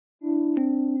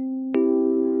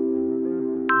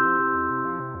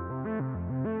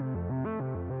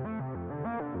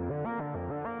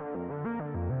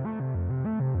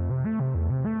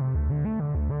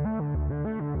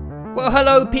Well,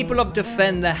 hello people of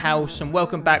Defend the House, and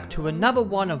welcome back to another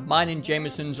one of mine and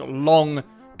Jameson's long,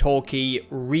 talky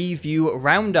review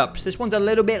roundups. This one's a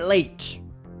little bit late.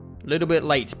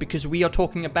 Because we are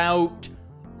talking about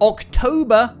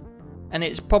October, and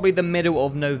it's probably the middle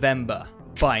of November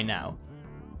by now.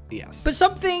 Yes. But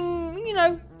something, you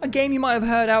know, a game you might have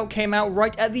heard out came out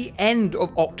right at the end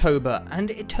of October, and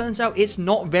it turns out it's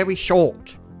not very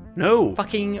short. No.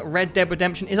 Fucking Red Dead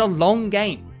Redemption is a long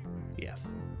game. Yes.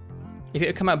 If it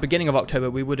had come out beginning of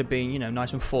October, we would have been, you know,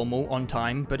 nice and formal, on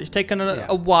time. But it's taken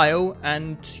a while,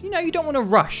 and, you know, you don't want to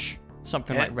rush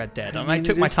something like Red Dead. And I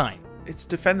took my time. It's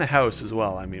Defend the House as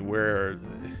well. I mean, we're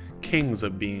kings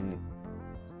of being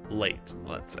late,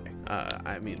 let's say.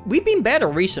 I mean... We've been better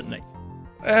recently.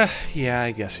 Yeah,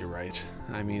 I guess you're right.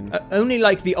 I mean... only,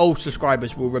 like, the old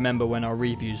subscribers will remember when our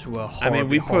reviews were horribly, I mean,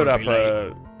 we put up late.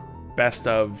 a best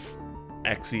of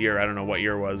X year, I don't know what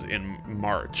year it was, in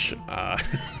March.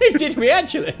 Did we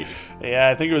actually? Yeah,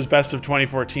 I think it was best of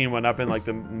 2014, went up in like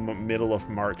the middle of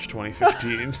March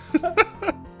 2015.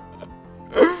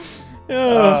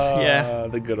 Yeah.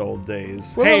 The good old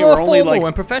days. We're hey, more we're only formal like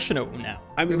and professional now.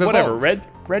 I mean, We've whatever. evolved.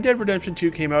 Red Dead Redemption 2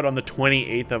 came out on the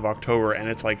 28th of October, and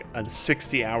it's like a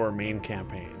 60-hour main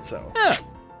campaign. So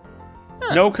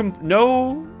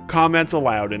no comments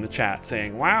allowed in the chat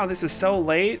saying, "Wow, this is so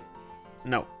late."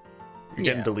 No. You're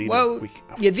getting deleted. Well,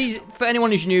 these, for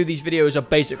anyone who's new, these videos are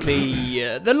basically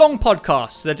they're long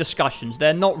podcasts, they're discussions.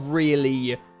 They're not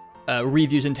really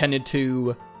reviews intended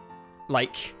to,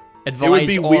 like, advise. It would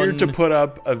be weird to put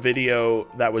up a video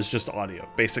that was just audio,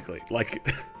 basically. Like,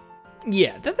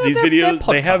 yeah, these videos,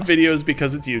 they have videos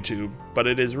because it's YouTube, but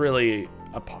it is really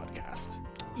a podcast.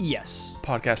 Yes.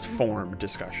 Podcast form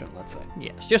discussion, let's say.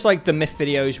 Yes, just like the myth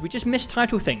videos, we just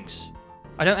mistitle things.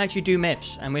 I don't actually do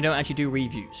myths, and we don't actually do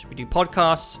reviews. We do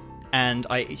podcasts, and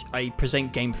I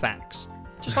present game facts.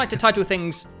 Just like to title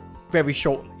things very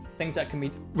shortly. Things that can be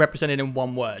represented in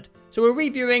one word. So we're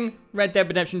reviewing Red Dead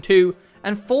Redemption 2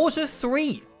 and Forza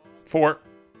 3. 4.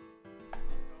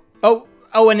 Oh,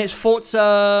 and it's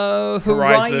Forza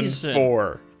Horizon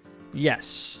 4.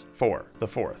 Yes. 4. The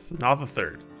 4th, not the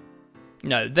 3rd.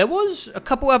 No, there was a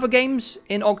couple other games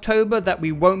in October that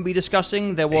we won't be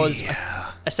discussing. There was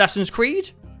Assassin's Creed,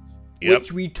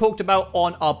 which we talked about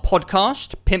on our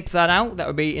podcast. Pimp that out. That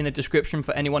would be in the description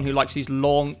for anyone who likes these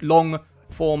long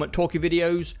form talky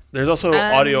videos. There's also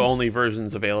audio-only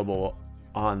versions available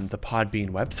on the Podbean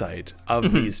website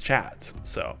of these chats.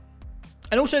 So,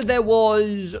 and also there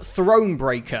was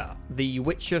Thronebreaker, the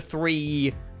Witcher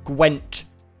 3 Gwent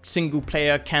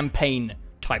single-player campaign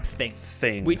type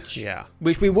thing, which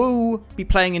we will be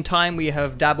playing in time. We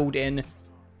have dabbled in,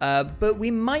 but we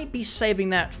might be saving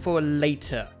that for a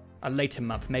later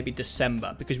month, maybe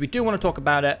December, because we do want to talk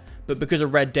about it. But because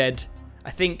of Red Dead, I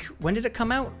think, when did it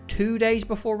come out? 2 days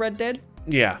before Red Dead?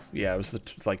 Yeah, it was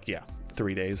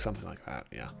 3 days, something like that.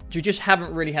 Yeah. So you just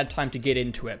haven't really had time to get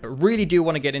into it, but really do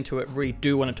want to get into it. Really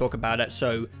do want to talk about it.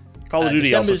 So Call of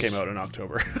Duty also came out in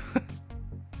October.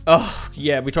 Oh,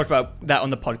 yeah, we talked about that on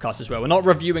the podcast as well. We're not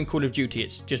reviewing Call of Duty,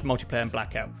 it's just multiplayer and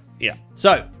Blackout. Yeah.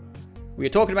 So, we are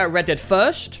talking about Red Dead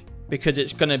first, because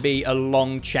it's going to be a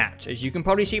long chat. As you can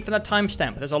probably see from the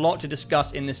timestamp, there's a lot to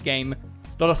discuss in this game.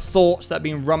 A lot of thoughts that have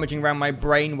been rummaging around my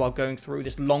brain while going through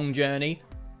this long journey.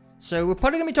 So, we're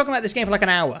probably going to be talking about this game for like an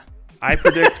hour. I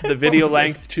predict the video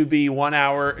length to be 1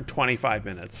 hour and 25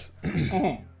 minutes.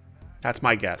 That's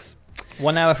my guess.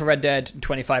 1 hour for Red Dead,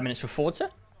 25 minutes for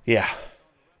Forza? Yeah.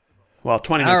 Well,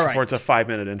 20 minutes before it's a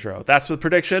 5-minute intro. That's the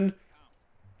prediction.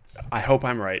 I hope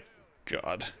I'm right.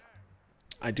 God.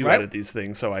 I do edit these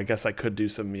things, so I guess I could do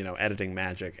some, editing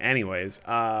magic. Anyways,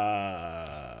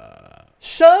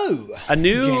 so, a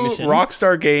new Jameson.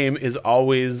 Rockstar game is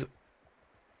always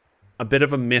a bit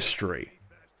of a mystery.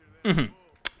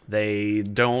 They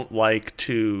don't like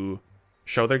to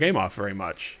show their game off very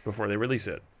much before they release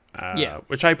it,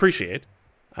 which I appreciate.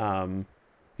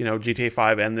 GTA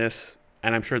 5 and this...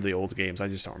 And I'm sure the old games, I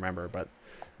just don't remember, but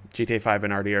GTA 5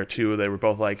 and RDR2, they were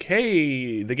both like,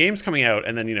 hey, the game's coming out.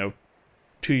 And then,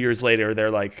 2 years later, they're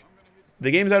like,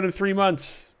 the game's out in 3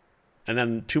 months. And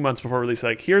then 2 months before release,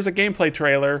 like, here's a gameplay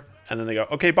trailer. And then they go,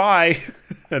 okay, bye.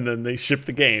 And then they ship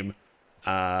the game.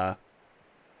 They're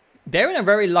in a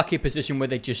very lucky position where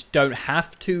they just don't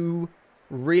have to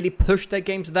really push their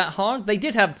games that hard. They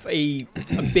did have a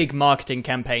big marketing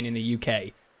campaign in the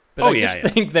UK. But I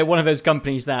just think they're one of those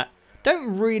companies that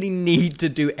don't really need to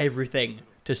do everything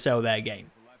to sell their game.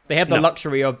 They have the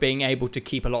luxury of being able to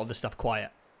keep a lot of the stuff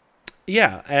quiet.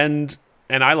 Yeah, and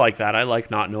I like that. I like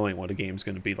not knowing what a game's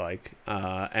going to be like.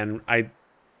 And I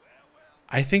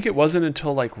I think it wasn't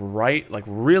until like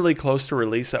really close to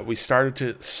release that we started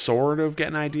to sort of get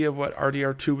an idea of what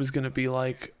RDR2 was going to be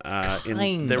like.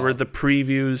 There were the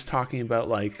previews talking about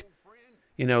like,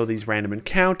 you know, these random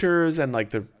encounters and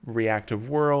like the reactive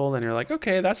world, and you're like,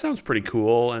 okay, that sounds pretty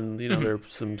cool. And you know, there's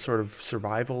some sort of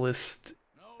survivalist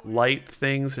light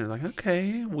things, and you're like,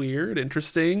 okay, weird,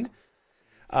 interesting.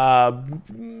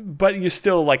 But you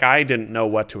still, like, I didn't know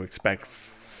what to expect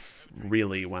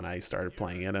really when I started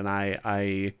playing it, and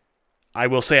I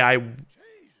will say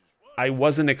I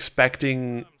wasn't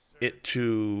expecting it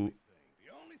to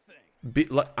be.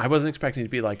 I wasn't expecting it to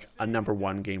be like a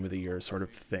 #1 game of the year sort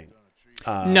of thing.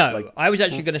 No, I was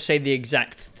actually going to say the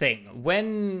exact thing.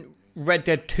 When Red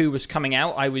Dead 2 was coming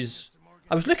out, I was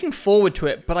looking forward to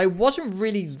it, but I wasn't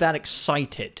really that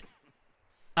excited.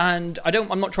 And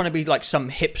I'm not trying to be like some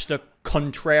hipster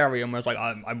contrarian where I was like,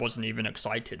 I wasn't even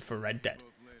excited for Red Dead.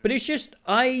 But it's just,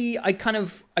 I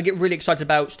get really excited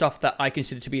about stuff that I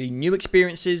consider to be new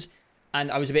experiences, and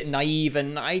I was a bit naive,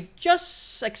 and I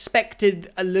just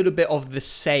expected a little bit of the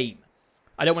same.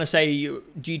 I don't want to say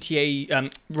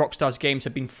GTA, Rockstar's games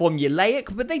have been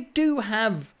formulaic, but they do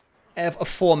have a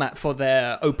format for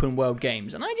their open world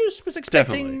games, and I just was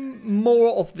expecting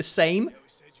more of the same,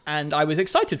 and I was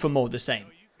excited for more of the same.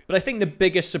 But I think the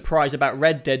biggest surprise about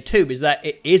Red Dead 2 is that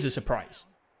it is a surprise.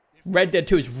 Red Dead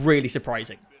 2 is really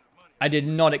surprising. I did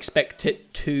not expect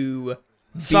it to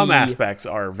be... Some aspects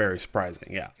are very surprising,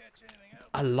 yeah.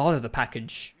 A lot of the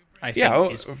package, I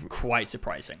think, is quite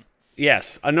surprising.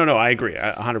 Yes. No, I agree.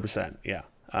 100%, yeah.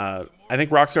 I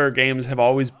think Rockstar games have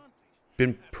always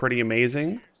been pretty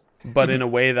amazing, but in a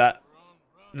way that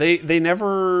they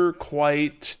never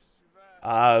quite...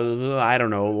 I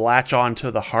don't know, latch on to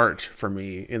the heart for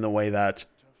me in the way that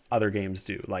other games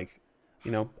do. Like, you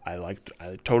know, I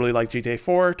totally like GTA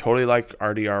 4, totally like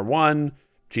RDR 1.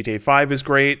 GTA 5 is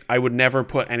great. I would never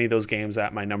put any of those games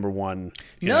at my #1.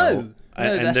 No,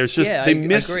 and there's just I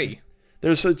agree.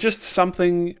 There's just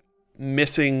something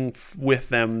missing with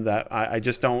them that I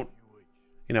just don't.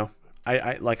 You know,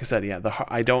 I like I said, yeah.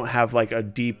 I don't have like a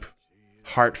deep,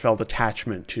 heartfelt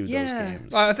attachment to those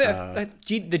games. Well, I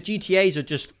think the GTAs are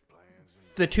just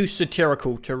they're too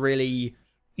satirical to really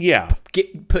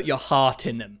put your heart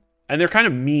in them. And they're kind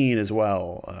of mean as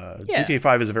well. GTA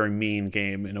 5 is a very mean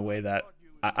game in a way that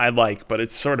I like, but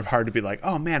it's sort of hard to be like,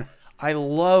 oh man, I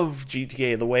love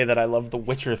GTA the way that I love The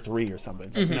Witcher 3 or something.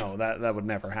 It's like, no, that would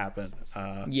never happen.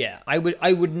 Yeah, I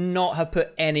would not have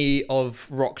put any of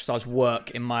Rockstar's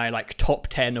work in my like top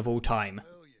 10 of all time.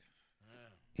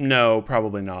 No,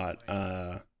 probably not.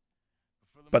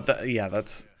 But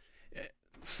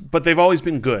but they've always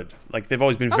been good. Like they've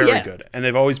always been very good, and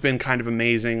they've always been kind of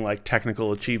amazing, like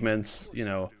technical achievements. You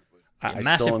know,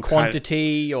 massive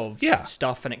quantity of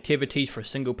stuff and activities for a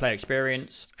single player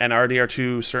experience. And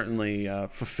RDR2 certainly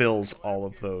fulfills all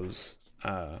of those.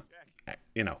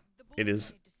 You know, it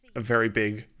is a very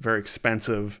big, very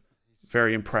expensive,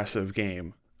 very impressive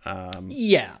game.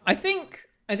 Yeah, I think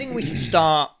we should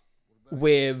start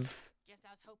with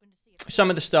some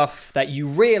of the stuff that you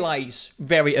realize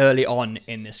very early on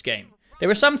in this game. There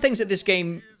are some things that this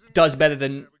game does better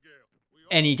than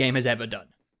any game has ever done.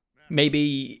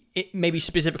 Maybe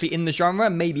specifically in the genre,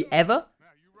 maybe ever.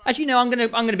 As you know, I'm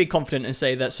gonna be confident and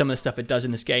say that some of the stuff it does in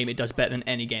this game, it does better than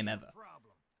any game ever.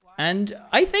 And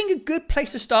I think a good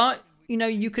place to start, you know,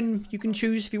 you can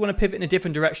choose if you want to pivot in a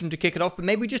different direction to kick it off, but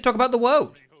maybe we just talk about the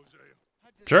world.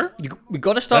 Sure. We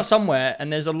got to start somewhere,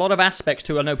 and there's a lot of aspects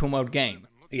to an open world game.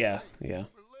 Yeah.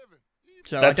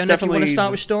 So I don't know if you want to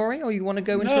start with story, or you want to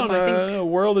go into it. No,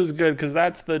 world is good, because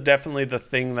that's definitely the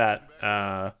thing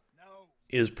that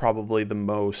is probably the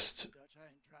most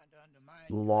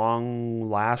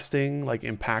long-lasting, like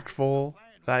impactful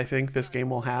that I think this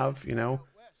game will have. You know,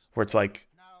 where it's like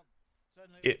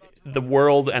the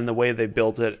world and the way they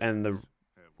built it and the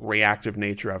reactive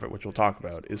nature of it, which we'll talk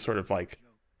about, is sort of like,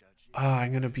 oh,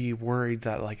 I'm gonna be worried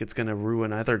that like it's gonna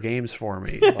ruin other games for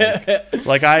me.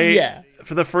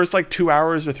 For the first like 2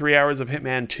 hours or 3 hours of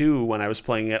Hitman 2 when I was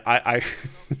playing it, I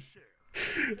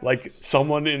like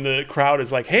someone in the crowd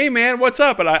is like, "Hey man, what's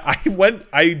up?" And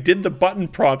I did the button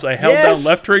prompts. I held down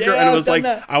left trigger and it was like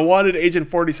I wanted Agent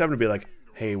 47 to be like,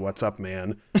 "Hey, what's up,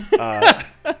 man?"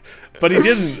 But he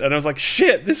didn't, and I was like,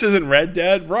 "Shit, this isn't Red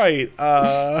Dead, right?"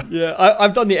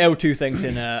 I've done the L2 things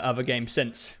in other games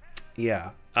since.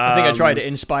 Yeah. I think I tried it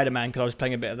in Spider-Man because I was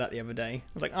playing a bit of that the other day.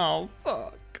 I was like, oh,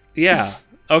 fuck. Yeah.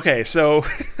 Okay, so...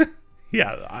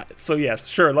 So yes,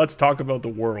 sure, let's talk about the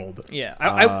world.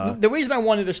 Yeah. The reason I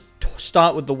wanted to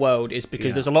start with the world is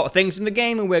because there's a lot of things in the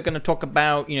game, and we're going to talk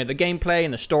about, you know, the gameplay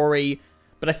and the story.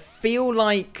 But I feel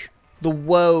like the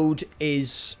world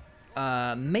is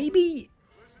maybe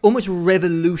almost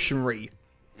revolutionary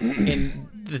in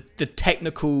the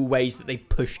technical ways that they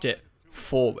pushed it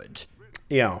forward.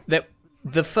 Yeah. That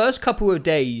the first couple of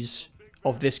days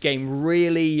of this game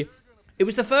really... It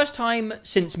was the first time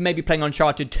since maybe playing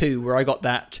Uncharted 2 where I got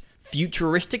that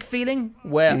futuristic feeling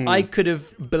where I could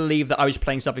have believed that I was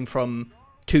playing something from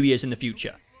 2 years in the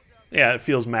future. Yeah, it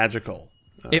feels magical.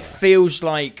 It feels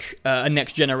like a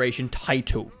next generation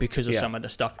title because of some of the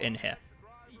stuff in here.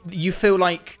 You feel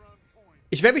like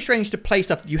it's very strange to play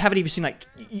stuff you haven't even seen. Like,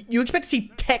 you expect to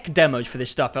see tech demos for this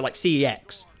stuff at like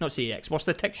CEX. Not CEX. What's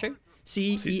the tech show?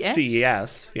 CES?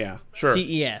 CES, yeah, sure.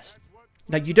 CES.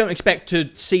 Like, you don't expect to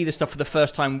see this stuff for the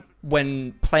first time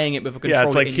when playing it with a controller. Yeah,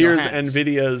 it's like, in your here's hands.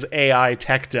 NVIDIA's AI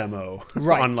tech demo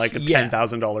on like a $10,000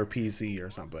 PC or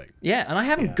something. Yeah, and I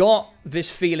haven't got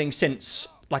this feeling since,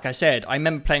 like I said, I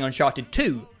remember playing Uncharted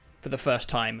 2 for the first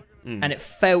time, and it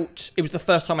was the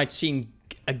first time I'd seen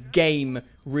a game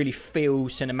really feel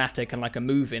cinematic and like a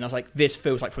movie, and I was like, this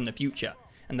feels like from the future.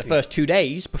 And the first 2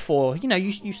 days before,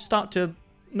 you start to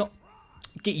not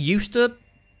get used to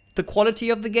the quality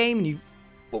of the game, and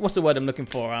what's the word I'm looking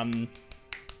for?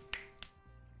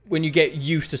 When you get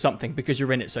used to something because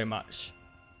you're in it so much.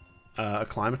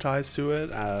 Acclimatized to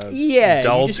it?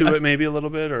 Dull to it maybe a little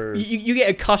bit? Or you get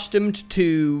accustomed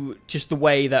to just the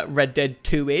way that Red Dead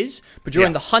 2 is, but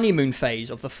during the honeymoon phase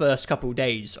of the first couple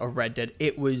days of Red Dead,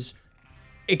 it was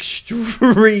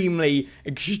extremely,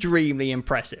 extremely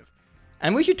impressive.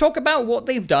 And we should talk about what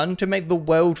they've done to make the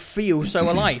world feel so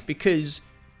alive, because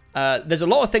there's a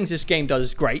lot of things this game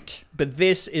does great, but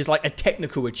this is like a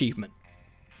technical achievement.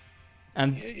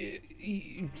 And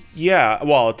yeah,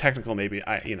 well, technical maybe.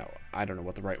 I don't know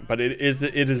what the right, but it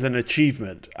is an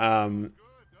achievement. And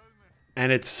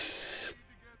it's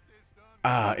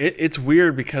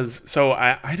weird because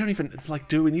I don't even, it's like,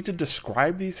 do we need to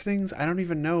describe these things? I don't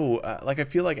even know. Like, I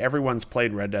feel like everyone's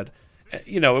played Red Dead.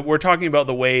 We're talking about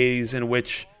the ways in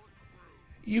which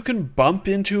you can bump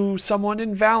into someone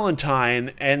in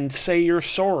Valentine and say you're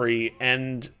sorry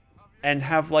and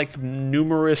have like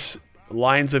numerous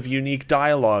lines of unique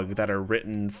dialogue that are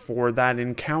written for that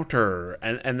encounter,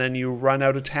 and then you run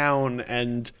out of town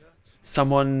and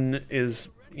someone is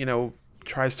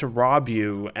tries to rob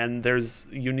you and there's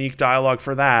unique dialogue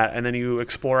for that, and then you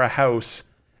explore a house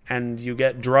and you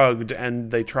get drugged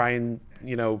and they try and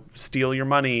steal your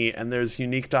money and there's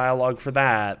unique dialogue for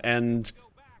that, and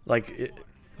like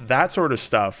that sort of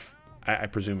stuff I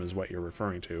presume is what you're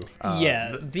referring to.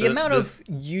 The amount of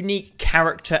unique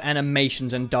character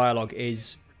animations and dialogue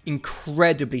is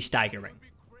incredibly staggering.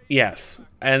 Yes,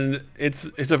 and it's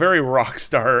a very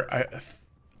Rockstar.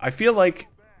 I feel like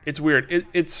it's weird.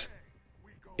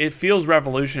 It feels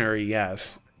revolutionary,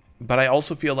 yes, but I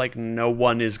also feel like no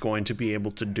one is going to be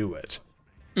able to do it.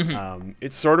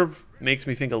 It sort of makes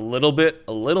me think a little bit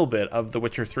of The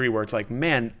Witcher 3, where it's like,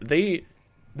 man, they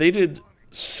did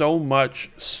so much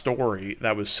story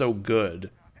that was so good,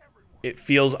 it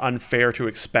feels unfair to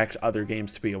expect other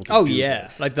games to be able to do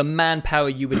this. Like the manpower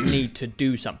you would need to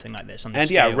do something like this on the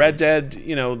scales. Red Dead,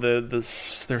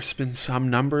 there's been some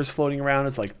numbers floating around.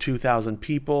 It's like 2,000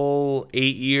 people,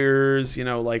 8 years,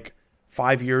 like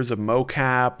 5 years of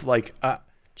mocap, like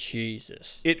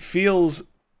Jesus. It feels,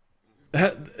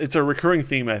 it's a recurring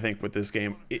theme, I think, with this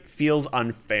game. It feels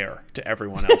unfair to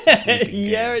everyone else that's making games.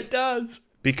 Yeah, it does.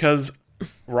 Because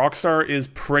Rockstar is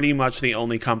pretty much the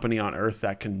only company on Earth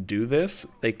that can do this.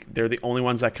 They're the only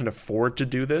ones that can afford to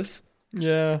do this.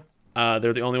 Yeah.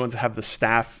 They're the only ones that have the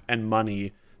staff and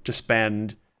money to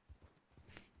spend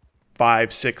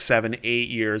 5, 6, 7, 8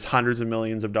 years, hundreds of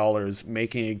millions of dollars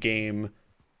making a game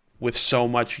with so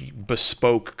much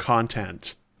bespoke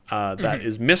content that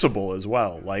is missable as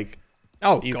well. Like,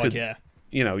 you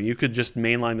could just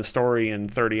mainline the story in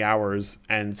 30 hours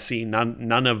and see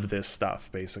none of this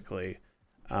stuff, basically.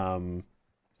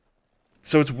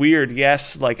 So it's weird,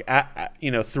 yes, like,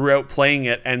 throughout playing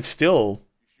it, and still,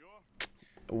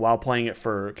 while playing it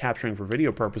for capturing for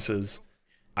video purposes,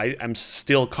 I'm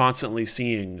still constantly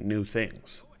seeing new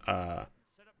things.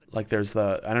 Like there's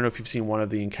I don't know if you've seen one of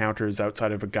the encounters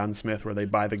outside of a gunsmith where they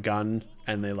buy the gun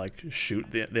and they like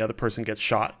shoot, the other person gets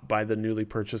shot by the newly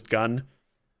purchased gun.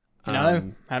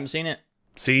 No, haven't seen it.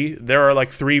 See, there are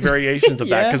like 3 variations of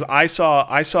that, because I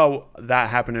saw that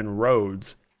happen in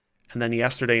Rhodes, and then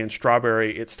yesterday in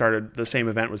Strawberry the same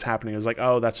event was happening. I was like,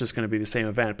 oh, that's just going to be the same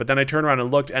event. But then I turned around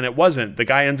and looked, and it wasn't. The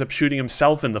guy ends up shooting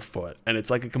himself in the foot, and it's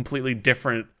like a completely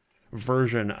different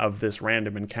version of this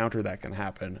random encounter that can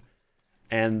happen.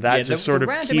 And that just sort of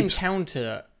keeps... The random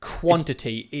encounter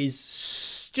quantity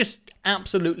is just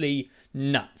absolutely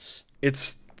nuts.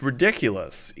 It's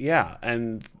ridiculous, yeah.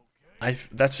 And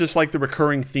that's just like the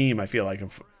recurring theme, I feel like.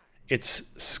 It's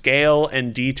scale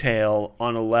and detail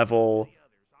on a level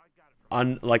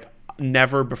like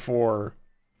never before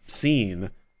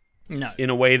seen. No. In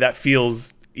a way that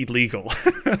feels illegal.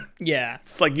 Yeah.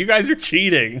 It's like, you guys are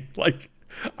cheating. Like,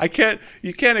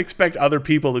 you can't expect other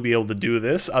people to be able to do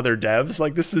this, other devs.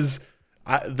 Like, this is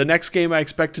the next game I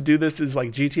expect to do this is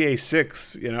like GTA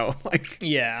 6, you know, like,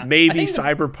 yeah, maybe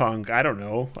Cyberpunk. I don't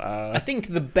know. I think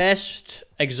the best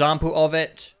example of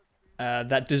it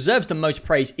that deserves the most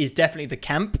praise is definitely the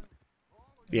camp.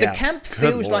 Yeah, the camp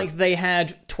feels like they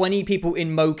had 20 people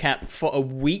in mocap for a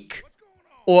week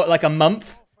or like a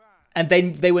month, and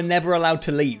they were never allowed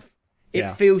to leave.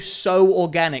 It feels so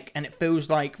organic, and it feels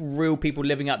like real people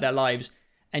living out their lives,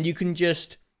 and you can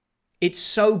just, it's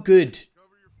so good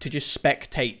to just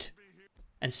spectate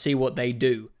and see what they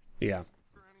do. Yeah.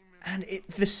 And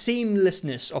the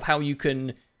seamlessness of how you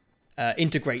can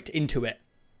integrate into it.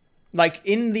 Like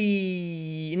in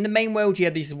the main world, you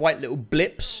have these white little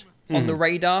blips on the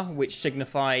radar, which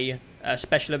signify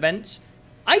special events.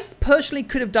 I personally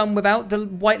could have done without the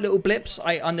white little blips.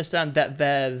 I understand that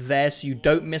they're there so you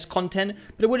don't miss content,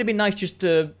 but it would have been nice just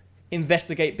to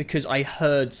investigate because I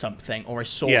heard something or I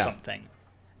saw something.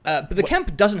 But the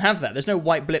camp doesn't have that. There's no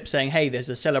white blip saying, hey, there's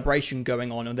a celebration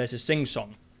going on or there's a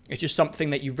sing-song. It's just something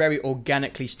that you very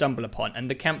organically stumble upon. And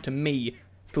the camp, to me,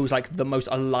 feels like the most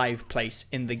alive place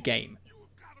in the game.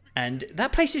 And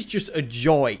that place is just a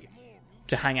joy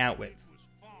to hang out with.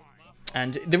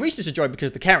 And the reason it's a joy because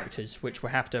of the characters, which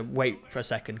we'll have to wait for a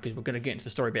second because we're going to get into the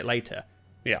story a bit later.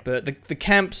 Yeah. But the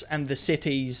camps and the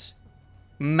cities,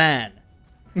 man,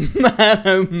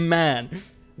 oh man,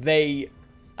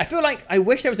 I feel like I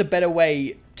wish there was a better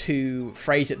way to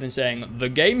phrase it than saying the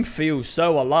game feels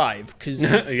so alive, because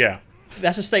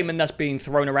that's a statement that's been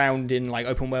thrown around in like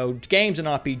open world games and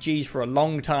RPGs for a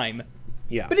long time.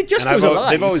 Yeah, but it just feels alive.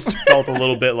 They've always felt a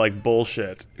little bit like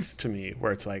bullshit to me,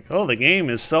 where it's like, oh, the game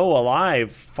is so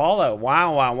alive. Fallout,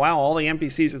 wow, all the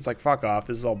NPCs. It's like, fuck off.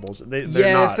 This is all bullshit.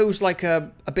 They're not. It feels like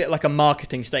a bit like a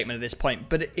marketing statement at this point,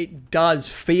 but it does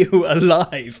feel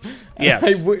alive. Yes,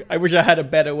 I wish I had a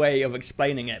better way of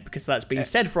explaining it, because that's been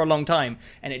said for a long time,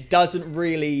 and it doesn't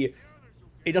really.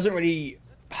 I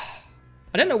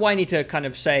don't know why I need to kind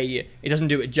of say it doesn't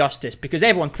do it justice, because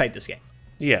everyone's played this game.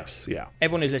 Yes, yeah.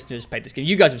 Everyone who's listening has played this game.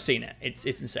 You guys have seen it. It's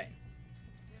insane.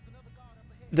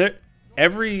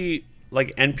 Every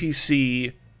like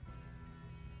NPC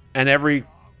and every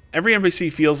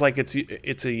NPC feels like it's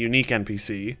a unique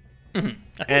NPC. Mm-hmm.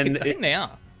 I think they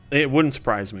are. It wouldn't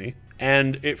surprise me.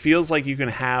 And it feels like you can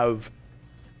have.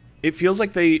 It feels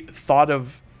like they thought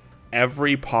of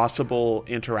every possible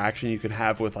interaction you could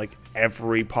have with like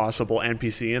every possible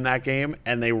NPC in that game,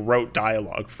 and they wrote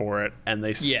dialogue for it, and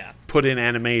they put in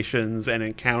animations and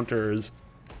encounters,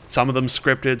 some of them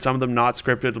scripted, some of them not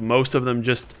scripted, most of them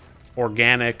just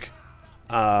organic.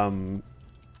 Like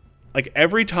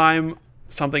every time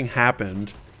something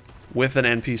happened with an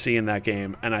NPC in that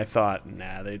game, and I thought,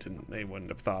 nah, they wouldn't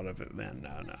have thought of it then.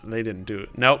 No, they didn't do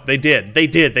it. Nope, they did.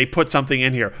 They put something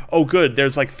in here. Oh, good.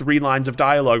 There's like 3 lines of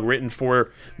dialogue written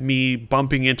for me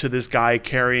bumping into this guy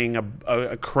carrying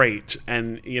a crate,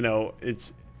 and you know,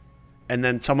 and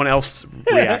then someone else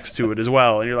reacts to it as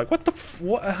well, and you're like, what the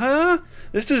what, huh?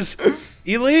 This is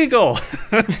illegal.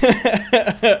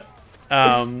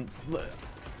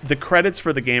 The credits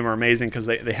for the game are amazing because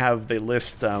they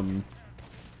list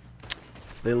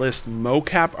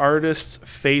mocap artists,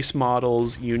 face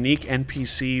models, unique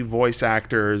NPC voice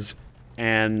actors,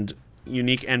 and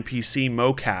unique NPC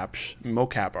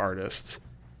mocap artists.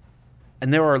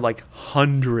 And there are like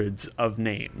hundreds of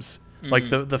names. Like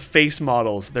the face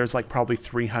models, there's like probably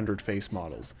 300 face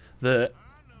models. The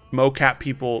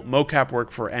mocap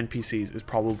work for NPCs is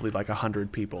probably like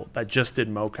 100 people that just did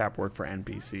mocap work for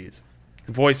NPCs.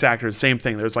 Voice actors, same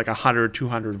thing. There's like 100,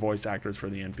 200 voice actors for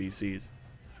the NPCs.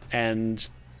 And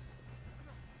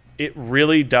it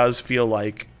really does feel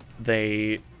like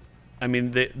the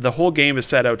whole game is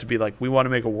set out to be like, we want to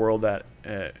make a world that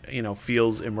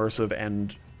feels immersive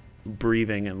and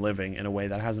breathing and living in a way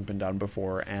that hasn't been done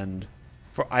before. And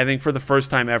I think for the first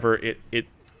time ever, it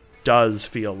does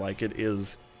feel like it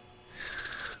is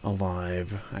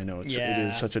alive. I know it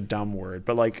is such a dumb word,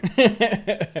 but like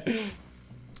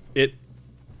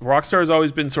Rockstar has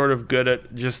always been sort of good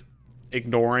at just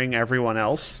ignoring everyone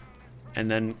else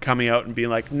and then coming out and being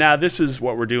like, nah, this is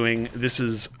what we're doing. This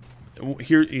is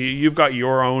here. You've got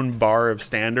your own bar of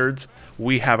standards.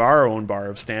 We have our own bar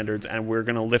of standards, and we're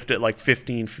going to lift it like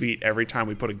 15 feet every time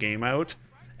we put a game out.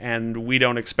 And we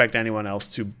don't expect anyone else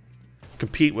to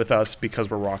compete with us because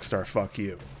we're Rockstar. Fuck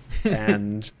you.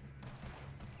 And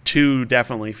 2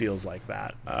 definitely feels like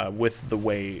that with the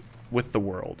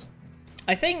world.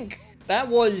 I think that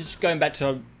was going back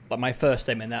to like my first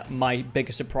statement, that my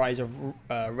biggest surprise of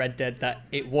Red Dead, that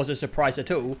it was a surprise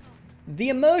at all. The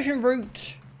immersion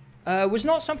route was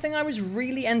not something I was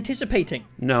really anticipating.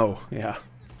 No, yeah.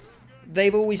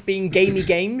 They've always been gamey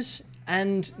games,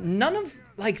 and none of,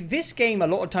 like, this game a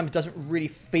lot of times doesn't really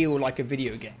feel like a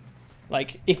video game.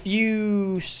 Like, if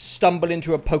you stumble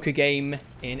into a poker game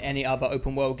in any other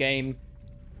open world game,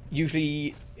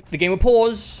 usually the game will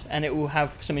pause and it will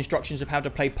have some instructions of how to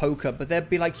play poker, but there'd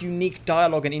be like unique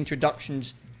dialogue and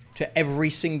introductions to every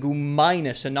single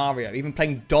minor scenario. Even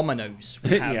playing dominoes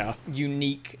will have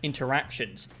unique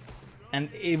interactions. And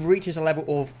it reaches a level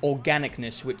of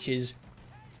organicness which is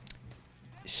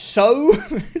so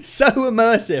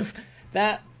immersive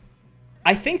that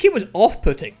I think it was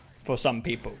off-putting for some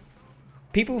people.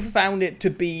 People found it to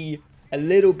be a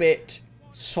little bit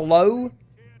slow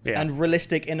and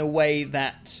realistic in a way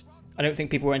that I don't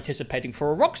think people were anticipating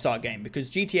for a Rockstar game, because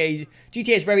GTA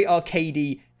is very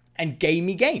arcadey and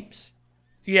gamey games.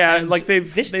 Yeah, and like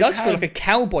this does feel like a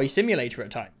cowboy simulator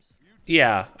at times.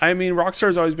 Yeah, I mean,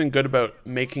 Rockstar's always been good about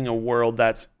making a world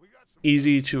that's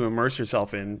easy to immerse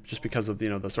yourself in, just because of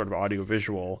the sort of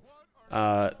audio-visual.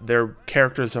 Their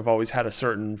characters have always had a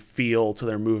certain feel to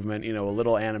their movement, a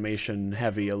little animation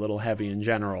heavy, a little heavy in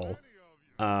general.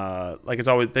 Like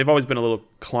they've always been a little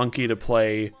clunky to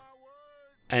play,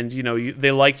 and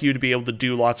they like you to be able to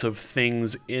do lots of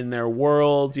things in their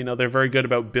world. They're very good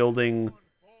about building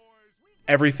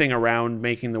everything around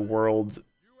making the world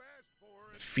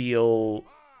feel,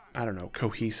 I don't know,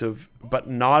 cohesive, but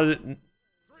not.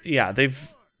 Yeah,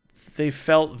 they've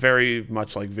felt very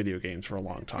much like video games for a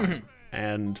long time,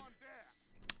 and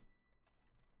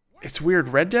it's weird.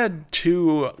 Red Dead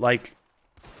 2, like.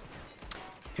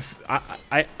 If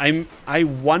I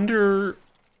wonder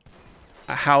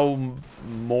how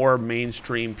more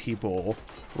mainstream people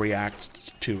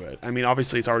react to it. I mean,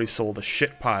 obviously, it's already sold a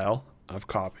shit pile of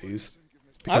copies.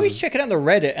 I was checking out the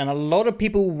Reddit, and a lot of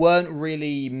people weren't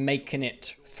really making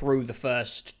it through the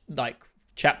first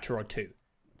chapter or two.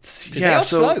 Yeah, they are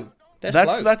slow.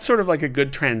 That's sort of like a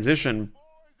good transition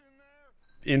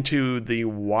into the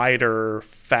wider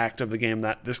fact of the game,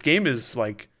 that this game is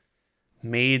like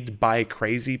made by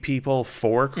crazy people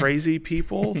for crazy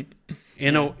people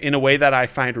in a way that I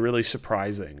find really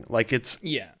surprising. Like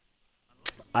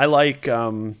I like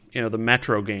the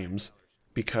Metro games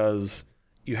because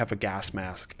you have a gas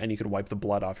mask and you can wipe the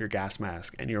blood off your gas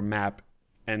mask, and your map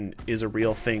is a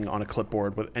real thing on a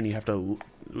clipboard and you have to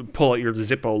pull out your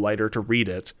Zippo lighter to read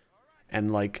it,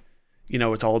 and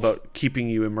it's all about keeping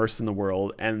you immersed in the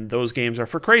world, and those games are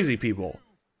for crazy people.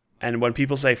 And when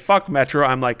people say, fuck Metro,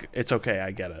 I'm like, it's okay, I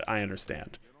get it, I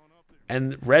understand.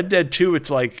 And Red Dead 2,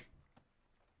 it's like,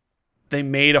 they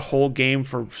made a whole game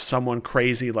for someone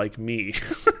crazy like me.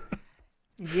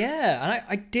 Yeah, and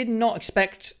I did not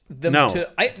expect them to...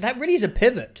 that really is a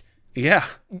pivot. Yeah.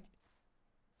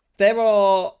 There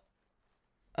are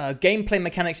gameplay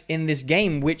mechanics in this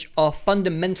game which are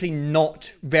fundamentally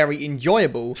not very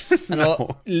enjoyable, and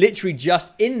are literally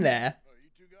just in there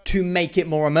to make it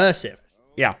more immersive.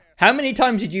 Yeah. How many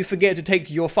times did you forget to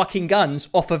take your fucking guns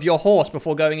off of your horse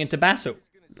before going into battle?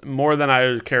 More than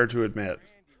I care to admit.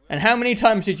 And how many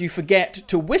times did you forget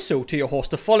to whistle to your horse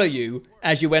to follow you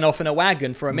as you went off in a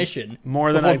wagon for a mission?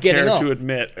 More than I care to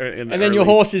admit. And then your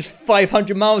horse is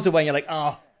 500 miles away and you're like,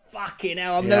 oh, fucking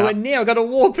hell, I'm nowhere near. I've got to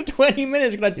walk for 20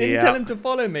 minutes because I didn't tell him to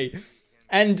follow me.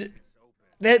 And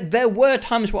there were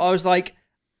times where I was like,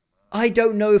 I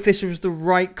don't know if this was the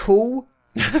right call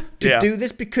to do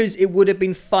this, because it would have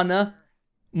been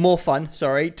more fun,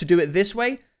 to do it this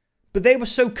way. But they were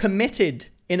so committed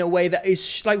in a way that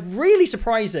is really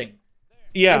surprising.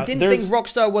 Yeah, I didn't think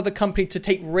Rockstar were the company to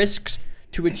take risks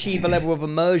to achieve a level of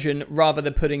immersion rather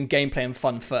than putting gameplay and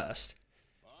fun first.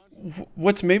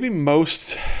 What's maybe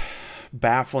most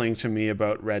baffling to me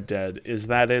about Red Dead is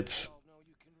that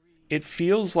it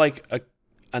feels like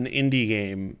an indie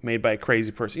game made by a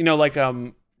crazy person.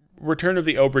 Return of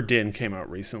the Obra Dinn came out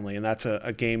recently, and that's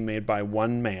a game made by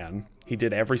one man. He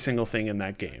did every single thing in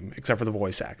that game, except for the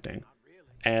voice acting.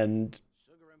 And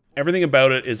everything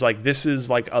about it is like, this is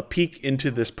like a peek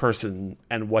into this person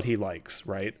and what he likes,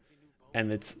 right?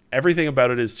 And everything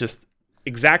about it is just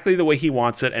exactly the way he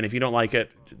wants it, and if you don't like it,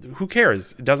 who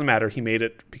cares? It doesn't matter. He made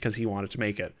it because he wanted to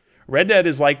make it. Red Dead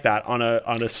is like that on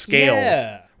a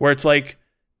scale where it's like,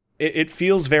 it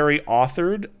feels very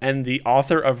authored, and the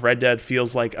author of Red Dead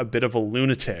feels like a bit of a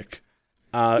lunatic.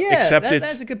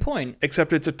 That's a good point.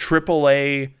 Except it's a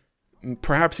AAA,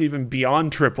 perhaps even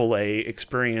beyond AAA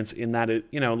experience, in that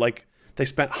they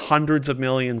spent hundreds of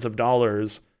millions of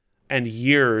dollars and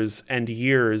years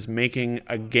making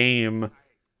a game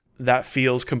that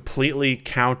feels completely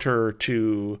counter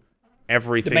to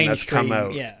everything that's come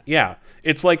out. Yeah.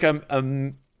 It's like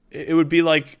it would be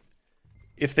like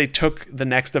if they took the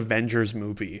next Avengers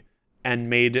movie and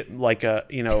made it like a,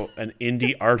 you know, an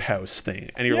indie art house thing.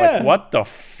 And you're like, what the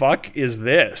fuck is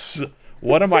this?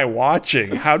 What am I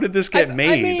watching? How did this get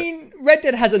made? I mean, Red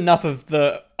Dead has enough of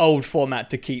the old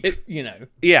format to keep, you know.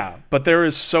 Yeah, but there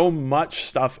is so much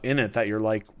stuff in it that you're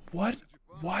like, what?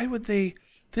 Why would they?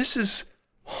 This is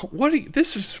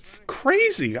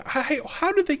crazy.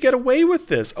 How did they get away with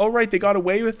this? Oh, right, they got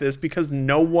away with this because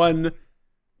no one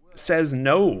says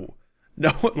no.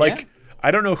 No, like,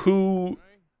 I don't know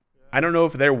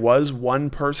if there was one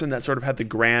person that sort of had the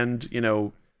grand, you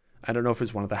know, I don't know if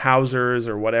it's one of the Housers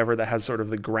or whatever that has sort of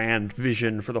the grand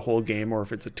vision for the whole game, or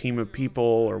if it's a team of people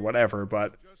or whatever,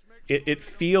 but it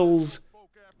feels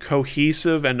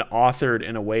cohesive and authored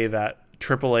in a way that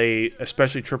AAA,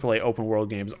 especially AAA open world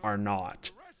games, are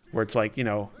not. Where it's like, you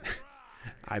know,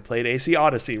 I played AC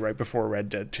Odyssey right before Red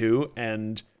Dead 2,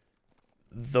 and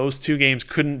those two games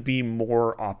couldn't be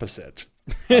more opposite.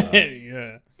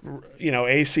 Yeah. You know,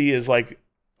 AC is like,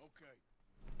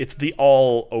 it's the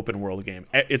all open world game.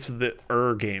 It's the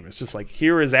game. It's just like,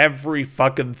 here is every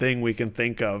fucking thing we can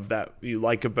think of that you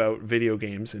like about video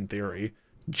games in theory,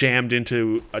 jammed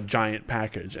into a giant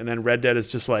package. And then Red Dead is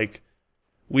just like,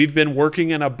 we've been working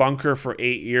in a bunker for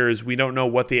 8 years. We don't know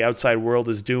what the outside world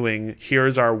is doing.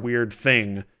 Here's our weird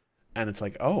thing. And it's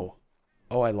like, oh,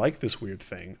 I like this weird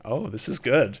thing. Oh, this is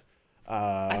good.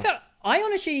 I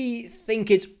honestly think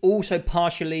it's also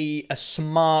partially a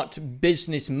smart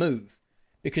business move,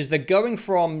 because they're going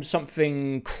from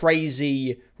something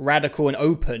crazy, radical, and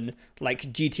open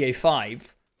like GTA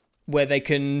 5, where they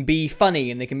can be funny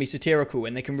and they can be satirical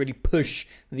and they can really push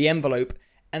the envelope,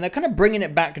 and they're kind of bringing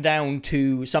it back down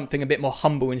to something a bit more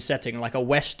humble in setting, like a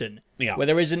Western, where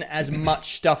there isn't as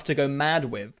much stuff to go mad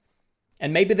with.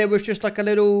 And maybe there was just like a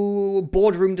little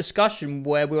boardroom discussion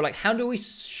where we were like, how do we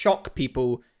shock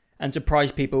people and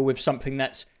surprise people with something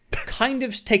that's kind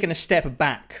of taken a step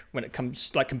back when it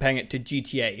comes, like, comparing it to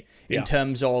GTA in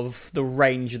terms of the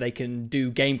range they can do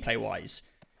gameplay-wise.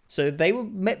 So they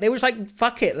was like,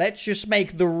 fuck it, let's just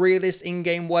make the realest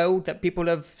in-game world that people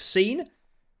have seen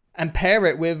and pair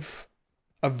it with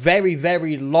a very,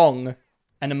 very long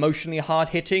and emotionally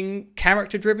hard-hitting,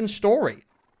 character-driven story.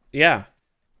 Yeah.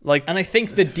 And I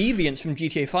think the deviance from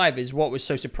GTA 5 is what was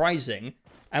so surprising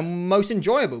and most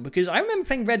enjoyable, because I remember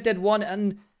playing Red Dead 1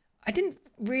 and I didn't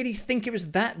really think it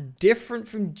was that different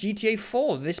from GTA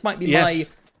 4. This might be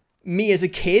me as a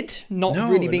kid, not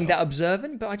really being that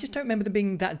observant, but I just don't remember them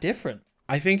being that different.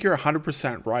 I think you're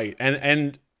 100% right.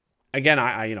 And again,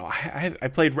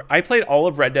 I played all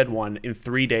of Red Dead 1 in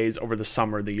 3 days over the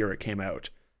summer the year it came out.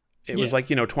 It was like,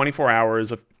 24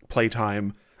 hours of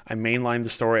playtime. I mainlined the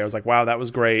story. I was like, wow, that was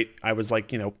great. I was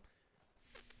like,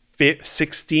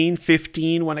 16,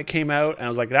 15 when it came out. And I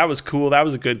was like, that was cool. That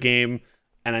was a good game.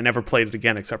 And I never played it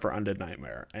again except for Undead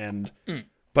Nightmare.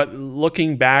 But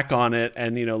looking back on it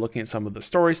and, looking at some of the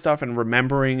story stuff and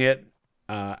remembering it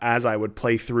as I would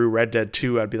play through Red Dead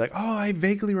 2, I'd be like, oh, I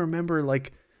vaguely remember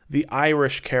like the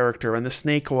Irish character and the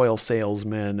snake oil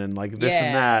salesman and like this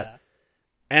and that.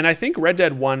 And I think Red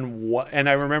Dead 1, and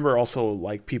I remember also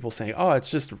like people saying, oh, it's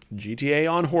just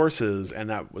GTA on horses. And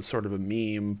that was sort of a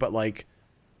meme. But like,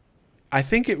 I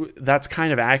think that's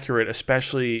kind of accurate,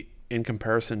 especially in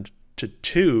comparison to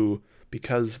 2,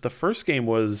 because the first game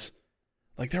was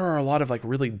like, there are a lot of like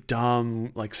really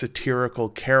dumb, like satirical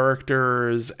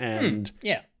characters, and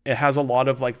it has a lot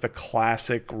of like the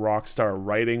classic Rockstar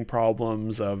writing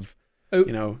problems of,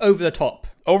 over the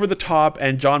top,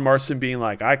 and John Marston being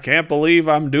like, I can't believe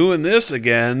I'm doing this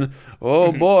again.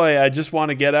 Oh boy, I just want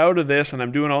to get out of this, and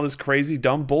I'm doing all this crazy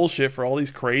dumb bullshit for all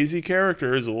these crazy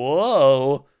characters.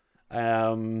 Whoa.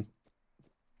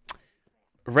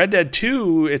 Red Dead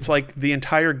 2, it's like the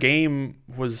entire game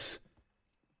was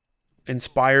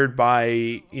inspired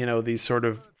by, these sort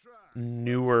of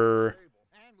newer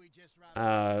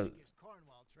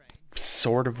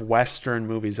sort of Western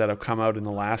movies that have come out in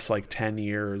the last like 10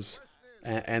 years.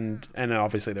 And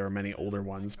obviously there are many older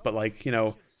ones, but like,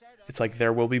 it's like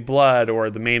There Will Be Blood, or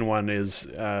the main one is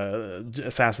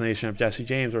Assassination of Jesse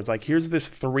James, where it's like, here's this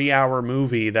 3-hour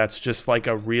movie that's just like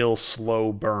a real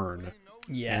slow burn.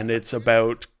 Yeah. And it's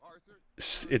about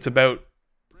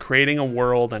creating a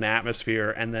world and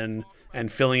atmosphere and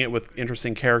filling it with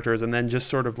interesting characters, and then just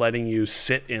sort of letting you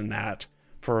sit in that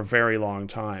for a very long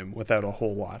time without a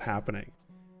whole lot happening.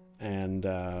 And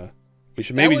We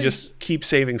should maybe just keep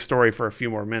saving story for a few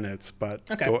more minutes, but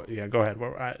okay. Go ahead.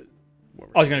 I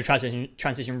was going to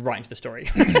transition right into the story.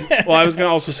 Well, I was going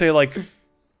to also say, like,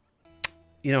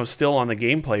 you know, still on the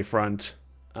gameplay front,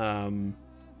 you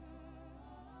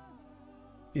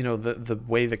know, the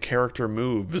way the character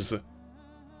moves,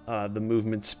 the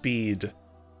movement speed,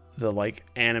 the like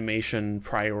animation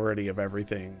priority of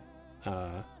everything,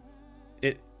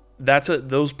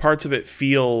 those parts of it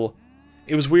feel.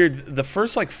 It was weird. The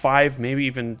first like 5, maybe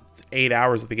even 8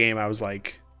 hours of the game, I was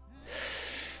like,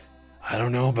 I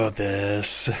don't know about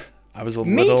this. I was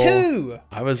Me too.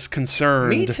 I was concerned.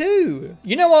 Me too.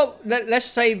 You know what? Let's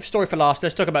save story for last.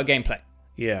 Let's talk about gameplay.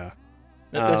 Yeah.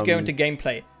 Let's go into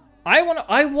gameplay.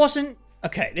 I wasn't.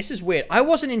 Okay, this is weird. I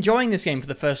wasn't enjoying this game for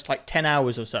the first like 10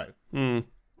 hours or so.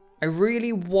 I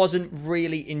really wasn't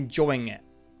really enjoying it,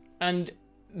 and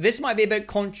this might be a bit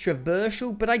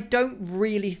controversial, but I don't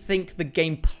really think the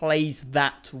game plays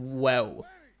that well.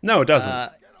 No, it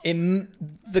doesn't.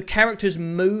 The characters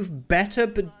move better,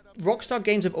 but Rockstar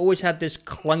games have always had this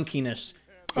clunkiness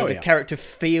where the character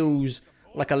feels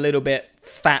like a little bit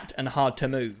fat and hard to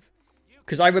move.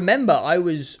 Because I remember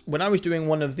when I was doing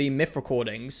one of the Myth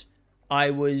recordings, I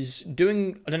was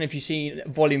doing, I don't know if you've seen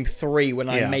Volume 3 when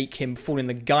I make him fall in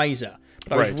the geyser,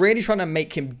 but I was really trying to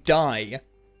make him die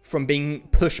from being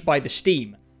pushed by the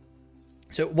steam.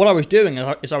 So what I was doing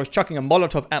is I was chucking a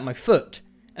Molotov at my foot,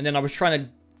 and then I was trying to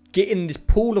get in this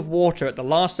pool of water at the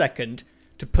last second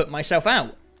to put myself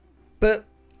out. But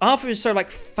Arthur is so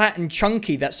like fat and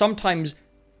chunky that sometimes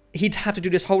he'd have to do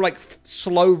this whole like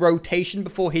slow rotation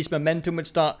before his momentum would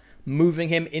start moving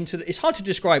him into the... It's hard to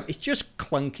describe. It's just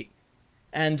clunky.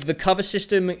 And the cover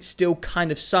system still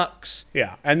kind of sucks.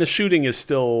 Yeah, and the shooting is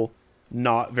still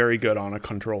not very good on a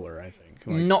controller, I think.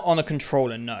 Like, not on a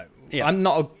controller, no. Yeah. I'm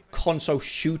not a console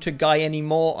shooter guy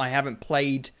anymore. I haven't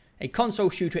played a console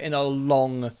shooter in a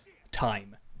long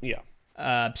time. Yeah.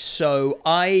 So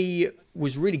I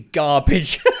was really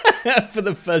garbage for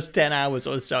the first 10 hours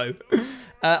or so.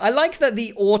 I like that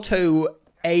the auto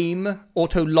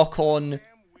lock-on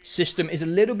system is a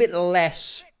little bit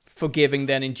less forgiving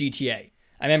than in GTA.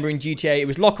 I remember in GTA it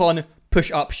was lock on,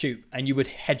 push up, shoot, and you would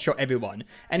headshot everyone.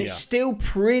 And it's still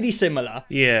pretty similar.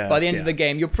 Yeah. By the end of the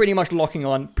game, you're pretty much locking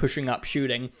on, pushing up,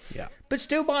 shooting. Yeah. But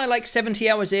still by like 70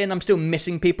 hours in, I'm still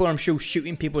missing people. I'm still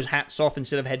shooting people's hats off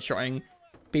instead of headshotting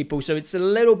people. So it's a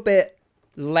little bit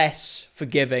less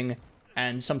forgiving,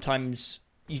 and sometimes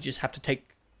you just have to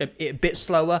take it a bit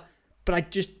slower. But I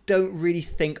just don't really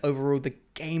think overall the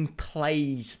game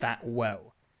plays that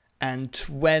well. And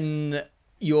when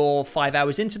you're 5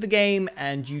 hours into the game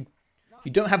and you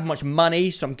don't have much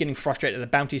money, so I'm getting frustrated at the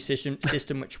bounty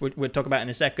system which we'll talk about in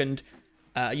a second.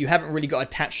 You haven't really got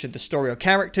attached to the story or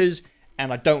characters,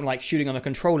 and I don't like shooting on a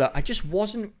controller. I just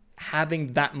wasn't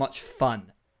having that much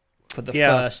fun for the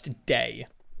first day.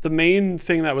 The main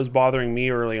thing that was bothering me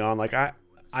early on, like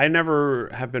I never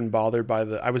have been bothered by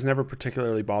I was never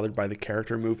particularly bothered by the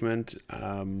character movement.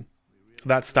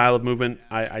 That style of movement,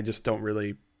 I just don't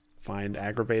really find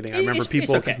aggravating.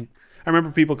 I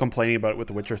remember people complaining about it with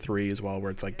The Witcher 3 as well,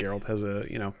 where it's like Geralt has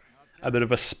a bit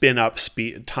of a spin up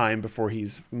speed time before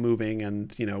he's moving,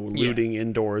 and looting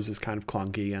indoors is kind of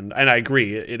clunky, and I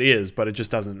agree it is, but it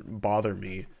just doesn't bother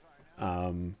me.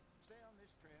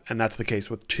 And that's the case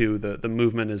with 2. The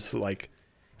movement is like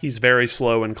he's very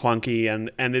slow and clunky,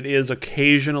 and it is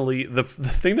occasionally the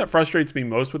thing that frustrates me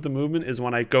most with the movement is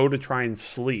when I go to try and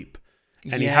sleep,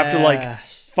 and you have to like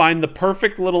find the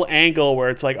perfect little angle where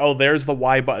it's like, oh, there's the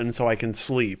Y button so I can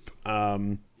sleep.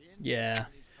 Yeah.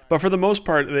 But for the most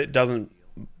part, it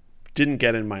didn't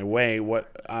get in my way.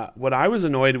 What I was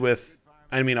annoyed with,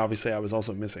 I mean, obviously I was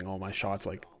also missing all my shots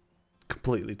like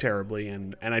completely terribly,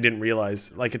 and I didn't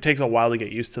realize, like, it takes a while to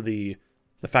get used to the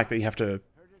fact that you have to,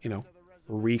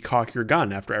 recock your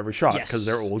gun after every shot because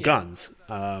they're old guns,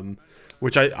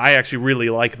 which I actually really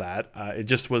like that. It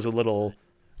just was a little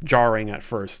jarring at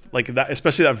first, like that,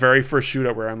 especially that very first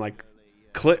shootout where I'm like,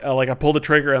 I pull the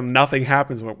trigger and nothing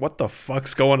happens. I'm like, what the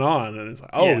fuck's going on? And it's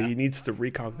like, he needs to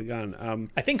recock the gun.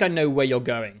 I think I know where you're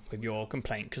going with your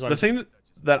complaint, because the thing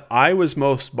that I was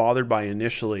most bothered by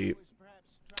initially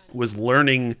was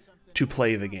learning to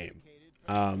play the game.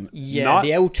 The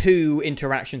L2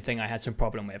 interaction thing I had some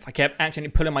problem with. I kept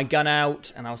accidentally pulling my gun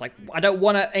out, and I was like, I don't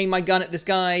want to aim my gun at this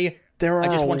guy. I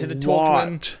just wanted to talk to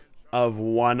him. Of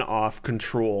one-off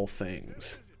control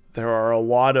things. There are a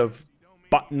lot of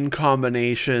button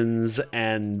combinations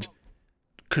and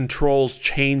controls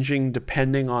changing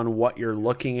depending on what you're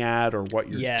looking at or what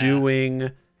you're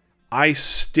doing. I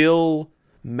still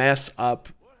mess up.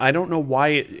 I don't know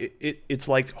why it's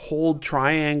like hold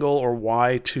triangle or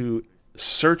Y to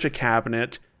search a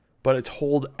cabinet, but it's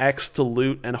hold X to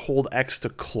loot and hold X to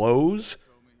close,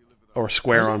 or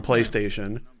square on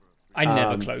PlayStation. I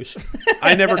never close.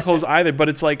 I never close either, but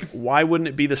it's like, why wouldn't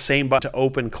it be the same button to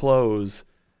open, close?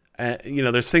 You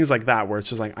know, there's things like that where it's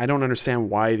just like, I don't understand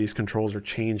why these controls are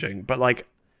changing. But like,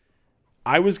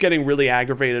 I was getting really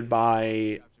aggravated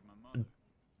by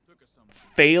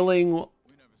failing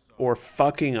or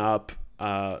fucking up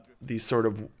these sort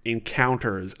of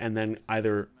encounters and then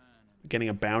either getting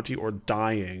a bounty or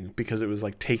dying, because it was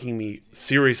like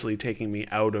seriously taking me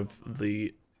out of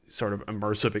the sort of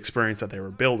immersive experience that they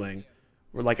were building.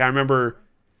 Where, like, I remember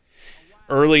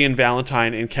early in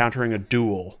Valentine encountering a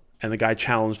duel, and the guy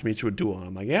challenged me to a duel, and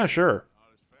I'm like, yeah, sure.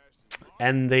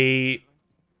 And the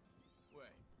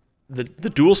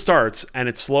duel starts, and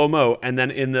it's slow-mo, and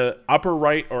then in the upper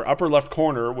right or upper left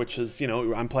corner, which is, you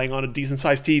know, I'm playing on a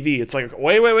decent-sized TV, it's like,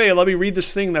 wait, let me read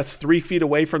this thing that's 3 feet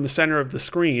away from the center of the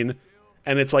screen,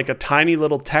 and it's like a tiny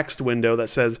little text window that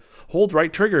says, hold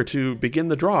right trigger to begin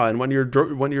the draw, and when your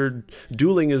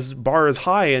dueling bar is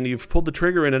high and you've pulled the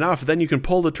trigger in enough, then you can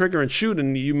pull the trigger and shoot,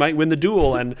 and you might win the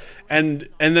duel. And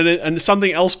then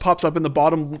something else pops up in the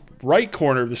bottom right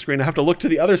corner of the screen. I have to look to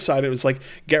the other side. It was like,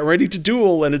 get ready to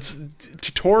duel, and it's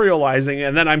tutorializing,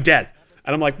 and then I'm dead.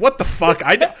 And I'm like, what the fuck?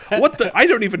 I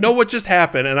don't even know what just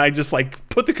happened. And I just like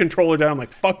put the controller down. I'm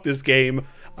like, fuck this game.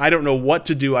 I don't know what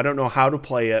to do. I don't know how to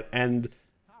play it. And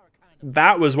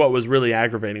that was what was really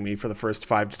aggravating me for the first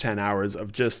 5 to 10 hours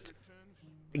of just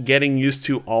getting used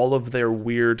to all of their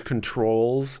weird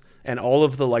controls and all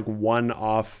of the like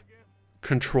one-off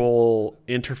control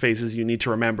interfaces you need to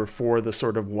remember for the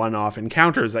sort of one-off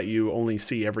encounters that you only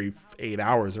see every 8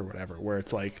 hours or whatever, where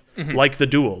it's like, like the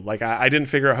duel. Like I didn't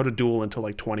figure out how to duel until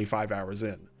like 25 hours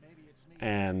in.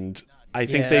 And I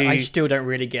think I still don't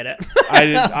really get it.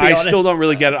 I still don't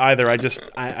really get it either.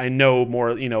 I know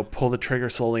more, you know, pull the trigger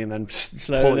slowly and then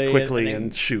pull it quickly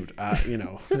and shoot, you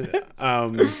know.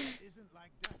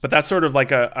 But that's sort of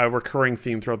like a recurring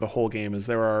theme throughout the whole game, is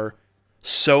there are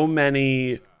so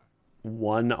many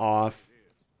one-off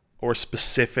or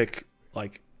specific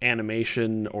like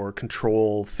animation or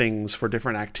control things for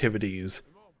different activities,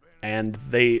 and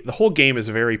the whole game is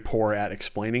very poor at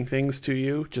explaining things to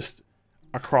you. Just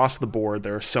across the board,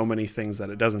 there are so many things that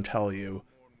it doesn't tell you.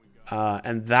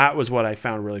 And that was what I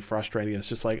found really frustrating. It's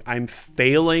just like, I'm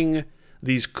failing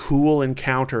these cool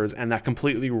encounters, and that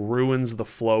completely ruins the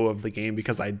flow of the game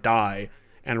because I die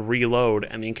and reload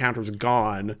and the encounter's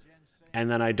gone. And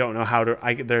then I don't know how to,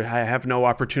 I have no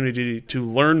opportunity to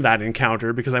learn that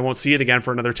encounter because I won't see it again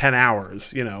for another 10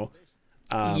 hours, you know?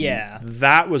 Yeah.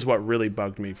 That was what really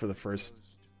bugged me for the first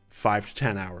 5 to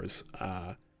 10 hours.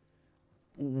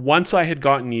 Once I had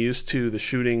gotten used to the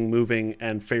shooting, moving,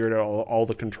 and figured out all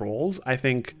the controls, I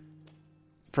think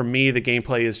for me the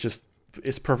gameplay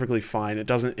is perfectly fine.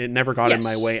 It never got in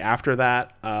my way after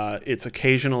that. It's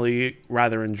occasionally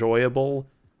rather enjoyable.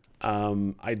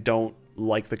 I don't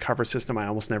like the cover system. I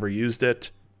almost never used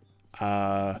it.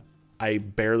 I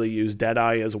barely use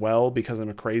Deadeye as well because I'm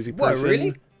a crazy person. What,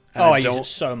 really? And I use it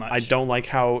so much. I don't like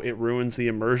how it ruins the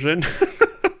immersion.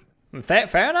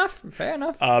 Fair enough.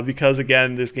 Because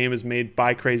again, this game is made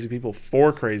by crazy people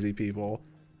for crazy people,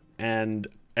 and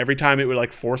every time it would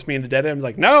like force me into Deadeye, I'm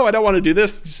like, no, I don't want to do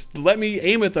this. Just let me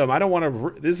aim at them. I don't want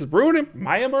to. This is ruining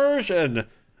my immersion.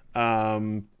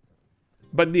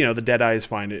 But you know, the Deadeye is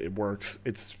fine. It works.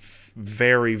 It's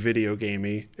very video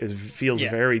gamey. It feels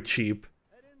very cheap,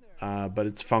 but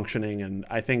it's functioning. And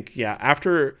I think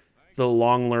after the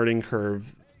long learning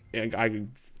curve,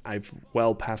 I've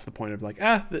well past the point of like,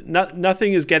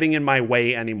 nothing is getting in my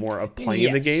way anymore of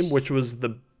playing the game, which was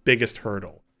the biggest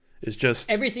hurdle. Is just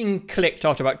everything clicked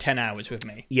after about 10 hours with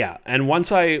me. Yeah, and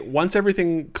once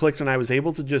everything clicked and I was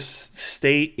able to just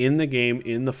stay in the game,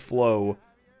 in the flow,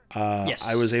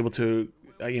 I was able to,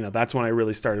 you know, that's when I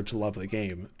really started to love the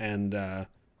game, and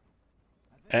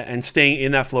staying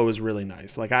in that flow is really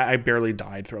nice. Like I barely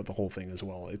died throughout the whole thing as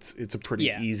well. It's a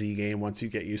pretty easy game once you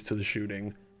get used to the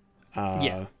shooting.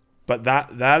 But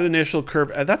that initial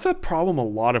curve, that's a problem a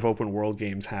lot of open world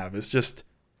games have. It's just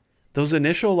those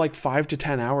initial like 5 to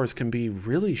 10 hours can be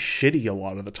really shitty a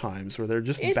lot of the times, where they're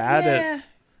just bad at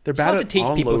to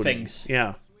teach people things.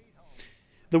 Yeah.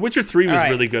 The Witcher 3 was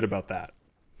really good about that.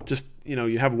 Just, you know,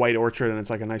 you have White Orchard and it's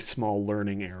like a nice small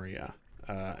learning area,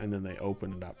 and then they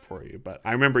open it up for you. But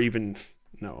I remember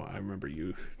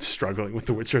you struggling with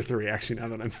The Witcher 3, actually, now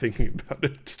that I'm thinking about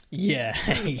it. Yeah.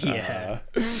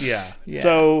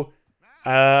 So,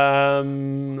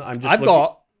 I've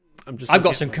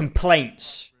got some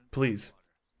complaints. Please.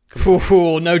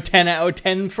 Ooh, no 10 out of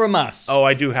 10 from us. Oh,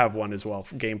 I do have one as well,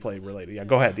 gameplay related. Yeah,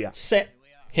 go ahead. Yeah.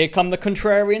 Here come the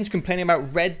contrarians complaining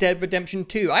about Red Dead Redemption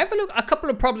 2. I have a couple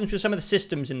of problems with some of the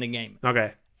systems in the game.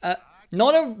 Okay.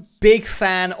 Not a big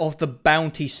fan of the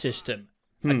bounty system.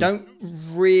 I don't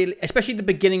really, especially the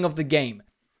beginning of the game.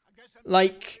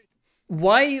 Like,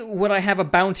 why would I have a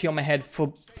bounty on my head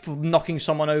for knocking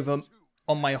someone over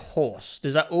on my horse?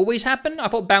 Does that always happen? I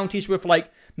thought bounties were for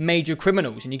like major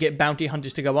criminals and you get bounty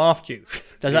hunters to go after you.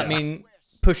 Does that mean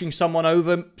pushing someone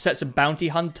over sets a bounty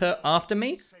hunter after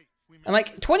me? And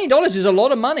like $20 is a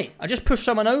lot of money. I just pushed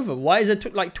someone over. Why is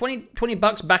it like 20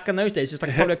 bucks back in those days? It's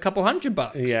like probably a couple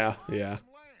 $100. Yeah.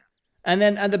 And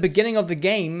then at the beginning of the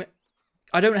game,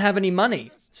 I don't have any money,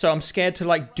 so I'm scared to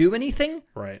like do anything.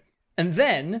 Right. And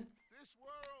then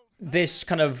this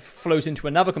kind of flows into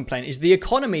another complaint: is the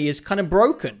economy is kind of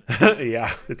broken.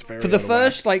 Yeah, it's very. For the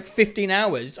first like 15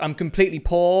 hours, I'm completely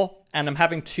poor, and I'm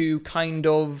having to kind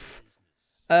of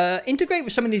integrate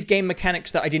with some of these game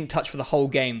mechanics that I didn't touch for the whole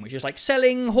game, which is like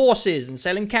selling horses and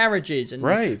selling carriages and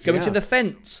going to the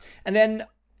fence. And then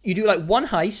you do like one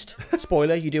heist.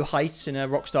 Spoiler, you do heists in a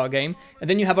Rockstar game. And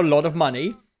then you have a lot of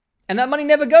money. And that money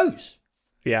never goes.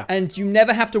 Yeah. And you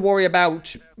never have to worry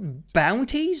about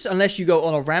bounties unless you go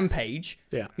on a rampage.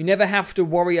 Yeah. You never have to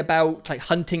worry about like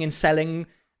hunting and selling.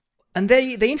 And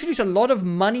they introduce a lot of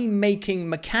money-making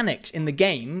mechanics in the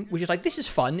game, which is like, this is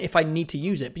fun if I need to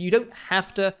use it, but you don't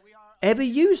have to ever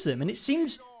use them. And it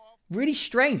seems really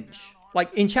strange.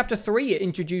 Like in Chapter 3, it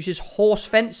introduces horse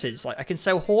fences. Like I can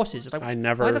sell horses. It's like,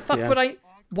 why the fuck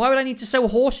why would I need to sell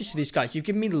horses to these guys? You've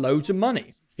given me loads of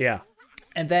money. Yeah.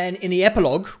 And then in the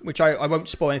epilogue, which I won't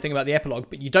spoil anything about the epilogue,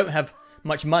 but you don't have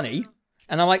much money.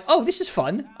 And I'm like, oh, this is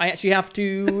fun. I actually have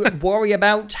to worry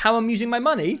about how I'm using my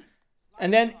money.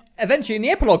 And then eventually in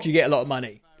the epilogue, you get a lot of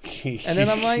money. And then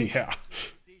I'm like, yeah.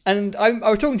 And I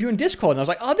was talking to you in Discord, and I was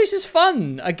like, oh, this is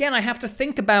fun. Again, I have to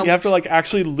think about... You have to, like,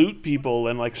 actually loot people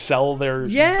and, like, sell their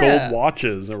gold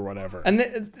watches or whatever. And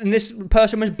this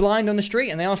person was blind on the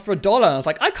street, and they asked for $1. I was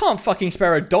like, I can't fucking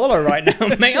spare $1 right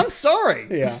now, mate. I'm sorry.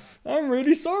 Yeah. I'm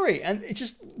really sorry. And it's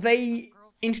just, they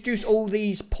introduce all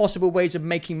these possible ways of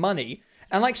making money.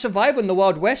 And, like, survival in the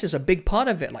Wild West is a big part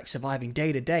of it. Like, surviving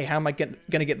day to day. How am I going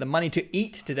to get the money to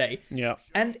eat today? Yeah.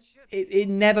 And it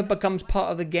never becomes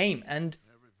part of the game. And...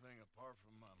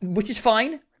 which is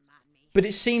fine, but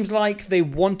it seems like they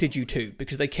wanted you to,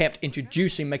 because they kept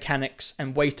introducing mechanics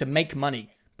and ways to make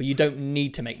money, but you don't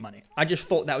need to make money. I just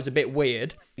thought that was a bit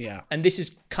weird. Yeah. And this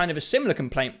is kind of a similar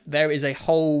complaint. There is a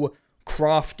whole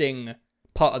crafting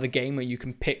part of the game where you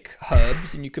can pick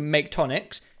herbs and you can make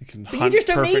tonics, but you just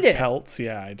don't need it. Pelts.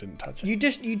 Yeah, I didn't touch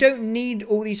it. You don't need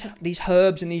all these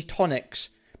herbs and these tonics,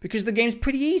 because the game's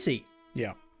pretty easy.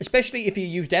 Yeah. Especially if you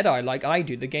use Deadeye like I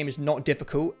do. The game is not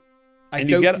difficult. And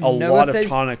you get a lot of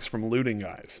tonics from looting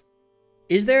guys.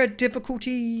 Is there a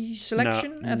difficulty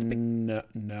selection?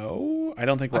 No. I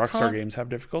don't think Rockstar games have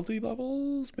difficulty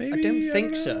levels, maybe? I don't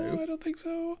think so. I don't think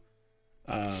so.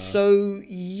 So,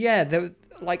 yeah,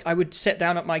 like I would sit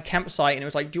down at my campsite and it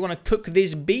was like, do you want to cook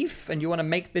this beef? And do you want to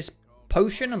make this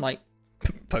potion? I'm like,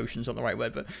 potion's not the right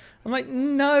word, but I'm like,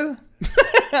 no.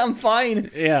 I'm fine.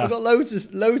 Yeah. I've got loads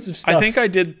of stuff. I think I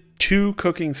did 2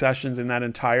 cooking sessions in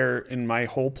my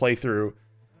whole playthrough,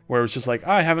 where it was just like,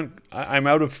 I'm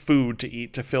out of food to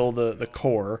eat to fill the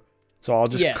core, so I'll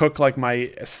just cook like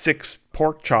my 6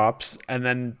 pork chops and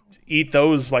then eat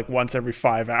those like once every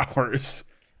 5 hours.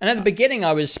 And at the beginning,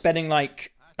 I was spending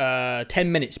like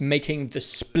 10 minutes making the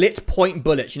split point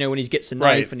bullets. You know, when he gets a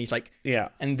knife and he's like,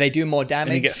 and they do more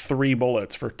damage. And you get 3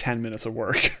 bullets for 10 minutes of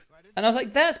work. And I was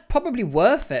like, that's probably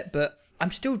worth it, but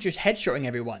I'm still just headshotting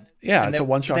everyone. Yeah, it's a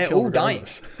one-shot kill. They're all dying.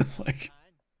 Like,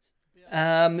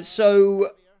 so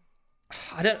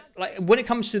I don't like when it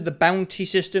comes to the bounty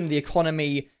system, the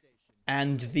economy,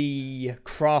 and the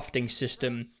crafting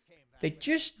system. They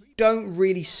just don't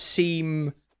really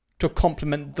seem to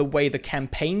complement the way the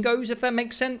campaign goes, if that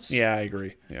makes sense. Yeah, I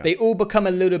agree. Yeah. They all become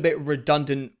a little bit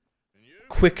redundant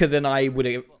quicker than I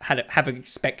would have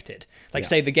expected. Like,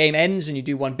 say the game ends and you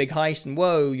do one big heist, and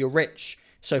whoa, you're rich.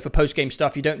 So for post-game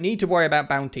stuff, you don't need to worry about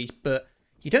bounties, but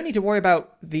you don't need to worry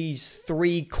about these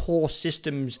 3 core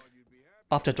systems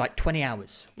after like 20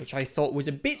 hours, which I thought was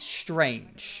a bit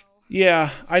strange. Yeah,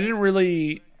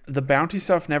 the bounty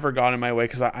stuff never got in my way,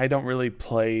 because I don't really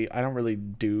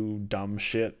do dumb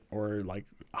shit or like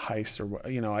heists or,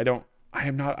 you know, I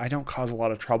don't cause a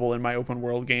lot of trouble in my open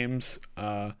world games,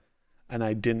 and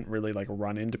I didn't really like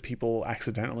run into people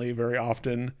accidentally very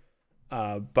often.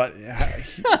 But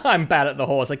I'm bad at the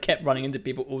horse. I kept running into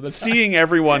people all the time. Seeing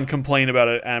everyone complain about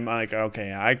it, I'm like,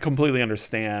 okay, I completely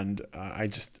understand. I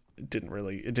just didn't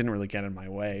really get in my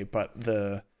way. But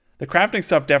the crafting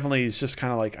stuff definitely is just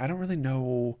kind of like, I don't really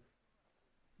know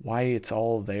why it's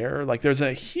all there. Like there's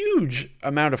a huge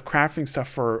amount of crafting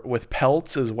stuff with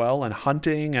pelts as well, and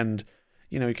hunting, and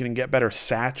you know, you can get better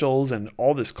satchels and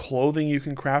all this clothing you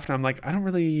can craft. And I'm like, I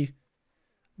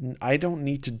don't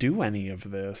need to do any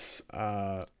of this.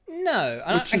 No,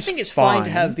 and I think it's fine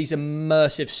to have these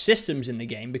immersive systems in the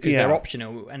game because they're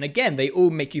optional. And again, they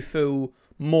all make you feel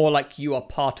more like you are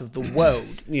part of the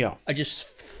world. Yeah. I just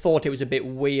thought it was a bit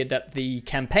weird that the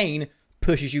campaign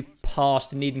pushes you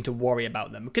past needing to worry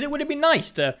about them. Because it would have been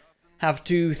nice to have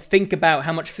to think about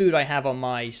how much food I have on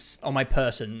my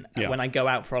person when I go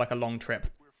out for like a long trip.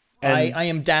 I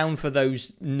am down for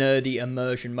those nerdy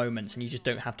immersion moments, and you just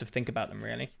don't have to think about them,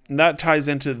 really. And that ties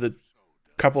into the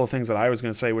couple of things that I was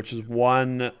going to say, which is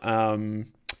one,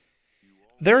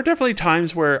 there are definitely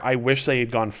times where I wish they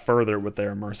had gone further with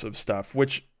their immersive stuff,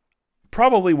 which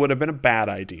probably would have been a bad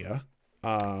idea.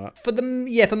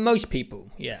 For most people,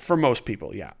 yeah. For most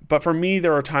people, yeah. But for me,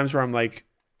 there are times where I'm like,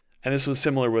 and this was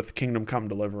similar with Kingdom Come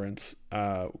Deliverance,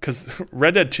 because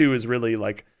Red Dead 2 is really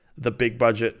like the big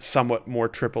budget, somewhat more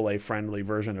AAA friendly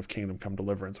version of Kingdom Come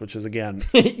Deliverance, which is again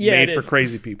made for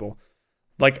crazy people.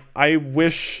 Like, I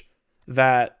wish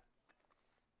that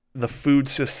the food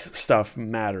stuff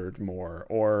mattered more,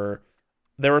 or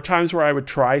there were times where I would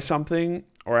try something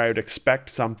or I would expect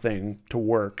something to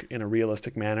work in a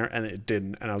realistic manner and it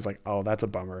didn't, and I was like, oh, that's a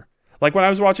bummer. Like when I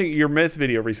was watching your myth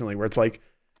video recently where it's like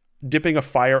dipping a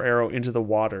fire arrow into the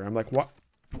water, I'm like,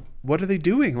 what are they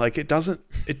doing? Like it doesn't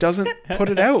put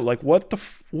it out. Like what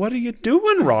are you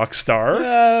doing,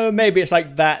 Rockstar? Maybe it's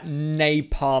like that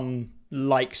napalm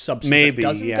like substance that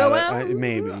doesn't go out.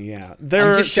 Maybe, yeah.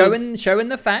 I'm just showing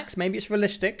the facts. Maybe it's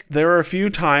realistic. There are a few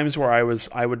times where I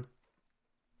would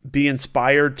be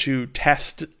inspired to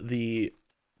test the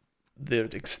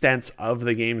extents of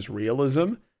the game's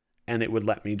realism, and it would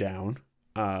let me down.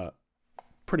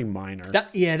 Pretty minor.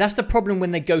 That's the problem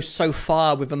when they go so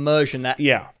far with immersion that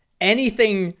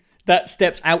anything that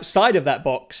steps outside of that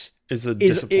box is a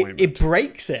disappointment. It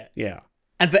breaks it. Yeah.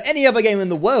 And for any other game in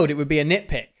the world, it would be a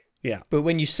nitpick. Yeah. But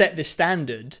when you set this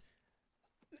standard,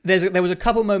 there was a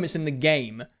couple moments in the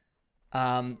game.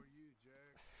 I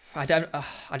don't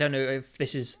know if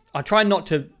this is. I'll try not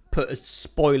to put a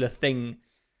spoiler thing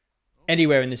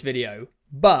anywhere in this video,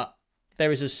 but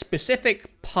there is a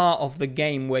specific part of the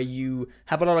game where you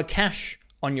have a lot of cash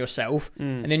on yourself,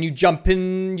 and then you jump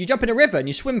in a river and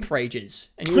you swim for ages,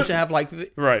 and you also have like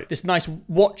this nice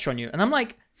watch on you, and I'm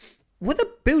like, were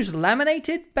the booze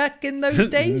laminated back in those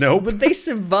days? Nope. Would they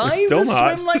survive a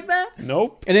swim like that?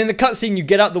 Nope. And in the cutscene, you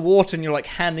get out the water and you're like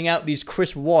handing out these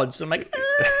crisp wads. I'm like,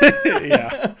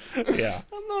 yeah.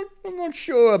 I'm not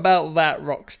sure about that,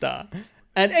 Rockstar.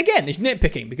 And again, it's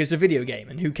nitpicking because it's a video game,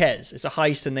 and who cares? It's a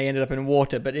heist, and they ended up in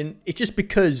water. But it's just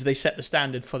because they set the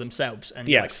standard for themselves. And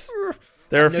yes,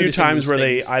 there are a few times where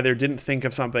they either didn't think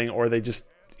of something, or they just,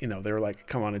 they were like,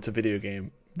 "Come on, it's a video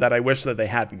game." That I wish that they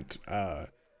hadn't.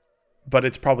 But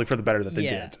it's probably for the better that they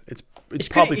did. It's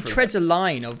probably it treads a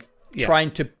line of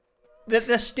trying to.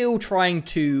 They're still trying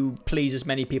to please as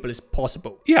many people as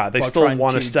possible. Yeah, they still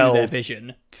want to sell their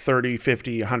vision. 30,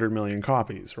 50, 100 million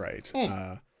copies, right?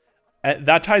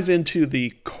 That ties into the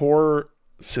core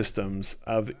systems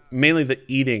of mainly the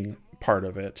eating part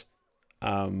of it.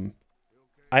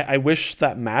 I wish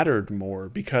that mattered more,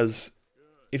 because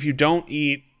if you don't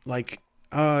eat, like,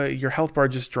 your health bar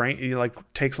just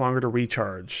takes longer to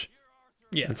recharge.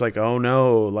 Yeah. It's like, oh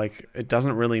no, like it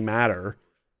doesn't really matter.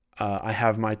 I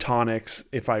have my tonics.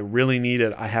 If I really need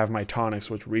it, I have my tonics,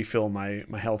 which refill my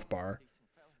health bar.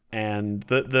 And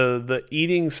the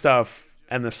eating stuff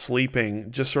and the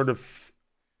sleeping just sort of,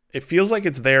 it feels like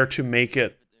it's there to make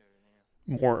it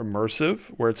more immersive,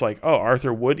 where it's like, oh,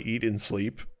 Arthur would eat and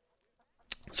sleep,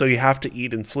 so you have to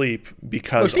eat and sleep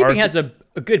because sleeping has a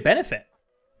good benefit.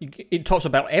 It talks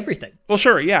about everything. Well,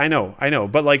 sure, yeah, I know,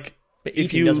 but like, but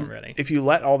eating doesn't really. If you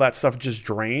let all that stuff just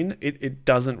drain, it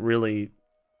doesn't really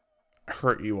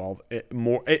hurt you all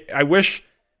more. I wish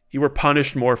you were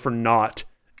punished more for not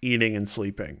eating and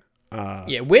sleeping.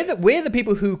 We're the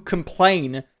people who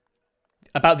complain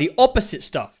about the opposite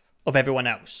stuff of everyone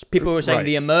else. People are saying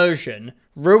the immersion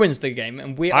ruins the game,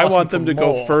 and I want them to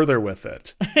go further with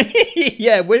it.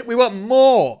 Yeah, we want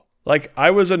more. Like,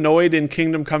 I was annoyed in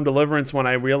Kingdom Come Deliverance when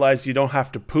I realized you don't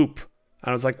have to poop.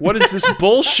 I was like, what is this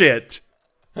bullshit?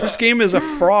 This game is a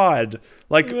fraud.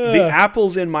 Like, the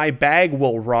apples in my bag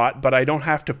will rot, but I don't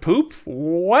have to poop?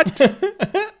 What?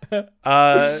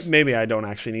 Maybe I don't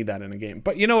actually need that in a game.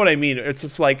 But you know what I mean? It's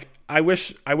just like, I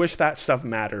wish that stuff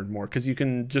mattered more, because you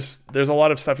can just, there's a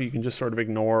lot of stuff you can just sort of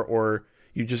ignore, or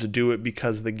you just do it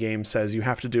because the game says you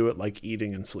have to do it, like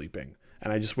eating and sleeping.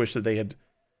 And I just wish that they had,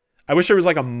 I wish there was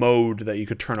like a mode that you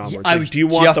could turn on. Where it's I like, was do you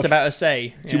want just about to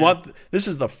say. Do you want... This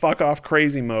is the fuck off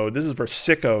crazy mode. This is for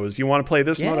sickos. You want to play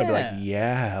this mode? I'd be like,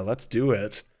 yeah, let's do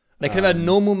it. They could have a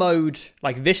normal mode,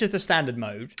 like this is the standard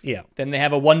mode. Yeah. Then they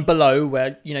have a one below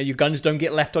where, you know, your guns don't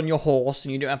get left on your horse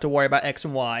and you don't have to worry about X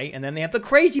and Y. And then they have the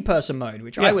crazy person mode,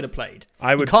 which I would have played.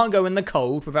 You can't go in the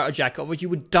cold without a jacket, otherwise you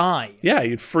would die. Yeah,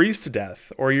 you'd freeze to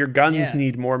death, or your guns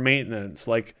need more maintenance.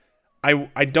 Like,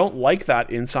 I don't like that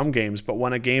in some games, but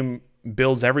when a game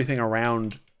builds everything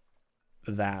around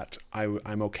that,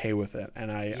 I'm okay with it.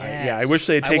 And I wish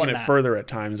they had taken it further at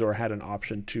times, or had an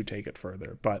option to take it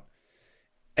further. But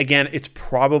again, it's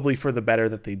probably for the better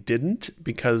that they didn't,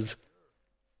 because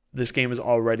this game is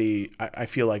already, I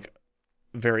feel like,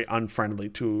 very unfriendly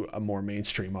to a more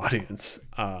mainstream audience.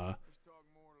 And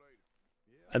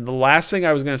the last thing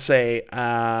I was going to say,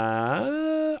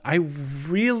 I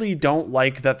really don't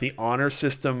like that the honor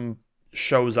system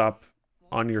shows up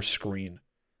on your screen.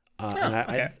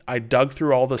 I dug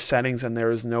through all the settings, and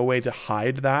there is no way to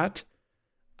hide that.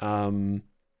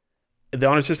 The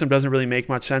honor system doesn't really make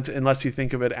much sense unless you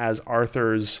think of it as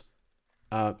Arthur's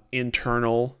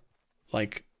internal,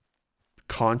 like,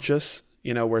 conscious,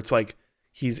 you know, where it's like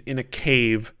he's in a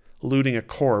cave looting a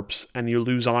corpse and you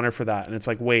lose honor for that. And it's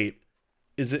like, wait,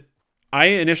 is it... I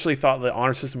initially thought the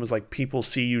honor system was like people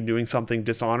see you doing something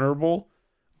dishonorable,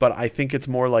 but I think it's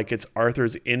more like it's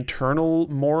Arthur's internal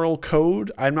moral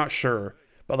code. I'm not sure.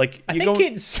 But like, I think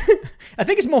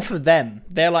it's more for them.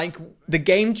 They're like, the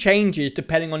game changes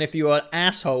depending on if you're an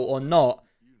asshole or not.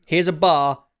 Here's a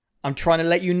bar. I'm trying to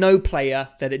let you know, player,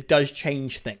 that it does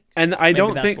change things. And I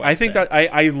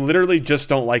literally just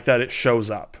don't like that it shows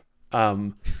up.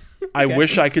 I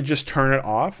wish I could just turn it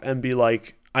off and be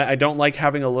like, I don't like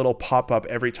having a little pop up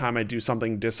every time I do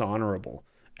something dishonorable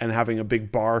and having a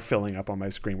big bar filling up on my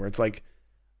screen where it's like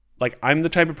I'm the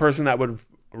type of person that would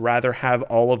rather have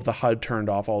all of the HUD turned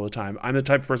off all the time. I'm the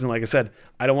type of person, like I said,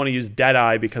 I don't want to use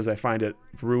Deadeye because I find it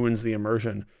ruins the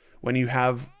immersion. When you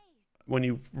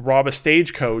rob a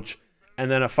stagecoach and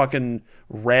then a fucking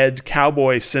red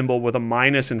cowboy symbol with a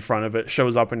minus in front of it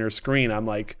shows up on your screen, I'm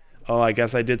like, oh, I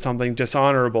guess I did something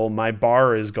dishonorable. My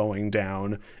bar is going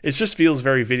down. It just feels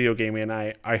very video gamey, and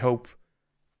I hope,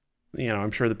 you know,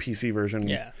 I'm sure the PC version,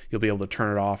 you'll be able to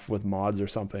turn it off with mods or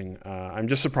something. I'm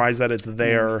just surprised that it's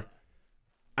there.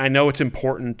 I know it's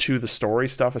important to the story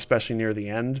stuff, especially near the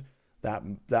end.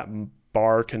 That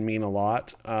bar can mean a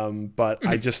lot, but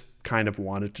I just kind of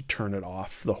wanted to turn it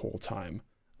off the whole time.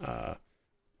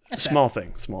 Small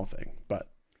thing, but...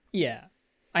 Yeah.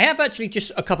 I have actually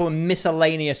just a couple of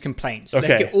miscellaneous complaints. Okay.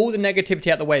 Let's get all the negativity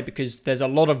out of the way because there's a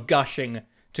lot of gushing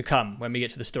to come when we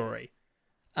get to the story.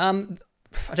 I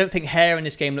don't think hair in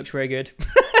this game looks very good.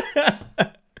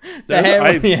 The hair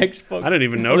on the Xbox. I don't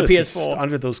even notice it's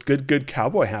under those good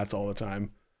cowboy hats all the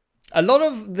time. A lot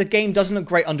of the game doesn't look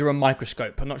great under a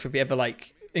microscope. I'm not sure if you ever,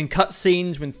 like, in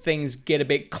cutscenes when things get a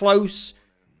bit close,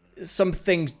 some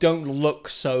things don't look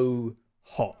so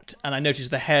hot. And I noticed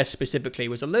the hair specifically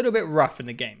was a little bit rough in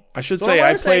the game. I should say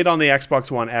I played on the Xbox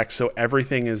One X, so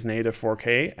everything is native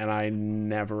 4K,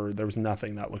 and there was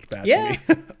nothing that looked bad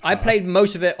to me. I played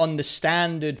most of it on the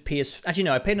standard PS... As you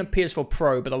know, I played on PS4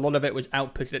 Pro, but a lot of it was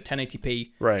outputted at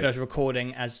 1080p. Right. I was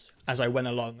recording as I went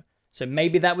along. So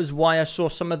maybe that was why I saw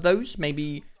some of those.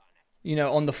 Maybe, you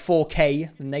know, on the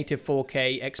 4K, the native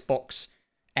 4K Xbox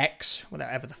X,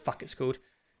 whatever the fuck it's called.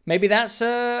 Maybe that's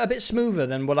a bit smoother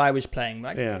than what I was playing.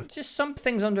 Like, just some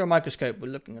things under a microscope were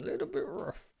looking a little bit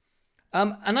rough.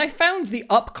 And I found the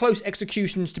up-close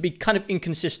executions to be kind of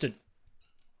inconsistent.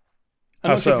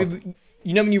 I'm not sure if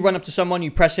you know when you run up to someone,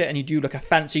 you press it, and you do like a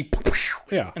fancy...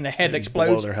 and their head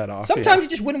explodes. Blow their head off. Sometimes it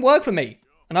just wouldn't work for me.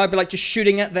 And I'd be like just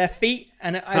shooting at their feet,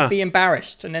 and I'd be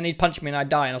embarrassed. And then he'd punch me, and I'd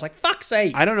die. And I was like, fuck's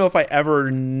sake. I don't know if I ever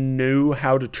knew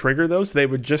how to trigger those. They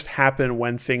would just happen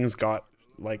when things got,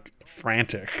 like,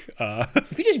 frantic.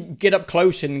 If you just get up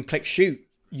close and click shoot,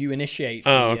 you initiate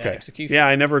the execution. Yeah,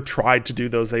 I never tried to do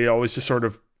those. They always just sort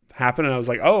of happen, and I was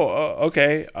like,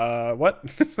 okay, what?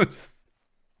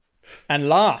 And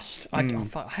last, I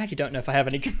actually don't know if I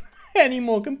have any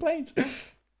more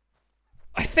complaints.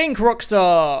 I think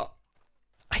Rockstar...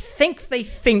 I think they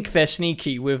think they're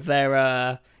sneaky with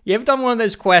their... you ever done one of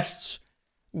those quests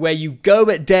where you go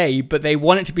at day, but they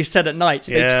want it to be set at night?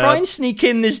 So they try and sneak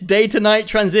in this day-to-night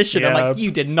transition. I'm like,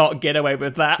 you did not get away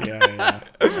with that.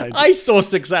 I saw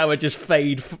 6 hours just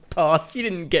fade past. You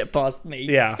didn't get past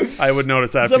me. Yeah, I would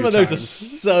notice that Some of those are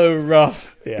so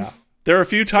rough. Yeah. There are a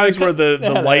few times where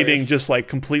the lighting just, like,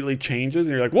 completely changes,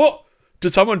 and you're like, whoa!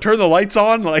 did someone turn the lights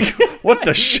on? Like, what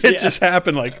the shit just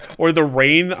happened? Like, or the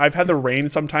rain. I've had the rain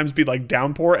sometimes be like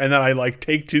downpour, and then I like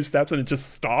take 2 steps and it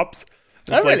just stops.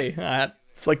 It's really?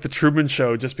 It's like the Truman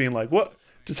Show, just being like, what?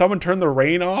 Did someone turn the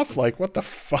rain off? Like, what the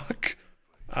fuck?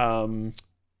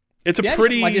 It's a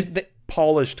pretty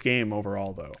polished game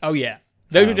overall, though. Oh, yeah.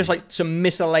 Those are just like some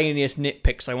miscellaneous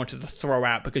nitpicks I wanted to throw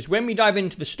out, because when we dive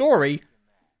into the story,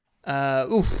 I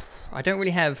don't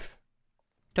really have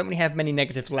many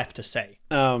negatives left to say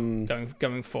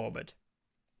going forward.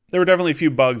 There were definitely a few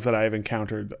bugs that I've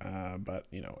encountered, but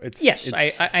you know,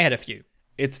 I had a few.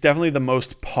 It's definitely the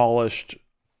most polished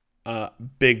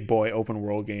big boy open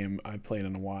world game I've played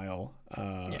in a while.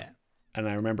 And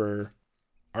I remember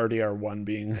RDR1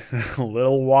 being a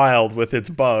little wild with its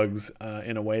bugs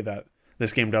in a way that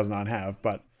this game does not have.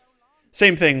 But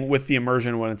same thing with the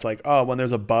immersion, when it's like, oh, when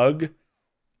there's a bug,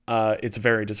 it's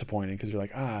very disappointing because you're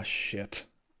like, ah, shit.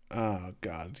 Oh,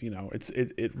 God. You know,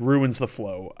 it ruins the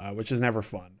flow, which is never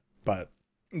fun. But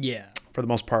yeah, for the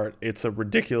most part, it's a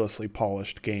ridiculously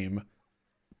polished game.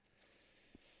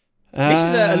 This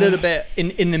is a little bit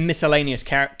in the miscellaneous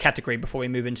category before we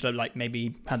move into like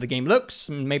maybe how the game looks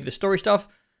and maybe the story stuff.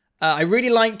 I really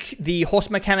like the horse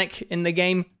mechanic in the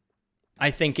game.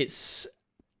 I think it's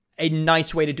a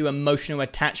nice way to do emotional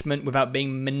attachment without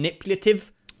being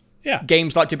manipulative. Yeah.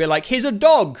 Games like to be like, here's a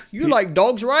dog. You like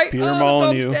dogs, right? Peter the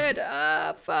dog's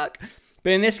dead. Fuck.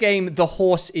 But in this game, the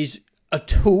horse is a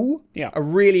tool. Yeah. A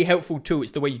really helpful tool.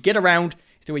 It's the way you get around.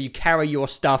 It's the way you carry your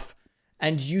stuff.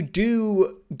 And you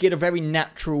do get a very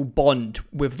natural bond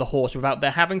with the horse without there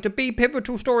having to be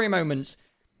pivotal story moments.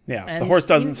 Yeah, and the horse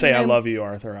doesn't say "I love you,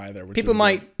 Arthur" either. People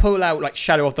might pull out like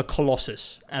Shadow of the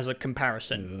Colossus as a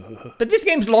comparison, but this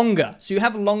game's longer, so you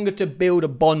have longer to build a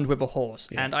bond with a horse.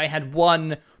 Yeah. And I had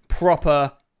one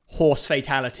proper horse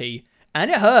fatality, and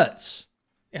it hurts.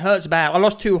 It hurts bad. I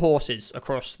lost 2 horses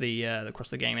across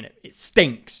the game, and it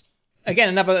stinks. Again,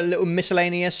 another little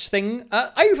miscellaneous thing.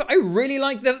 I really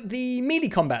like the melee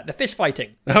combat, the fist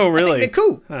fighting. Oh, really? I think they're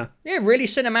cool. Huh. Yeah, really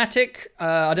cinematic.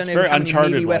 I don't know how many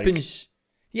melee weapons.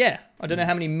 Yeah, I don't know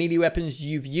how many melee weapons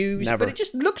you've used, but it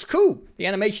just looks cool. The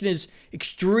animation is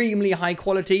extremely high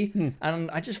quality,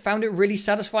 and I just found it really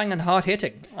satisfying and hard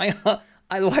hitting.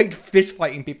 I liked fist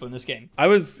fighting people in this game. There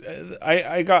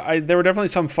were definitely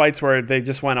some fights where they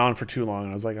just went on for too long,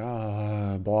 and I was like,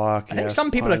 block. I think some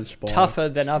people are tougher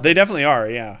than others. They definitely are,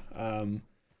 yeah.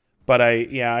 But I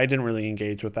didn't really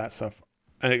engage with that stuff,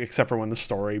 except for when the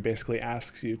story basically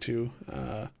asks you to.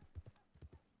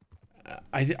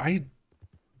 I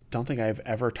don't think I've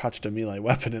ever touched a melee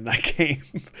weapon in that game.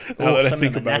 Now that I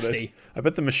think about it, I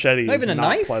bet the machete is not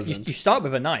knife? pleasant. You start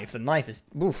with a knife. The knife is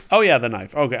oof. Oh yeah, the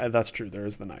knife. Okay, that's true. There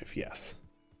is the knife. Yes.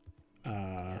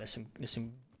 Yeah, there's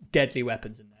some deadly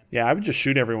weapons in there. Yeah, I would just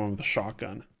shoot everyone with a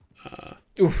shotgun.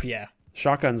 Oof, yeah.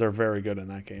 Shotguns are very good in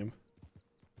that game.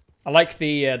 I like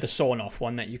the sawn-off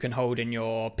one that you can hold in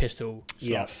your pistol slot.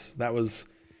 Yes, that was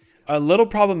a little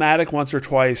problematic once or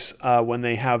twice when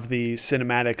they have the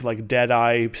cinematic like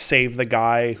Deadeye save the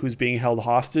guy who's being held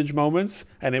hostage moments,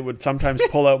 and it would sometimes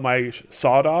pull out my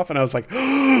sawed off, and I was like,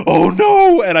 oh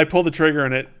no, and I pull the trigger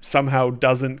and it somehow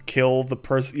doesn't kill the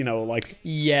person, you know, like,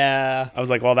 yeah, I was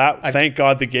like, well, thank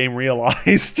God the game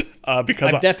realized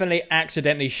because I've definitely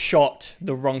accidentally shot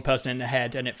the wrong person in the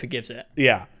head and it forgives it.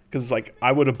 Yeah. Because, like,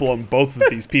 I would have blown both of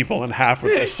these people in half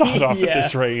with this sawed off at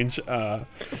this range.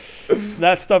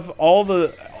 That stuff, all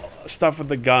the stuff with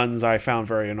the guns I found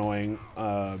very annoying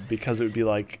because it would be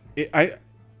like...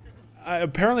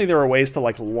 apparently there are ways to,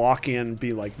 like, lock in,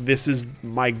 be like, this is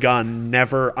my gun,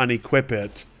 never unequip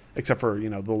it. Except for, you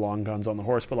know, the long guns on the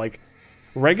horse. But, like,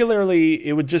 regularly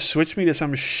it would just switch me to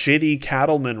some shitty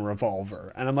cattleman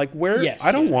revolver. And I'm like,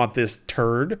 I don't want this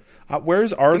turd.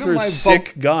 Where's Arthur's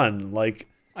sick gun? Like...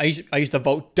 I used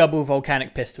the double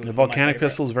volcanic pistol. The volcanic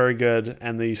pistol is very good,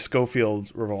 and the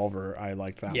Schofield revolver, I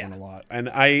liked that one a lot. And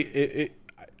I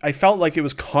felt like it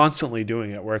was constantly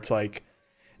doing it, where it's like,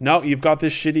 no, you've got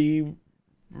this shitty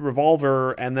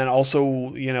revolver, and then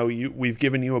also, you know, we've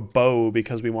given you a bow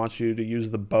because we want you to use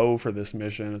the bow for this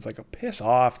mission. It's like, oh, piss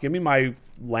off! Give me my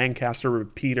Lancaster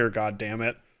repeater,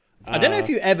 goddammit. I don't know if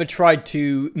you ever tried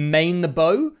to main the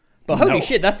bow. But holy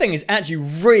shit, that thing is actually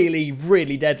really,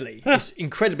 really deadly. It's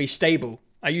incredibly stable.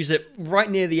 I use it right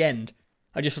near the end.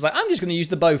 I just was like, I'm just going to use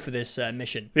the bow for this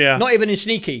mission. Yeah. Not even in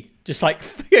sneaky, just like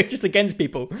just against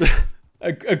people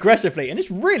aggressively, and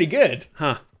it's really good.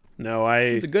 Huh? No,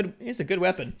 it's a good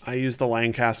weapon. I use the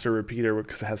Lancaster repeater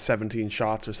because it has 17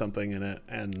 shots or something in it,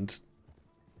 and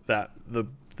that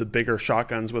the bigger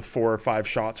shotguns with 4 or 5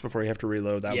 shots before you have to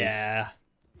reload. That was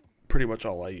pretty much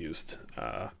all I used.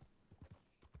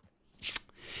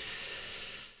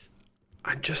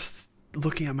 I'm just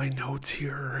looking at my notes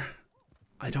here.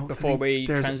 I don't before we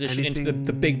transition into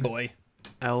the big boy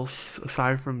else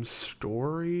aside from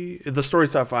story. The story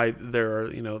stuff,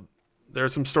 there are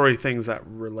some story things that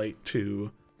relate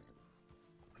to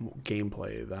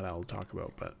gameplay that I'll talk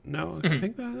about, but no, I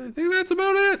think that's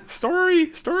about it.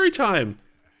 Story time.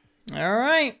 All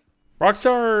right.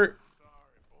 Rockstar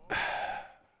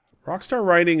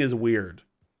writing is weird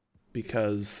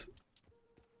because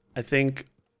I think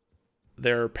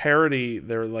their parody,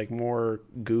 their like more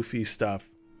goofy stuff,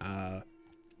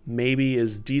 maybe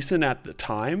is decent at the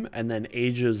time and then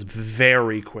ages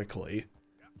very quickly.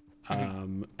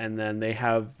 And then they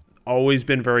have always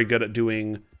been very good at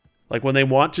doing, like when they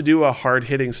want to do a hard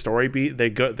hitting story beat, they're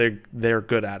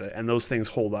good at it, and those things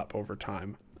hold up over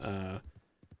time.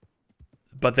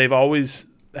 But they've always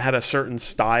had a certain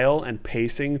style and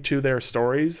pacing to their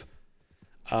stories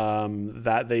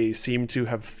that they seem to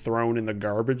have thrown in the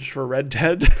garbage for Red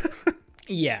Dead.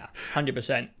 Yeah,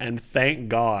 100%. And thank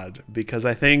God, because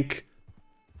I think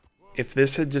if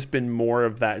this had just been more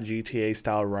of that GTA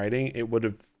style writing, it would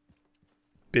have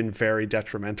been very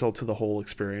detrimental to the whole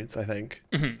experience, I think.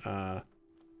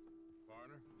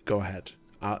 Go ahead.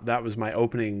 That was my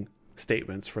opening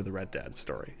statements for the Red Dead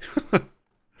story.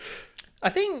 I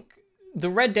think the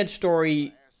Red Dead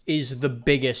story is the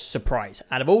biggest surprise.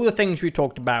 Out of all the things we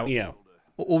talked about, yeah,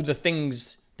 all the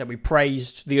things that we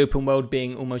praised, the open world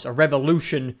being almost a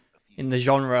revolution in the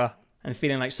genre and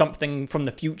feeling like something from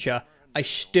the future, I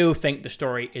still think the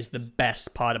story is the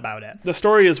best part about it. The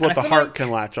story is what the heart can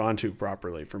latch onto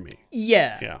properly for me.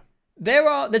 Yeah. Yeah.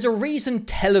 There's a reason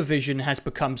television has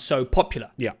become so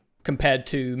popular. Yeah. Compared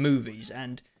to movies,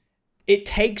 and it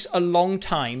takes a long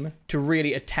time to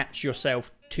really attach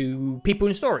yourself to people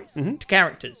and stories, to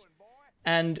characters.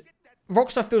 And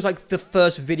Rockstar feels like the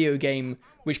first video game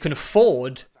which can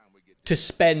afford to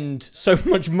spend so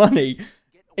much money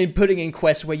in putting in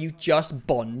quests where you just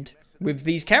bond with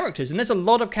these characters. And there's a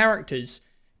lot of characters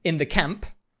in the camp.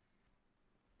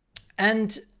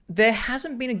 And there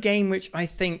hasn't been a game which I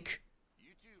think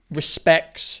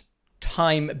respects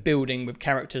time building with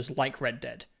characters like Red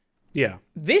Dead. Yeah.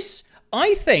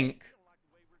 I think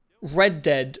Red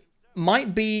Dead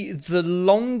might be the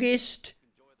longest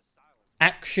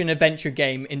action adventure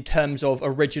game in terms of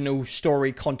original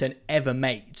story content ever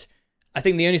made. I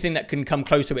think the only thing that can come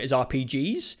close to it is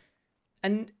RPGs.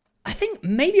 And I think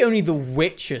maybe only the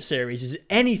Witcher series is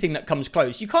anything that comes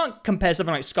close. You can't compare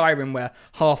something like Skyrim where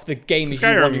half the game is you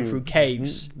wandering through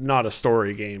caves. Not a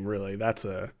story game, really.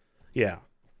 Yeah.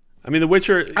 I mean, The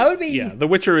Witcher... The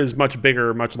Witcher is much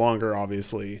bigger, much longer,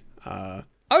 obviously. I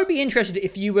would be interested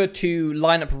if you were to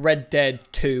line up Red Dead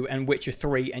 2 and Witcher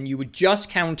 3 and you were just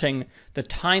counting the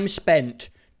time spent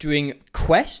doing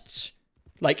quests,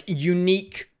 like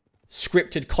unique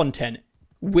scripted content,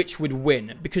 which would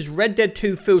win. Because Red Dead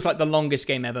 2 feels like the longest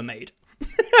game ever made.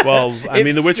 Well, I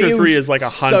mean, The Witcher 3 is like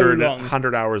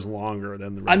 100 hours longer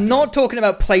than the Red I'm not talking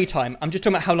about playtime. I'm just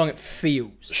talking about how long it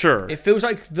feels. Sure. It feels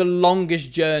like the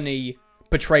longest journey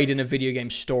portrayed in a video game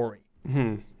story.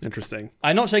 Interesting.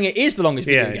 I'm not saying it is the longest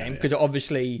video game, because it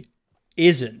obviously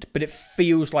isn't, but it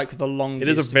feels like the longest.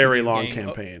 It is a very long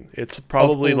campaign. It's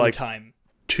probably like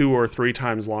 2 or 3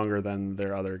 times longer than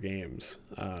their other games.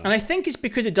 And I think it's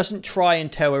because it doesn't try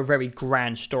and tell a very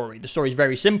grand story. The story is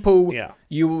very simple. Yeah.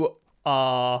 You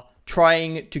are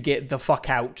trying to get the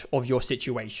fuck out of your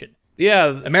situation.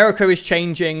 Yeah. America is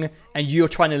changing, and you're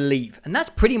trying to leave. And that's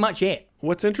pretty much it.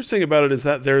 What's interesting about it is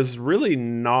that there's really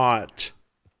not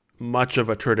much of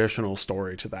a traditional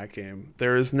story to that game.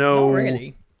 There is no... Not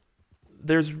really.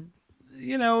 There's,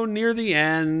 near the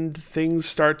end, things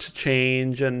start to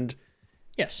change, and...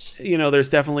 Yes. There's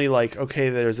definitely like, okay,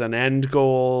 there's an end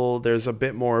goal, there's a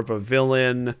bit more of a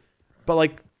villain, but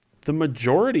like the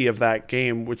majority of that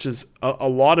game, which is a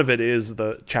lot of it is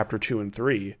the chapter 2 and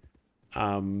 3,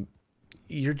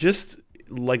 you're just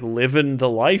like living the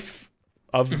life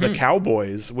of the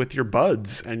cowboys with your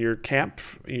buds and your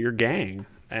gang.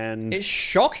 And it's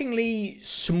shockingly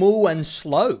small and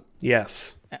slow.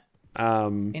 Yes.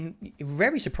 And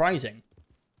very surprising.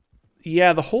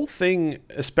 Yeah, the whole thing,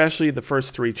 especially the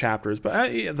first 3 chapters,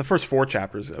 but the first 4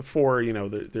 chapters, 4,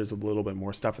 there's a little bit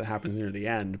more stuff that happens near the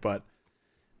end, but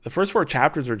the first 4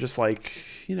 chapters are just like,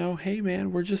 hey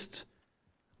man,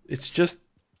 it's just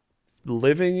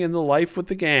living in the life with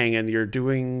the gang, and you're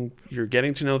getting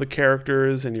to know the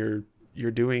characters, and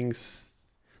you're doing,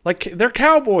 like, they're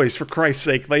cowboys, for Christ's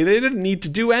sake. Like, they didn't need to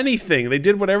do anything. They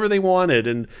did whatever they wanted,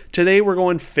 and today we're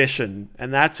going fishing,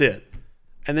 and that's it.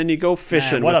 And then you go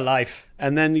fishing. Man, what a life.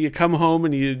 And then you come home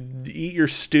and you eat your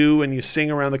stew and you sing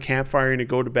around the campfire and you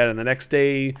go to bed. And the next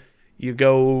day you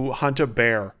go hunt a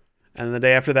bear, and the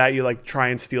day after that you like try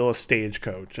and steal a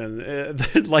stagecoach,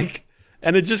 and like,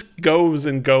 and it just goes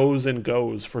and goes and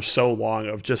goes for so long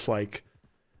of just like,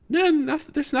 no,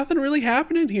 there's nothing really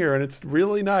happening here, and it's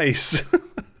really nice.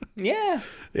 Yeah.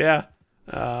 Yeah.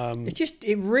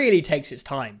 It really takes its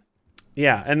time.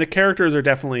 Yeah, and the characters are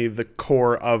definitely the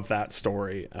core of that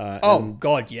story.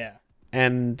 God, yeah.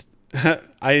 And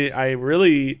I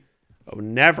really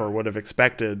never would have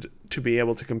expected to be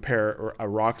able to compare a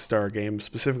Rockstar game,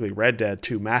 specifically Red Dead,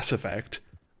 to Mass Effect,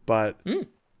 but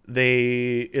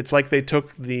it's like they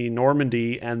took the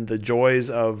Normandy and the joys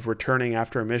of returning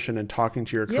after a mission and talking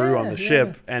to your crew on the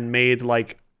ship and made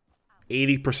like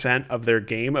 80% of their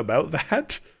game about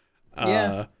that.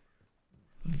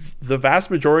 The vast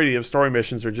majority of story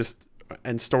missions are just,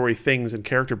 and story things and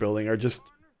character building are just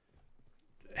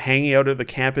hanging out at the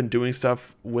camp and doing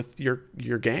stuff with your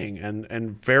gang,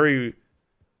 and very,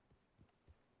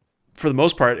 for the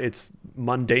most part, it's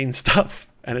mundane stuff,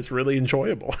 and it's really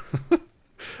enjoyable.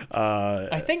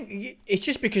 I think it's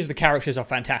just because the characters are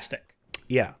fantastic.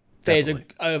 Yeah. There's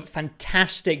a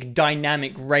fantastic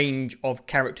dynamic range of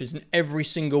characters, and every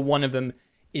single one of them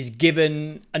is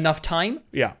given enough time.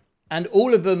 Yeah. And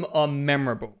all of them are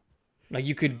memorable. Like,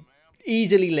 you could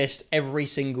easily list every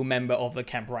single member of the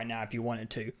camp right now if you wanted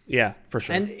to. Yeah, for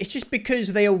sure. And it's just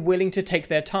because they are willing to take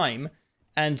their time,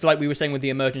 and like we were saying with the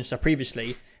emergent stuff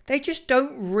previously, they just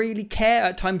don't really care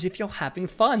at times if you're having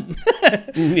fun.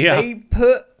 Yeah. They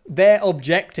put their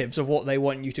objectives of what they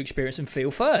want you to experience and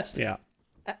feel first. Yeah.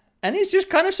 And it's just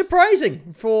kind of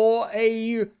surprising for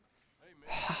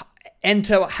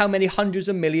enter how many hundreds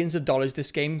of millions of dollars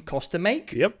this game cost to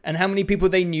make. Yep. And how many people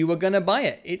they knew were going to buy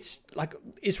it. It's like,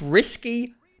 it's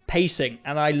risky pacing,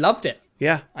 and I loved it.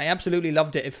 Yeah. I absolutely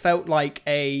loved it. It felt like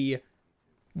a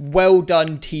well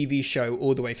done TV show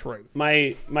all the way through.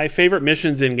 My favorite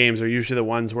missions in games are usually the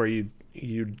ones where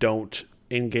you don't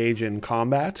engage in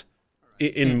combat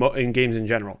in games in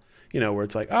general. You know, where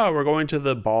it's like, oh, we're going to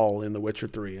the ball in The Witcher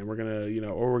 3, and we're gonna, you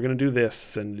know, or we're gonna do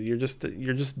this, and you're just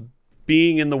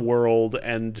being in the world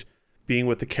and being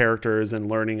with the characters and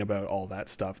learning about all that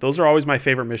stuff. Those are always my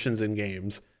favorite missions in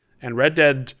games. And Red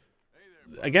Dead,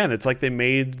 again, it's like they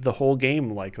made the whole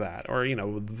game like that, or, you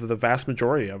know, the vast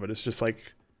majority of it. It's just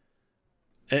like,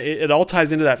 it all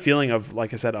ties into that feeling of,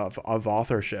 like I said, of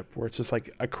authorship, where it's just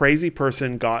like a crazy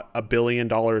person got $1 billion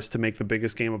to make the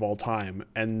biggest game of all time,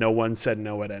 and no one said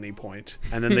no at any point.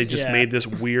 And then they just made this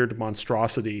weird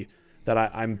monstrosity that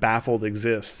I'm baffled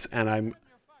exists. And I'm,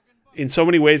 in so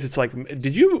many ways, it's like,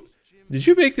 did you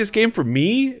make this game for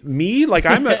me? Like,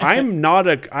 I'm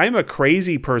a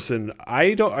crazy person.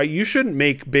 You shouldn't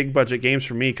make big budget games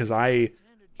for me, because I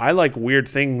like weird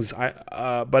things.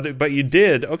 But you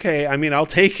did. Okay, I mean, I'll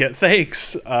take it.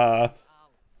 Thanks.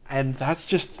 And that's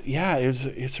just, yeah,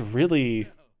 it's really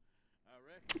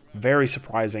very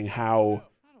surprising how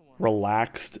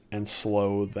relaxed and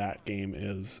slow that game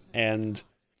is. And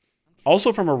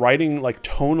also from a writing, like,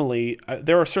 tonally,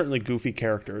 there are certainly goofy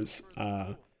characters.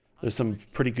 There's some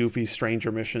pretty goofy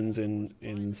stranger missions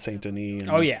in Saint Denis.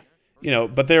 And, you know,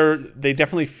 but they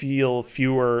definitely feel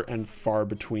fewer and far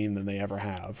between than they ever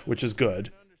have, which is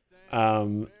good.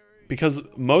 Because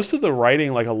most of the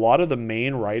writing, like a lot of the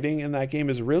main writing in that game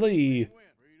is really,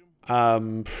 I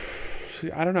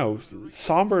don't know,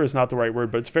 somber is not the right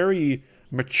word, but it's very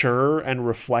mature and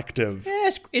reflective. Yeah,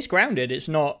 it's grounded. It's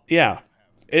not. Yeah.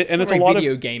 It's a lot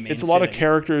of gaming. It's a lot of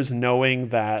characters knowing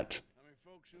that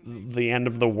the end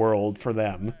of the world for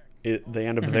them, the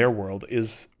end of their world,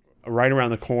 is right around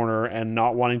the corner, and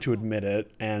not wanting to admit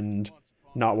it, and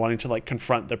not wanting to like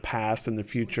confront the past and the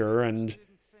future. And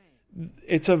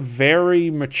it's a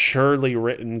very maturely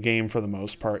written game for the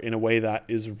most part, in a way that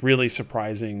is really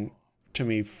surprising to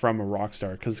me from a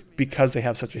Rockstar, because they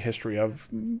have such a history of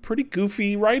pretty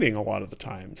goofy writing a lot of the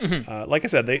times. Like I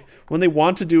said, when they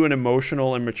want to do an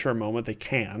emotional and mature moment, they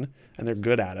can, and they're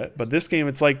good at it. But this game,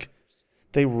 it's like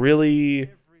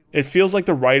it feels like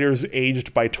the writers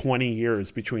aged by 20 years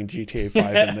between GTA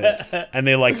 5 and this. And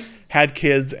they like had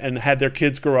kids and had their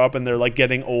kids grow up, and they're like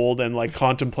getting old and like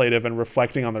contemplative and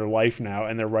reflecting on their life now,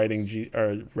 and they're writing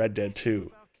Red Dead 2.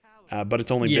 But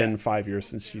it's only been 5 years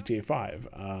since GTA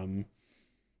 5.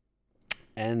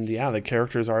 And yeah, the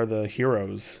characters are the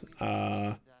heroes.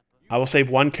 I will save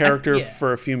one character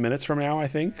for a few minutes from now, I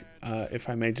think, if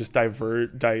I may just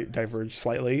diverge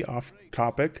slightly off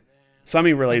topic.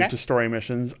 Something related to story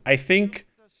missions. I think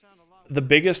the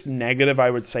biggest negative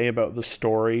I would say about the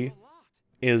story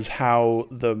is how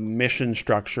the mission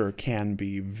structure can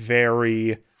be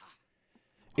very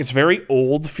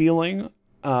old feeling,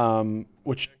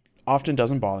 which often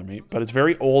doesn't bother me, but it's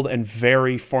very old and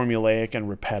very formulaic and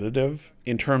repetitive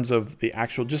in terms of the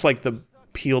actual, just like the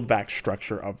peeled back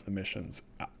structure of the missions.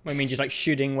 I mean, just like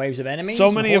shooting waves of enemies?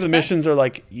 So many of the missions are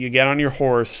like, you get on your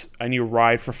horse and you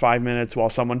ride for 5 minutes while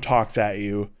someone talks at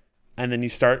you, and then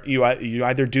you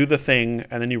either do the thing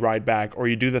and then you ride back, or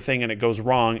you do the thing and it goes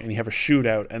wrong and you have a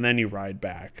shootout and then you ride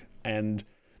back. And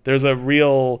there's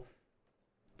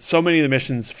so many of the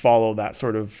missions follow that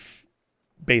sort of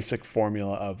basic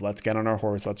formula of let's get on our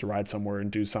horse, let's ride somewhere and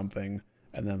do something,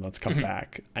 and then let's come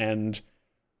back. And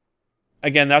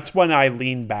again, that's when I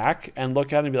lean back and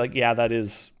look at it and be like, yeah, that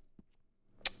is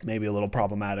maybe a little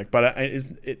problematic, but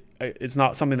it's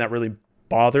not something that really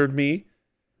bothered me.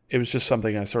 It was just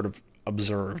something I sort of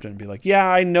observed and be like, yeah,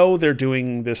 I know they're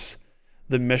doing this.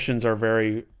 The missions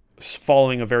are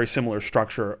following a very similar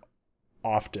structure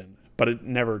often, but it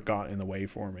never got in the way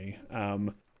for me.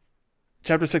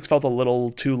 Chapter 6 felt a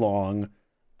little too long,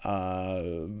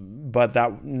 but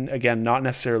that, again, not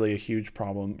necessarily a huge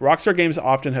problem. Rockstar games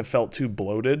often have felt too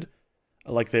bloated,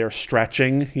 like they're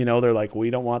stretching. They're like,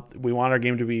 we want our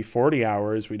game to be 40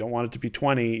 hours. We don't want it to be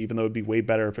 20, even though it'd be way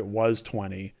better if it was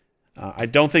 20. I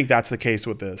don't think that's the case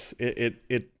with this.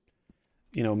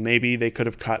 Maybe they could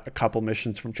have cut a couple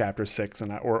missions from Chapter 6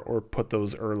 or put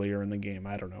those earlier in the game.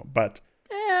 I don't know, but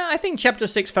I think Chapter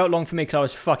 6 felt long for me because I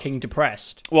was fucking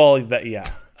depressed. Well, yeah.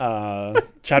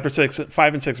 Chapter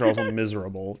 5 and 6 are also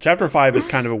miserable. Chapter 5 is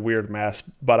kind of a weird mess,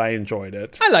 but I enjoyed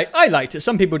it. I liked it.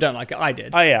 Some people don't like it. I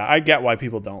did. Oh yeah, I get why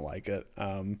people don't like it.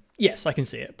 Yes, I can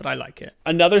see it, but I like it.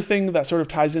 Another thing that sort of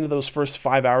ties into those first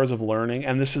 5 hours of learning,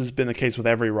 and this has been the case with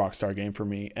every Rockstar game for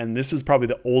me, and this is probably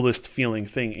the oldest feeling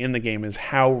thing in the game, is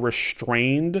how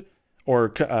restrained,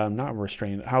 or not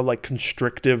restrained, how like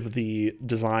constrictive the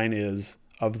design is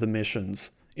of the missions,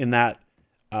 in that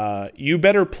you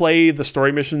better play the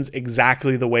story missions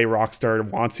exactly the way Rockstar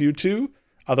wants you to,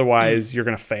 otherwise you're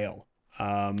going to fail.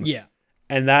 Yeah.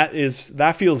 And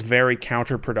that feels very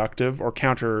counterproductive, or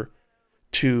counter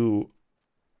to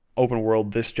open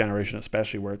world this generation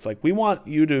especially, where it's like, we want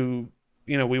you to,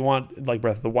 we want, like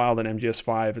Breath of the Wild and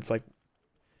MGS5, it's like,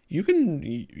 you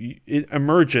can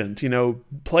emergent,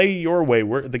 play your way,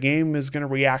 where the game is going to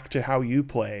react to how you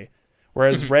play.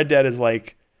 Whereas Red Dead is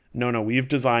like, no, we've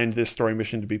designed this story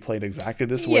mission to be played exactly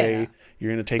this way.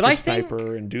 You're going to take a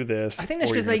sniper and do this. I think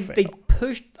that's because they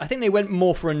pushed, I think they went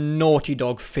more for a Naughty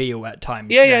Dog feel at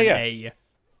times.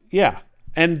 Yeah.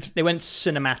 And they went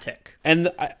cinematic.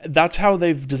 And that's how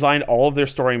they've designed all of their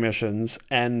story missions.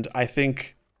 And I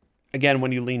think, again,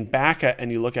 when you lean back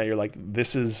and you look at it, you're like,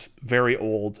 this is very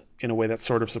old in a way that's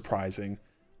sort of surprising.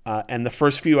 And the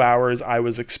first few hours I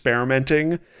was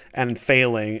experimenting and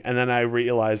failing, and then I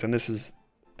realized, and this is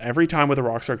every time with a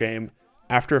Rockstar game,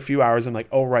 after a few hours I'm like,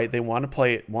 oh right, they want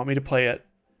me to play it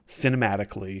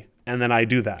cinematically, and then I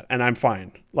do that and I'm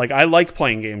fine. Like, I like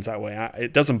playing games that way.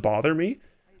 It doesn't bother me.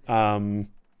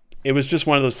 It was just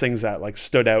one of those things that like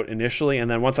stood out initially, and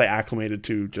then once I acclimated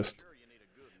to just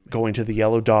going to the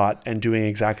yellow dot and doing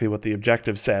exactly what the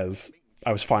objective says,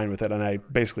 I was fine with it, and I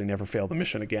basically never failed the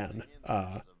mission again.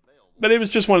 But it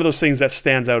was just one of those things that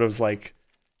stands out as like,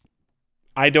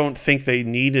 I don't think they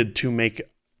needed to make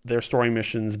their story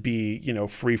missions be,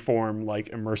 free-form, like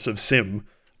immersive sim.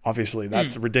 Obviously,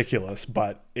 that's ridiculous,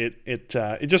 but it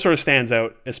just sort of stands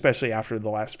out, especially after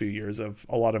the last few years of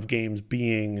a lot of games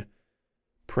being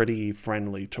pretty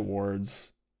friendly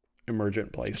towards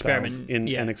emergent playstyles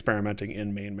and experimenting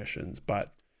in main missions.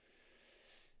 But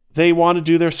they want to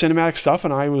do their cinematic stuff,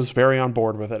 and I was very on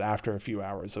board with it after a few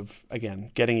hours of, again,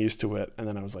 getting used to it. And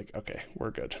then I was like, okay, we're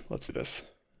good. Let's do this.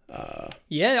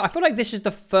 I feel like this is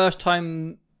the first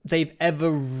time they've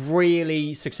ever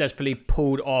really successfully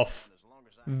pulled off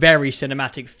very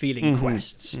cinematic feeling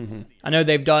quests. I know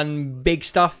they've done big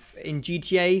stuff in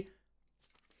GTA,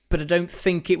 but I don't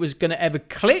think it was going to ever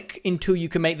click until you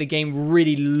can make the game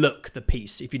really look the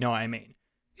piece, if you know what I mean.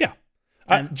 Yeah.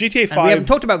 GTA 5... And we haven't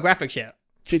talked about graphics yet.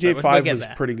 GTA 5 was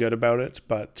pretty good about it,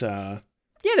 but... yeah,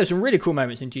 there's some really cool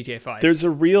moments in GTA 5. There's a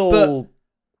real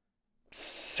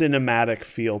cinematic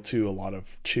feel to a lot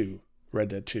of Red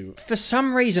Dead 2. For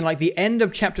some reason, like, the end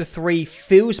of Chapter 3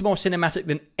 feels more cinematic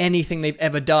than anything they've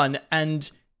ever done, and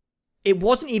it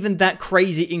wasn't even that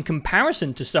crazy in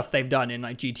comparison to stuff they've done in,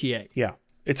 like, GTA. Yeah.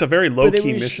 It's a very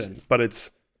low-key mission, but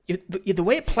it's... The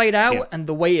way it played out and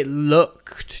the way it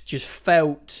looked just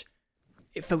felt...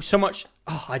 It felt so much...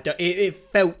 It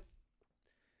felt...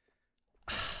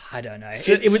 I don't know.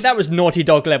 That was Naughty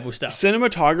Dog level stuff.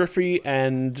 Cinematography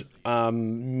and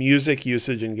music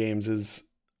usage in games is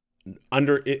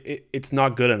it's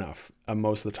not good enough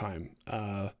most of the time.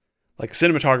 Like,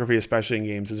 cinematography, especially in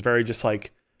games, is very just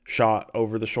like shot,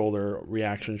 over the shoulder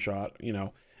reaction shot, you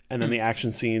know. And then the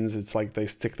action scenes, it's like they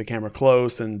stick the camera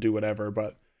close and do whatever.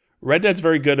 But Red Dead's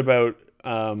very good about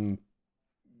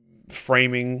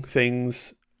framing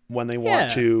things when they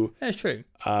want to. That's true.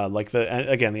 Like the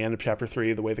end of chapter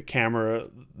 3, the way the camera,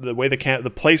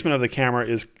 the placement of the camera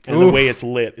is, and the way it's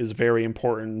lit is very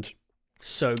important.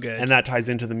 So good. And that ties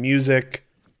into the music.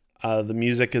 The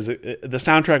music is the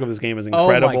soundtrack of this game is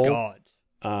incredible. Oh my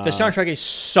god, the soundtrack is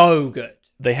so good.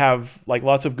 They have like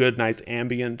lots of good, nice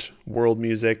ambient world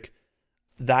music.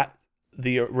 That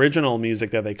the original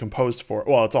music that they composed for,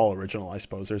 well, it's all original, I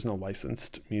suppose. There's no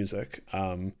licensed music.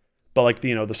 But like,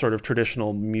 you know, the sort of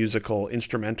traditional musical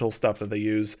instrumental stuff that they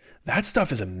use, that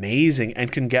stuff is amazing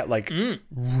and can get like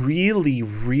really,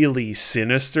 really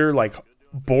sinister, like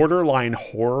borderline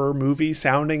horror movie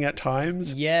sounding at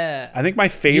times. Yeah. I think my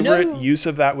favorite use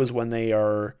of that was when they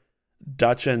are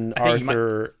Dutch and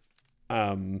Arthur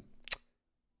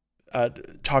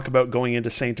talk about going into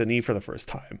Saint Denis for the first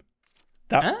time.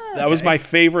 That was my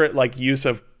favorite like use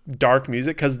of dark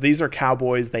music, because these are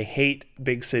cowboys. They hate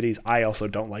big cities. I also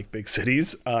don't like big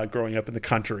cities growing up in the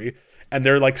country. And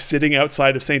they're like sitting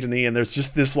outside of Saint Denis, and there's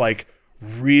just this like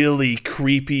really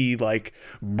creepy like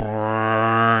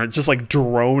just like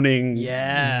droning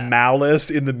malice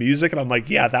in the music, and I'm like,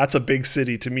 yeah, that's a big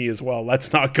city to me as well.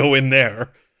 Let's not go in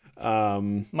there.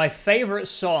 My favorite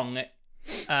song,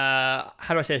 how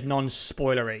do I say it's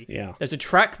non-spoilery? Yeah. There's a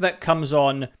track that comes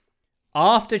on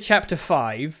after chapter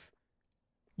 5.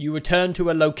 You return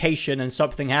to a location and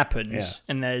something happens,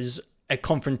 and there's a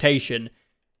confrontation,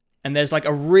 and there's like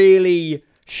a really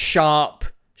sharp,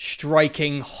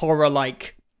 striking,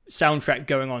 horror-like soundtrack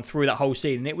going on through that whole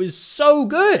scene, and it was so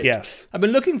good. Yes. I've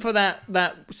been looking for that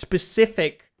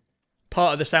specific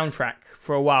part of the soundtrack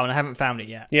for a while, and I haven't found it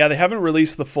yet. Yeah, they haven't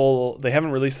released the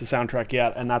soundtrack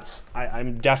yet, and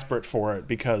I'm desperate for it,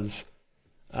 because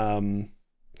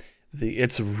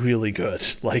it's really good.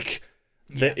 Like,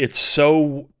 it's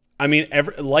so, I mean,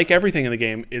 like everything in the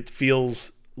game, it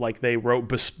feels like they wrote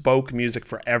bespoke music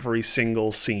for every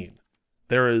single scene.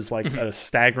 There is like a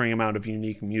staggering amount of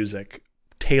unique music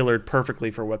tailored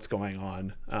perfectly for what's going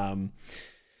on.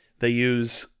 They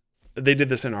did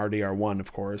this in RDR1,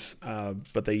 of course,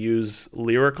 but they use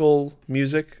lyrical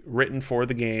music written for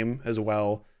the game as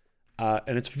well.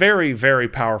 And it's very, very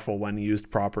powerful when used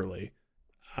properly.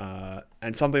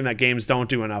 And something that games don't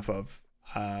do enough of.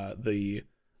 The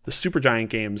Supergiant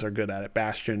games are good at it.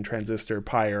 Bastion, Transistor,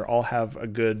 Pyre all have a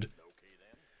good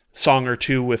song or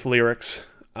two with lyrics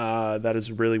that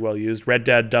is really well used. Red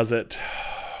Dead does it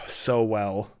so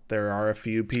well. There are a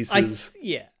few pieces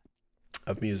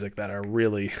of music that are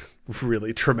really,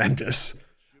 really tremendous.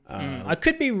 I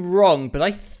could be wrong, but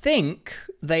I think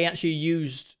they actually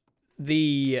used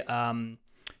the kind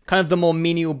of the more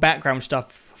menial background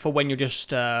stuff for when you're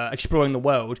just exploring the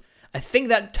world. I think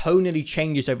that tonally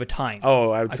changes over time. Oh,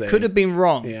 I would say. I could have been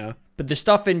wrong. Yeah. But the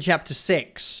stuff in chapter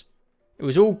 6, it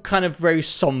was all kind of very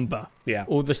somber. Yeah.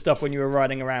 All the stuff when you were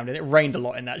riding around, and it rained a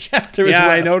lot in that chapter as well.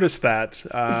 Yeah, I noticed that.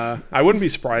 I wouldn't be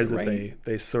surprised if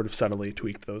they sort of subtly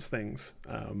tweaked those things.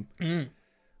 The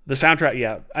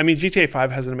soundtrack, I mean, GTA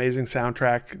 5 has an amazing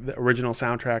soundtrack, the original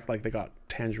soundtrack. Like, they got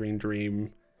Tangerine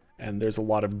Dream, and there's a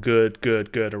lot of good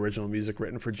original music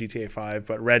written for GTA 5,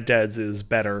 but Red Dead's is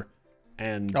better.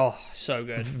 And so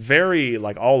good. Very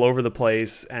like all over the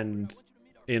place, and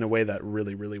in a way that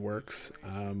really, really works.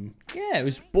 It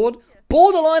was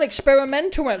borderline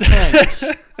experimental at times.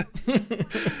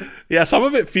 Yeah, some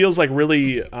of it feels like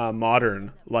really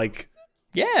modern. Like,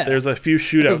 there's a few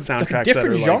shootout soundtracks that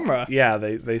are genre.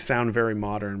 Like, they sound very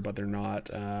modern, but they're not.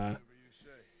 The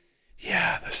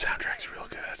soundtrack's real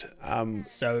good.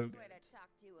 So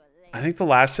I think the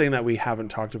last thing that we haven't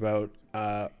talked about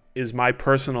is my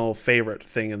personal favorite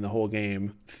thing in the whole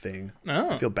game.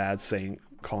 I feel bad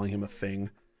calling him a thing.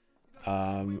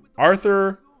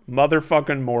 Arthur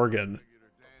motherfucking Morgan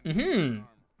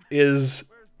is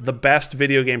the best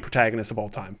video game protagonist of all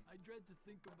time.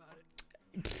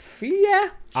 Yeah,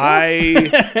 sure.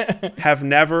 I have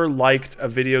never liked a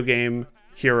video game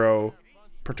hero,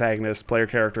 protagonist, player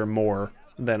character more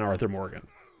than Arthur Morgan.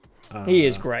 He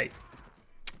is great.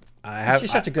 I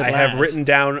have written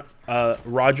down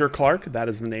Roger Clark. That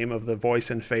is the name of the voice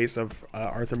and face of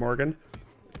Arthur Morgan.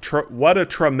 What a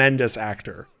tremendous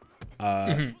actor.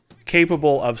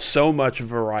 Capable of so much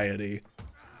variety.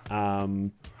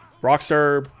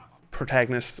 Rockstar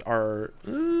protagonists are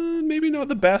maybe not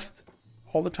the best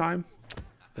all the time.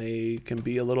 They can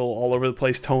be a little all over the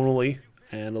place tonally,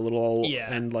 and a little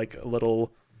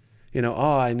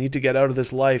I need to get out of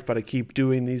this life, but I keep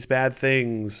doing these bad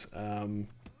things.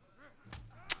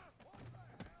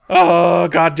 Oh,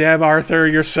 goddamn, Arthur,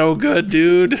 you're so good,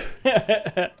 dude.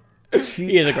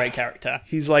 He is a great character.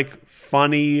 He's like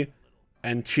funny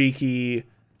and cheeky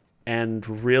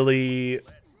and really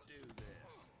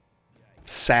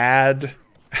sad.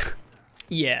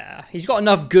 Yeah, he's got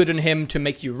enough good in him to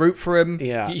make you root for him.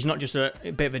 Yeah. He's not just a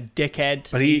bit of a dickhead.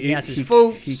 But he has his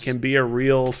faults. He can be a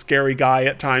real scary guy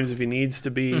at times if he needs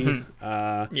to be.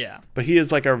 Yeah. But he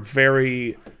is like a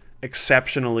very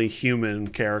exceptionally human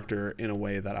character in a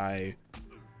way that I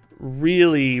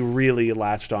really, really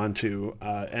latched onto.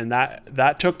 And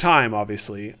that took time,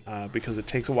 obviously, because it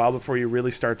takes a while before you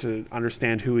really start to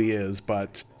understand who he is.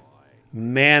 But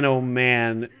man, oh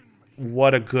man,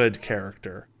 what a good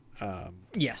character.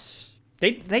 Yes.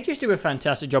 They just do a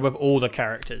fantastic job of all the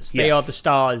characters. They Yes. are the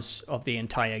stars of the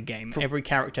entire game. Every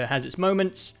character has its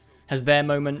moments, has their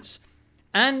moments.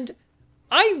 And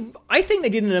I think they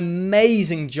did an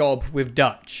amazing job with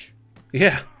Dutch.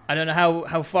 Yeah. I don't know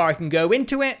how far I can go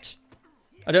into it.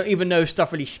 I don't even know if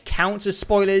stuff really counts as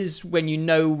spoilers when you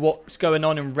know what's going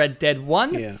on in Red Dead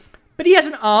 1. Yeah. But he has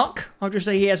an arc. I'll just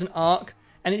say he has an arc.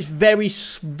 And it's very,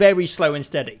 very slow and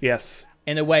steady. Yes.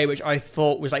 In a way which I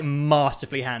thought was like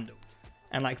masterfully handled.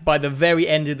 And like by the very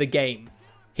end of the game,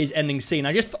 his ending scene,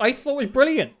 I thought was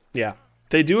brilliant. Yeah.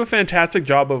 They do a fantastic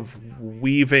job of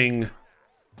weaving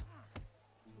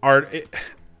art.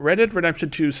 Red Dead Redemption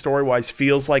 2 story-wise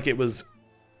feels like it was...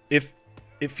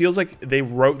 It feels like they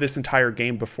wrote this entire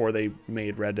game before they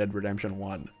made Red Dead Redemption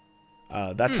 1.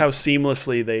 That's how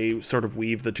seamlessly they sort of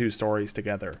weave the two stories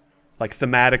together. Like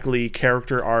thematically,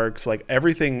 character arcs, like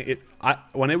everything.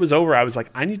 When it was over, I was like,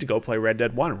 I need to go play Red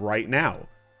Dead 1 right now.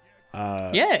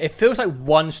 Yeah, it feels like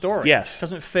one story. Yes. It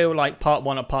doesn't feel like part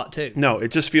 1 or part 2. No,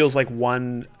 it just feels like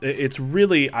one. It's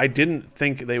really, I didn't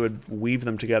think they would weave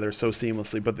them together so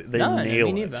seamlessly, but they nail me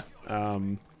it. neither.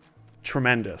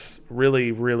 Tremendous.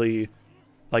 Really, really.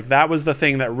 Like, that was the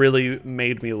thing that really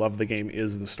made me love the game,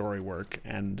 is the story work.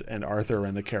 And Arthur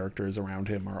and the characters around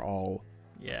him are all...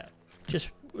 Yeah.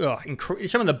 Just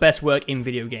some of the best work in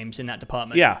video games in that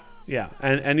department. Yeah, yeah.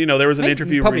 And you know, there was an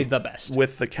interview probably the best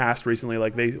with the cast recently.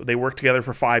 Like, they worked together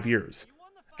for 5 years.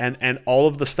 And all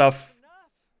of the stuff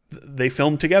they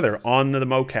filmed together on the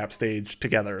mocap stage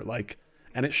together. Like...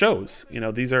 And it shows, you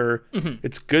know, these are,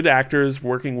 it's good actors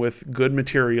working with good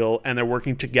material, and they're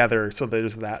working together. So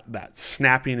there's that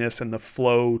snappiness and the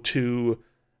flow to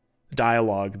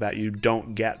dialogue that you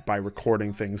don't get by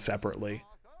recording things separately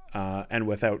and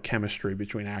without chemistry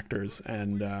between actors.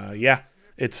 And yeah,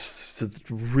 it's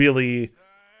really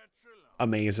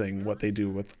amazing what they do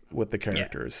with the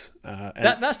characters. Yeah.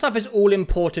 That stuff is all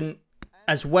important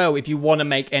as well if you want to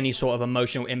make any sort of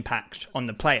emotional impact on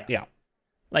the player. Yeah.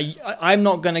 Like, I'm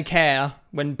not going to care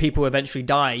when people eventually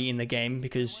die in the game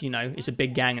because, you know, it's a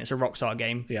big gang, it's a Rockstar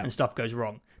game, and stuff goes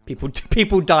wrong.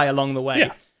 People die along the way.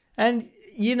 Yeah. And,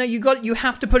 you know, you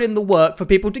have to put in the work for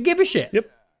people to give a shit.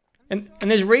 Yep. And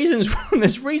there's reasons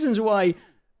why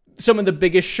some of the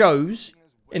biggest shows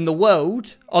in the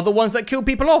world are the ones that kill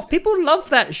people off. People love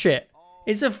that shit.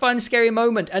 It's a fun, scary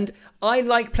moment. And I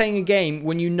like playing a game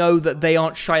when you know that they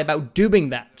aren't shy about doing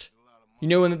that. You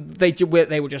know, when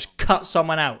they will just cut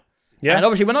someone out. Yeah. And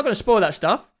obviously, we're not going to spoil that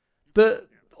stuff, but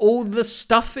all the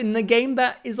stuff in the game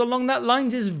that is along that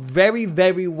lines is very,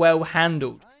 very well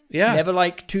handled. Yeah. Never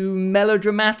like too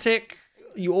melodramatic.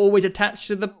 You're always attached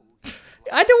to the...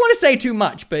 I don't want to say too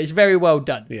much, but it's very well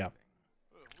done. Yeah.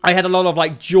 I had a lot of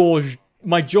like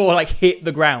my jaw like hit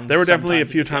the ground. There were definitely a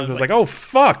few times I was like, oh,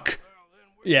 fuck.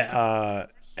 Yeah.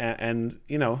 And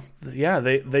you know, yeah,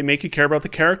 they make you care about the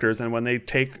characters, and when they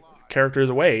take characters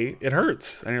away, it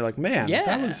hurts, and you're like, man,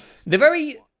 that was... They're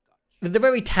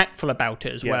very tactful about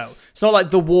it as well. Yes. It's not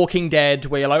like The Walking Dead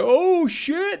where you're like, oh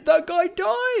shit, that guy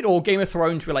died, or Game of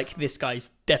Thrones where like, this guy's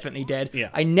definitely dead. Yeah.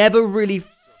 I never really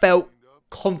felt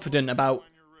confident about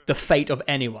the fate of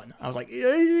anyone. I was like,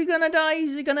 is he gonna die?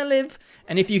 Is he gonna live?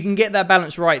 And if you can get that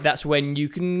balance right, that's when you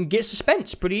can get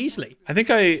suspense pretty easily. I think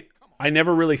I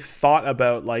never really thought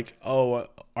about like, oh,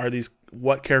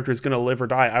 what character is gonna live or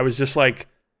die? I was just like,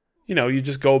 you know, you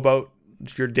just go about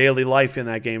your daily life in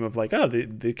that game of like, oh,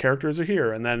 the characters are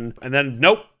here, and then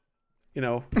nope, you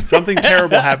know, something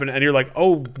terrible happened, and you're like,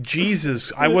 oh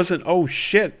Jesus, I wasn't, oh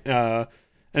shit, and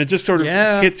it just sort of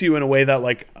hits you in a way that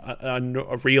like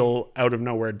a real out of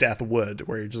nowhere death would,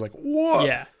 where you're just like, whoa,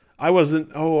 yeah, I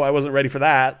wasn't ready for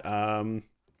that.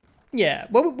 Yeah,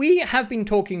 well, we have been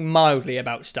talking mildly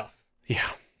about stuff. Yeah,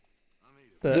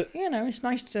 but you know, it's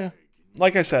nice to.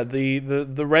 Like I said,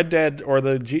 the Red Dead or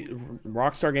the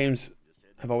Rockstar games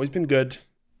have always been good.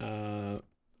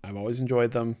 I've always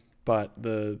enjoyed them, but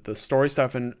the story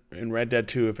stuff in Red Dead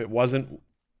 2, if it wasn't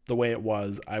the way it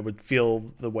was, I would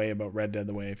feel the way about Red Dead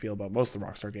the way I feel about most of the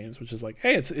Rockstar games, which is like,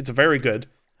 hey, it's very good,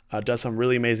 does some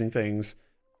really amazing things.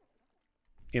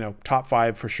 You know, top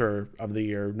 5 for sure of the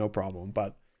year, no problem.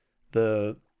 But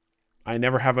I've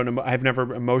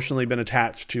never emotionally been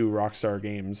attached to Rockstar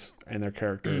games and their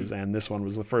characters, and this one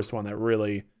was the first one that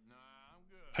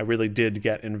I really did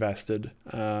get invested.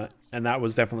 And that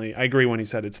was definitely, I agree when he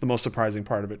said it's the most surprising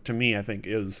part of it to me, I think,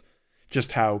 is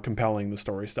just how compelling the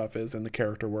story stuff is and the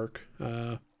character work.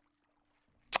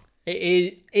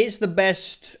 It's the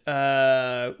best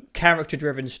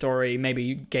character-driven story,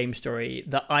 maybe game story,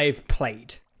 that I've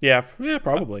played. Yeah,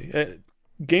 probably.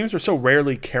 Games are so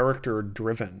rarely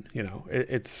character-driven, you know.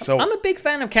 It's so... I'm a big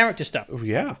fan of character stuff. Oh,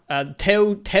 yeah.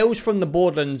 Tales from the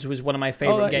Borderlands was one of my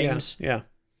favorite games. Yeah.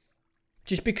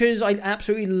 Just because I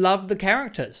absolutely love the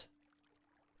characters.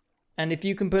 And if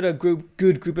you can put a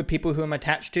good group of people who I'm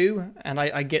attached to, and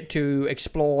I get to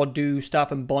explore, do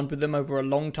stuff, and bond with them over a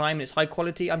long time, and it's high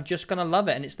quality, I'm just going to love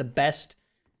it. And it's the best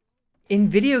in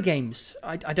video games.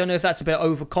 I don't know if that's a bit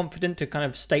overconfident to kind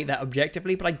of state that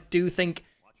objectively, but I do think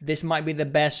this might be the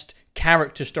best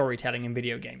character storytelling in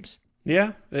video games.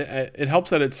 Yeah, it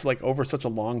helps that it's like over such a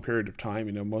long period of time.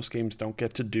 You know, most games don't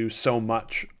get to do so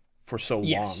much for so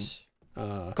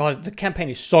long. God, the campaign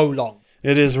is so long.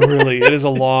 It is a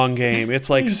long game. It's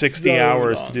like 60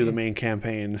 hours to do the main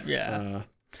campaign. Yeah.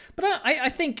 But I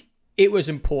think it was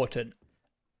important.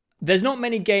 There's not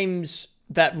many games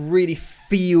that really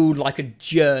feel like a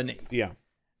journey. Yeah.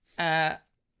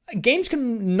 Games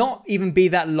can not even be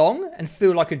that long and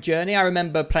feel like a journey. I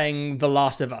remember playing The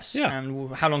Last of Us. Yeah.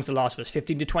 And how long's The Last of Us?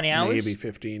 15 to 20 hours? Maybe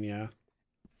 15, yeah.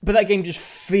 But that game just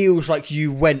feels like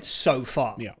you went so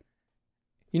far. Yeah.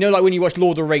 You know, like when you watch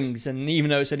Lord of the Rings, and even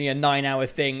though it's only a 9-hour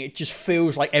thing, it just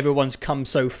feels like everyone's come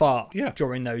so far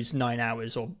during those 9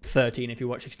 hours, or 13 if you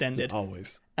watch Extended.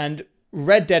 Always. And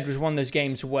Red Dead was one of those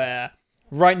games where,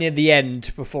 right near the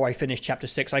end, before I finished Chapter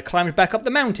 6, I climbed back up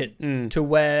the mountain to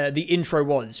where the intro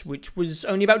was, which was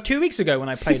only about 2 weeks ago when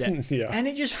I played it. And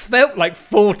it just felt like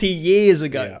 40 years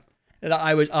ago that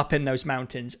I was up in those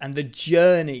mountains. And the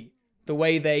journey, the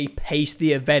way they pace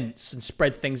the events and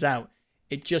spread things out,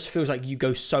 it just feels like you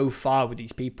go so far with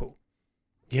these people.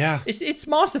 Yeah. It's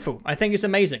masterful. I think it's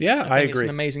amazing. Yeah, I agree. It's an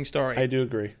amazing story. I do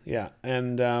agree. Yeah.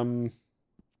 And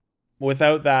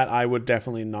without that, I would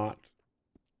definitely not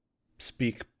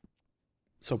speak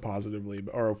so positively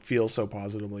or feel so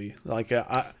positively. Like,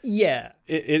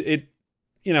 it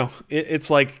you know, it's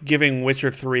like giving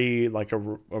Witcher 3 like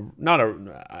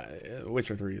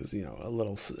Witcher 3 is, you know, a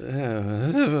little,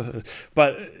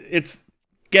 but it's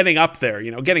getting up there,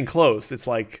 you know, getting close. It's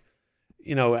like,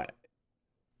 you know,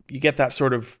 you get that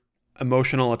sort of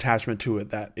emotional attachment to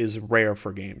it that is rare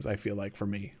for games, I feel like, for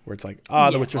me, where it's like,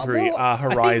 The Witcher 3,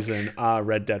 Horizon,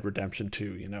 Red Dead Redemption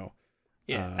 2, you know.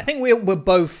 Yeah, I think we're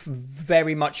both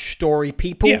very much story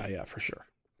people. Yeah, for sure.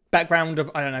 Background of,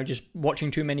 I don't know, just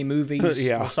watching too many movies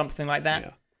or something like that.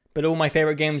 Yeah. But all my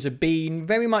favorite games have been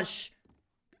very much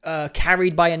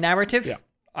carried by a narrative. Yeah.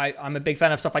 I'm a big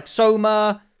fan of stuff like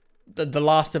Soma, The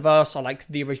Last of Us. I like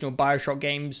the original BioShock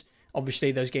games.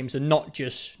 Obviously, those games are not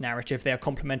just narrative. They are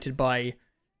complemented by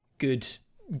good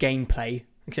gameplay,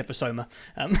 except for Soma.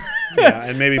 Yeah,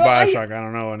 and maybe BioShock, I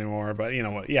don't know anymore, but you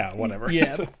know what? Yeah, whatever.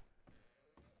 Yeah.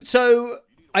 So,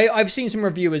 I've seen some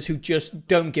reviewers who just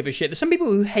don't give a shit. There's some people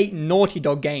who hate Naughty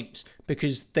Dog games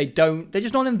because they're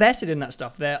just not invested in that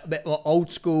stuff. They're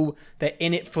old school. They're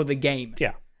in it for the game.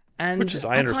 Yeah. And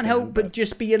I can't help but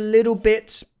just be a little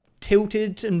bit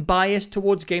tilted and biased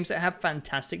towards games that have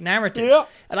fantastic narratives. Yeah.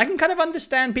 And I can kind of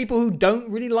understand people who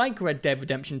don't really like Red Dead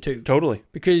Redemption 2. Totally.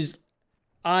 Because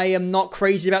I am not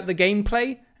crazy about the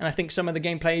gameplay, and I think some of the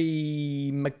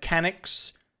gameplay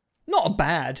mechanics, not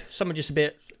bad, some are just a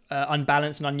bit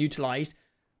unbalanced and unutilized,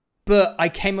 but I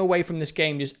came away from this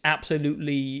game just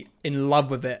absolutely in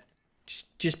love with it,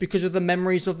 just because of the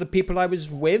memories of the people I was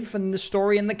with and the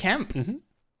story and the camp. Mm-hmm.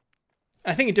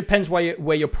 I think it depends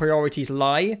where your priorities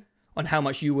lie on how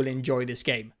much you will enjoy this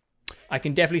game. I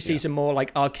can definitely see some more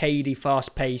like arcadey,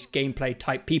 fast-paced gameplay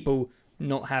type people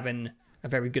not having a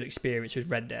very good experience with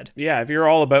Red Dead. Yeah, if you're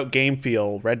all about game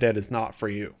feel, Red Dead is not for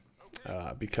you,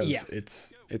 because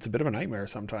it's a bit of a nightmare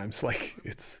sometimes. Like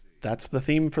that's the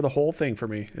theme for the whole thing for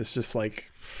me. It's just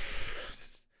like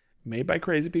made by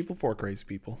crazy people for crazy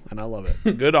people, and I love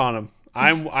it. Good on them.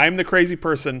 I'm the crazy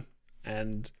person,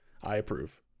 and I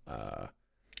approve.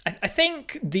 I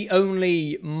think the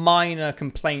only minor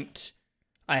complaint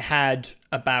I had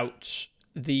about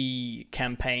the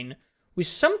campaign was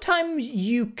sometimes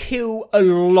you kill a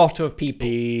lot of people.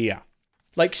 Yeah.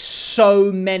 Like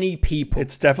so many people.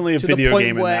 It's definitely a video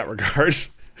game in that regard.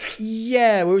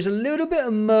 Yeah, where it was a little bit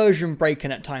immersion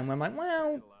breaking at time where I'm like,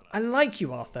 well, I like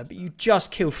you, Arthur, but you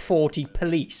just killed 40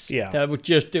 police that were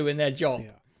just doing their job.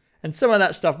 Yeah. And some of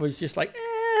that stuff was just like,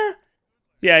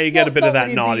 Yeah, you get a bit of that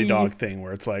really Naughty Dog thing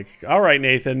where it's like, all right,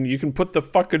 Nathan, you can put the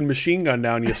fucking machine gun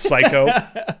down, you psycho.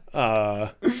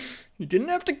 You didn't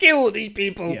have to kill these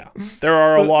people. Yeah, there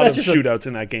are a lot of shootouts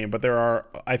in that game, but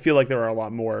I feel like there are a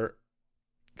lot more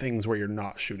things where you're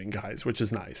not shooting guys, which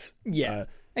is nice. Yeah.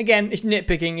 Again, it's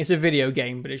nitpicking. It's a video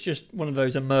game, but it's just one of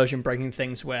those immersion-breaking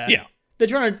things where they're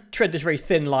trying to tread this very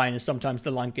thin line, and sometimes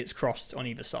the line gets crossed on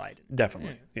either side.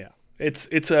 Definitely, yeah. It's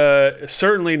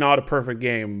certainly not a perfect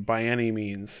game by any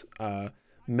means.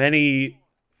 Many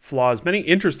flaws, many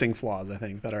interesting flaws, I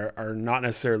think, that are not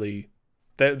necessarily...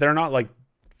 They're not, like,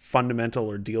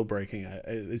 fundamental or deal-breaking.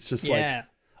 It's just, like,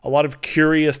 a lot of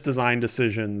curious design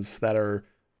decisions that are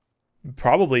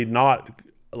probably not,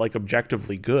 like,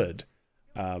 objectively good.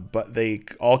 But they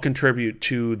all contribute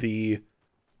to the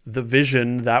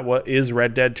vision that is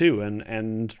Red Dead 2,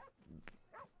 and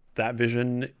that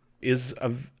vision is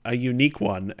a unique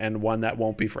one, and one that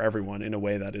won't be for everyone in a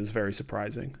way that is very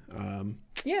surprising.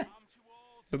 Yeah,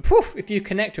 but poof, if you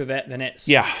connect with it, then it's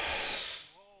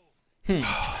We'll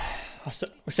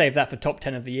save that for top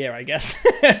 10 of the year, I guess.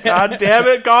 God damn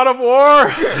it, God of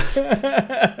War!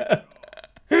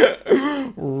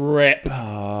 Rip.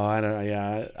 Oh, I don't know.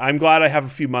 Yeah, I'm glad I have a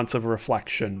few months of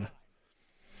reflection.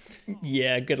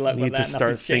 Yeah, good luck with that. Need to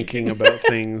start thinking about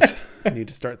things.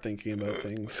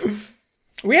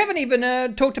 We haven't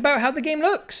even talked about how the game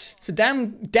looks. It's a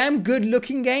damn good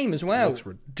looking game as well. It looks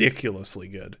ridiculously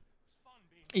good.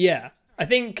 Yeah, I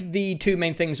think the two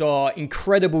main things are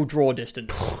incredible draw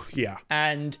distance. Yeah,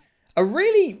 and a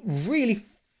really, really,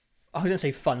 I was gonna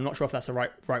say fun. I'm not sure if that's the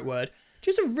right word.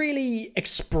 Just a really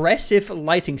expressive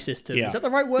lighting system. Yeah. Is that the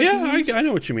right word? Yeah, I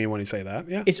know what you mean when you say that.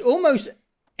 Yeah, it's almost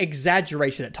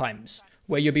exaggerated at times,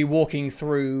 where you'll be walking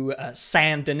through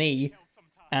Saint Denis,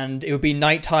 and it would be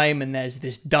nighttime, and there's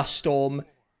this dust storm,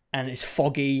 and it's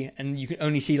foggy, and you can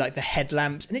only see like the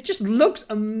headlamps, and it just looks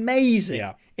amazing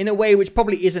in a way which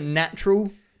probably isn't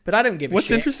natural. But I don't give a shit.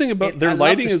 What's interesting about their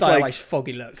lighting is like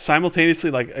foggy look.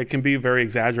 Simultaneously, like it can be very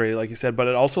exaggerated, like you said, but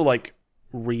it also like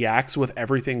reacts with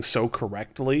everything so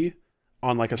correctly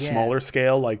on like a smaller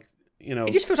scale, like, you know,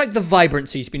 it just feels like the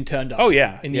vibrancy's been turned up. Oh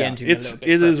yeah, in the engine. It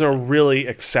is a really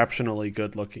exceptionally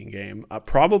good looking game.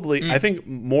 Probably, I think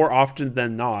more often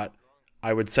than not,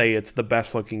 I would say it's the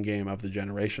best looking game of the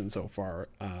generation so far.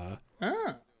 I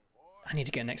need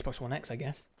to get an Xbox One X, I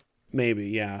guess. Maybe,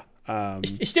 yeah.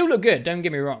 It still look good. Don't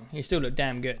get me wrong. It still look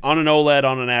damn good on an OLED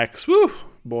on an X. Woo,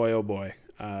 boy, oh boy.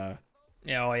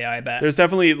 Yeah, I bet. There's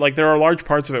definitely, like, there are large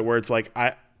parts of it where it's like,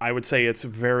 I would say it's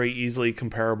very easily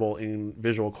comparable in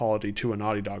visual quality to a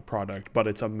Naughty Dog product, but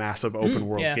it's a massive open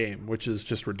world game, which is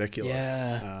just ridiculous.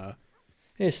 Yeah.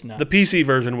 It's nuts. The PC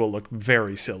version will look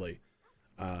very silly.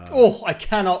 I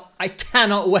cannot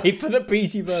wait for the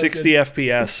PC version. 60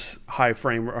 FPS, high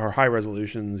frame or high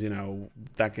resolutions, you know,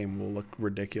 that game will look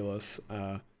ridiculous.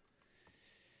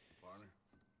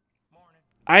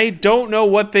 I don't know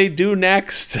what they do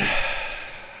next.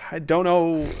 I don't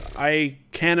know. I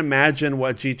can't imagine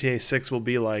what GTA 6 will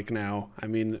be like now. I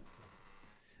mean,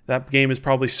 that game is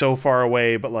probably so far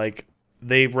away, but like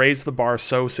they've raised the bar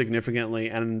so significantly,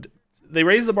 and they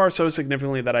raised the bar so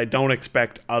significantly that I don't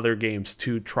expect other games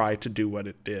to try to do what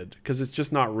it did, because it's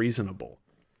just not reasonable.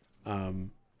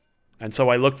 And so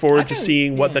I look forward to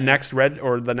seeing what the next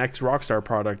the next Rockstar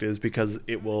product is, because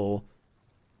it will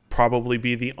probably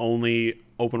be the only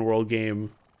open world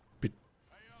game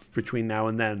between now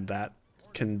and then that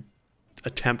can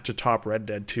attempt to top Red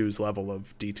Dead 2's level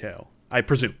of detail, I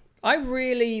presume. I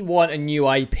really want a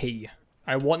new IP.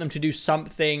 I want them to do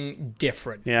something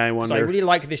different. Yeah, I wonder. I really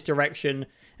like this direction.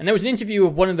 And there was an interview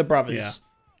with one of the brothers,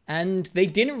 and they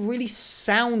didn't really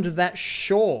sound that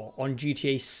sure on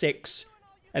GTA 6,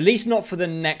 at least not for the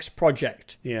next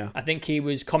project. Yeah. I think he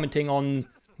was commenting on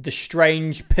the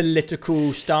strange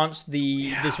political stance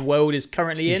this world is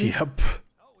currently in. Yep.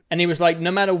 And he was like,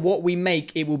 no matter what we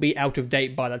make, it will be out of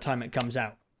date by the time it comes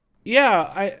out.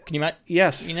 Yeah, Can you imagine?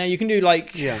 Yes. You know, you can do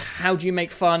like, how do you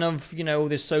make fun of, you know,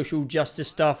 this social justice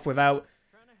stuff without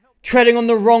treading on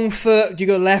the wrong foot? Do you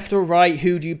go left or right?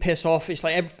 Who do you piss off? It's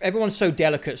like everyone's so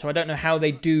delicate, so I don't know how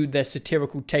they do their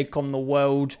satirical take on the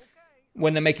world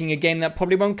when they're making a game that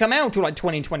probably won't come out till like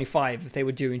 2025 if they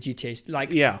were doing GTA. Like,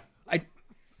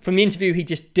 from the interview, he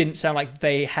just didn't sound like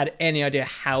they had any idea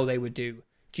how they would do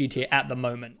GTA at the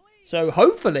moment. So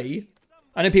hopefully,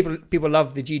 I know people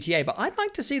love the GTA, but I'd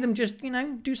like to see them just, you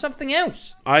know, do something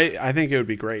else. I think it would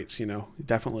be great, you know,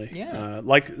 definitely. Yeah.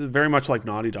 Like very much like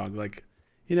Naughty Dog. Like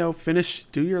you know,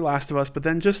 do your Last of Us, but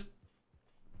then just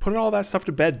put all that stuff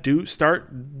to bed.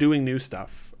 Start doing new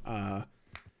stuff.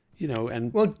 You know,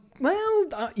 and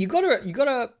you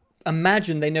gotta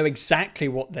imagine they know exactly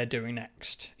what they're doing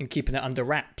next and keeping it under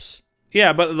wraps.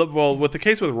 Yeah, but with the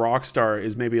case with Rockstar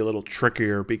is maybe a little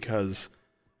trickier because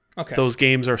those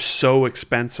games are so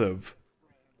expensive,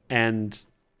 and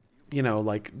you know,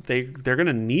 like they're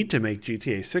gonna need to make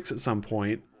GTA 6 at some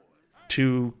point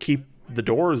to keep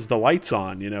the lights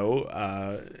on, you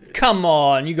know. Come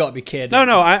on, you gotta be kidding.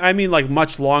 No, I mean like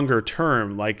much longer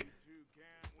term. Like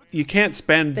you can't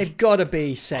spend. They've got to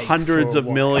be safe. Hundreds of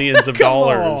millions of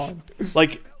dollars.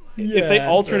 Like if they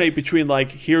alternate between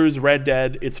like here's Red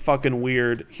Dead, it's fucking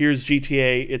weird. Here's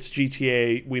GTA, it's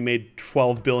GTA. We made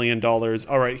 $12 billion.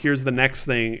 All right, here's the next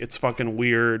thing. It's fucking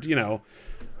weird. You know.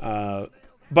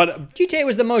 But GTA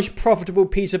was the most profitable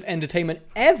piece of entertainment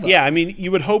ever. Yeah, I mean,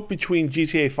 you would hope between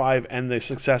GTA 5 and the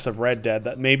success of Red Dead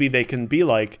that maybe they can be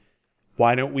like,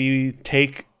 why don't we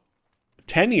take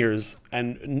 10 years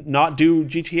and not do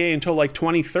GTA until like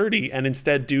 2030 and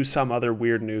instead do some other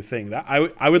weird new thing? That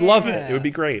I would love it. It would be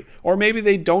great. Or maybe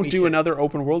they don't do another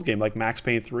open world game like Max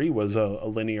Payne 3 was a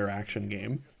linear action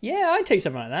game. Yeah, I'd take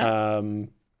something like that.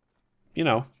 You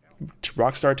know,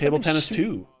 Rockstar Table Tennis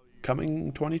 2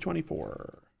 coming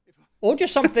 2024. Or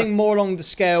just something more along the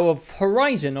scale of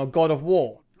Horizon or God of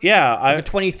War. Yeah, like a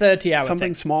 20-30 hour something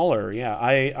thing. Smaller. Yeah,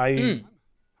 I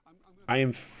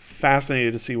am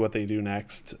fascinated to see what they do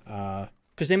next.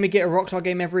 Because then we get a Rockstar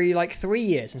game every like 3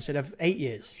 years instead of 8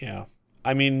 years. Yeah,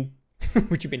 I mean,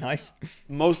 which would be nice.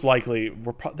 Most likely,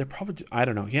 they're probably. I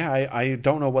don't know. Yeah, I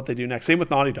don't know what they do next. Same with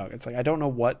Naughty Dog. It's like I don't know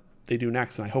what they do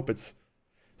next, and I hope it's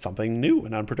something new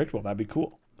and unpredictable. That'd be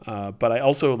cool. But I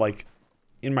also like.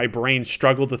 In my brain,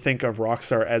 struggle to think of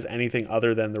Rockstar as anything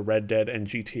other than the Red Dead and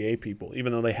GTA people,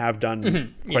 even though they have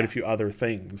done quite a few other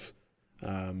things.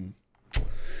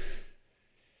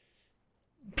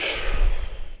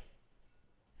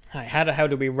 How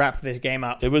do we wrap this game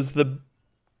up? It was the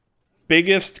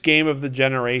biggest game of the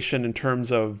generation in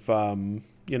terms of,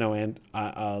 you know, and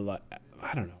I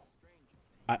don't know.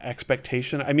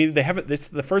 Expectation. I mean, they haven't. It's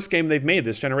the first game they've made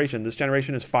this generation. This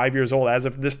generation is 5 years old as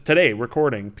of this today.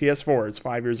 Recording PS4. It's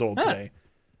 5 years old today.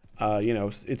 You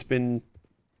know, it's been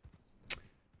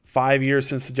 5 years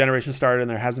since the generation started,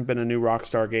 and there hasn't been a new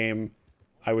Rockstar game.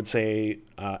 I would say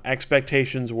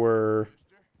expectations were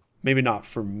maybe not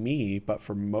for me, but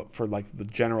for like the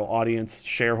general audience,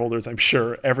 shareholders. I'm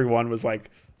sure everyone was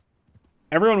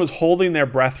holding their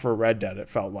breath for Red Dead. It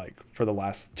felt like for the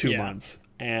last 2 months.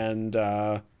 And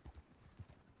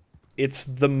it's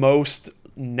the most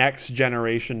next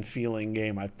generation feeling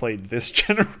game I've played this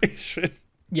generation.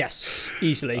 Yes,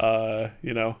 easily.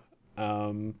 You know,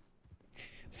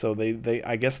 so they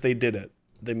I guess they did it.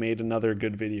 They made another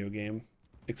good video game,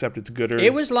 except it's gooder.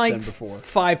 It was like than before.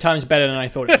 5 times better than I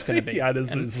thought it was going to be. Yeah, it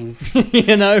is.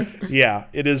 You know. Yeah,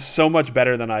 it is so much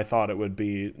better than I thought it would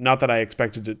be. Not that I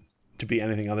expected it to be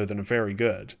anything other than very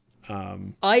good.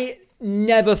 I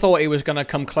never thought it was going to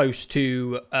come close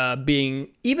to being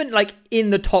even like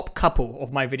in the top couple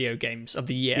of my video games of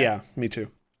the year. Yeah, me too.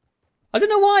 I don't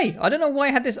know why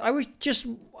I had this. I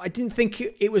didn't think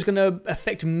it was going to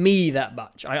affect me that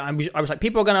much. I was like,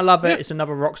 people are going to love it. Yeah. It's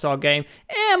another Rockstar game.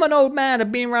 I'm an old man.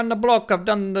 I've been around the block. I've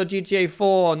done the GTA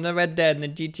 4 and the Red Dead and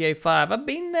the GTA 5. I've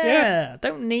been there. Yeah.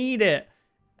 Don't need it.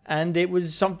 And it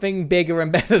was something bigger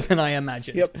and better than I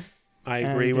imagined. Yep. I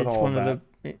agree with all of that.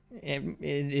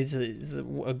 It's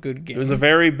a good game. It was a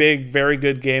very big, very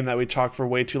good game that we talked for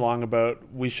way too long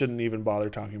about. We shouldn't even bother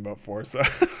talking about Forza.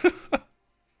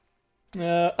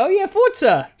 Oh yeah,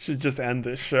 Forza. Should just end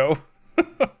this show.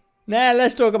 Nah,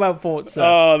 let's talk about Forza.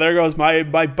 Oh, there goes my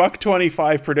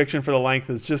 $1.25 prediction for the length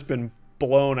has just been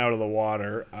blown out of the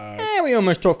water. We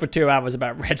almost talked for 2 hours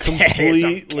about Red Dead.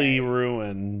 Completely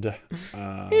ruined.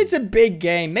 It's a big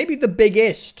game, maybe the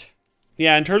biggest.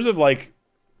 Yeah, in terms of like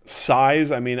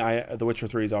size, I mean, The Witcher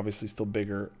 3 is obviously still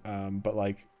bigger, but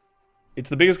like, it's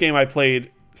the biggest game I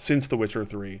played since The Witcher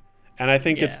 3, and I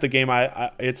think it's the game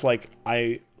it's like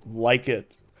I like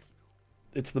it.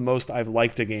 It's the most I've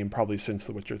liked a game probably since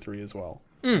The Witcher 3 as well.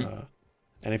 And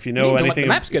if you know anything, the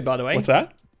map's good, by the way. What's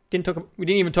that? We didn't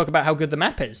even talk about how good the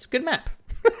map is. Good map.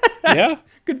 Yeah.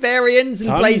 Good variants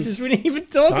and places we didn't even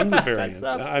talk about. Tons of variants.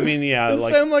 That stuff. I mean, yeah, there's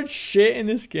like, so much shit in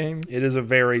this game. It is a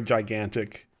very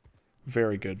gigantic,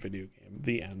 very good video game.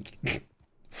 The end. The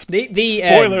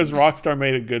Spoilers, end. Rockstar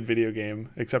made a good video game,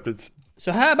 except it's...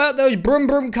 So how about those brum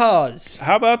brum cars?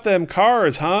 How about them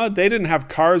cars, huh? They didn't have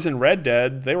cars in Red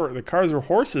Dead. The cars were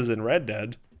horses in Red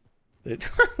Dead.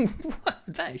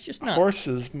 That is just not...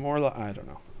 Horses, more like... I don't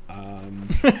know.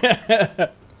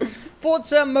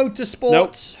 Forza Motorsport.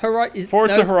 Nope.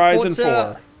 Forza Horizon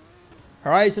 4.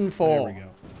 Horizon 4. There we go.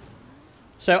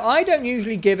 So I don't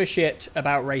usually give a shit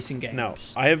about racing games.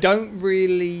 No, don't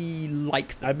really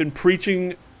like them. I've been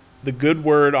preaching the good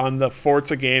word on the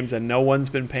Forza games, and no one's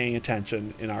been paying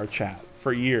attention in our chat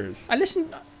for years. I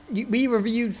listened. We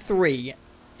reviewed 3,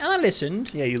 and I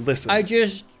listened. Yeah, you listened.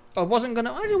 I wasn't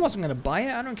gonna buy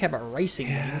it. I don't care about racing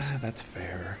games. Yeah, that's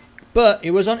fair. But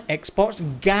it was on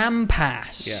Xbox Game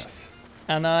Pass. Yes.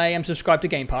 And I am subscribed to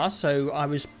Game Pass, so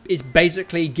it's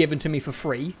basically given to me for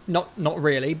free. Not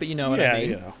really, but you know what I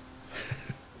mean. Yeah.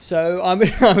 So I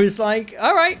was like,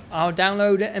 all right, I'll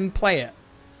download it and play it.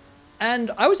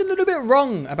 And I was a little bit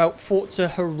wrong about Forza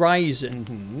Horizon.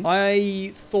 Mm-hmm.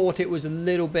 I thought it was a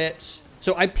little bit...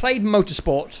 So I played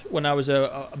Motorsport when I was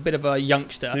a bit of a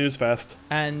youngster. Snooze fest.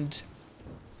 And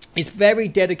it's very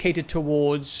dedicated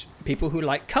towards people who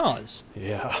like cars.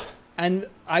 Yeah. And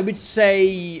I would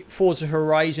say Forza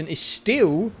Horizon is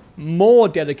still more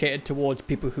dedicated towards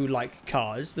people who like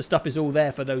cars. The stuff is all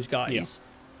there for those guys.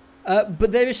 Yeah.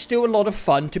 But there is still a lot of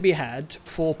fun to be had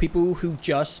for people who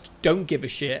just don't give a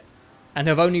shit and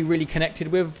have only really connected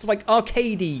with like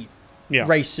arcadey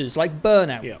races like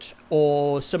Burnout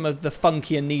or some of the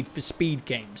funkier Need for Speed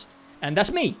games. And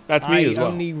that's me. That's me as well. I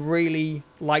only really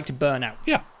liked Burnout.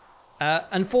 Yeah.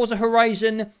 And Forza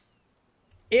Horizon...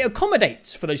 It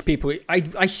accommodates for those people.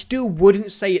 I still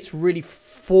wouldn't say it's really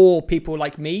for people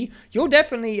like me. You're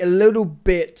definitely a little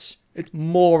bit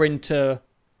more into...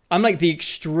 I'm like the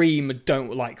extreme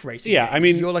don't like racing games. I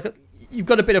mean... You've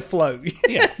got a bit of flow.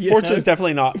 Yeah, Forza is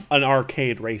definitely not an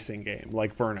arcade racing game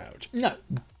like Burnout. No.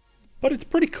 But it's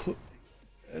pretty...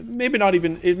 it may not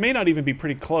even be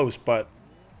pretty close, but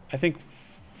I think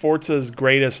Forza's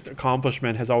greatest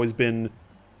accomplishment has always been,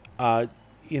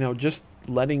 just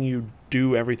letting you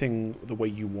do everything the way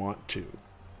you want to.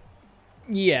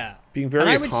 Yeah. Being very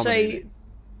accommodating. And I would say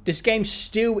this game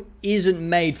still isn't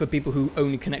made for people who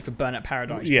only connect with Burnout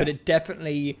Paradise, but it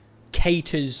definitely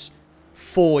caters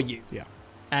for you. Yeah.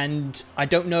 And I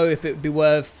don't know if it would be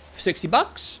worth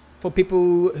 $60 for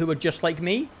people who are just like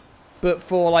me, but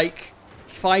for like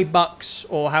 $5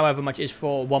 or however much it is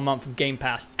for 1 month of Game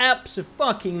Pass,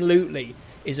 abso-fucking-lutely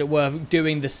is it worth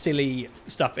doing the silly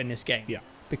stuff in this game. Yeah.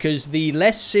 Because the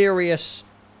less serious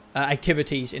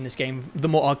activities in this game, the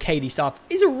more arcadey stuff,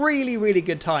 is a really, really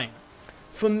good time.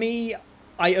 For me,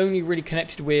 I only really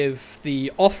connected with the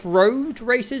off-road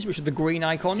races, which are the green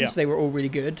icons. Yeah. They were all really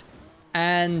good.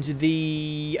 And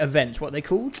the events, what are they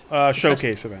called?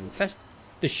 Showcase events.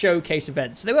 The showcase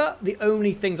events. They were the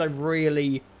only things I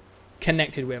really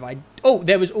connected with.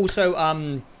 There was also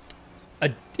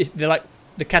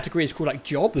the category is called like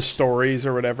jobs. The stories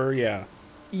or whatever, yeah.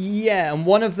 Yeah, and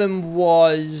one of them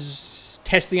was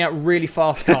testing out really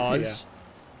fast cars,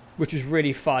 which was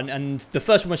really fun. And the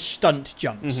first one was stunt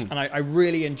jumps, and I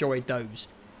really enjoyed those.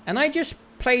 And I just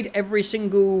played every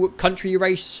single country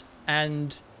race,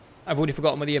 and I've already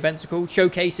forgotten what the events are called,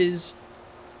 showcases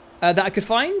that I could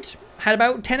find. Had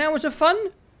about 10 hours of fun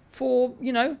for,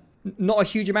 not a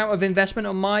huge amount of investment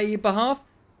on my behalf.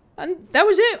 And that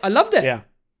was it. I loved it. Yeah.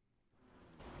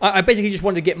 I basically just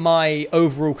wanted to get my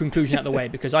overall conclusion out of the way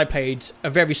because I played a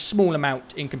very small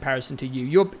amount in comparison to you.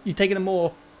 You're taking a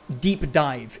more deep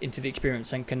dive into the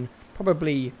experience and can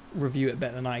probably review it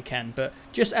better than I can. But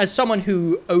just as someone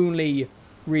who only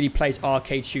really plays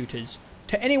arcade shooters,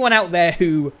 to anyone out there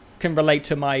who can relate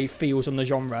to my feels on the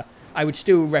genre, I would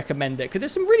still recommend it because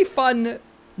there's some really fun,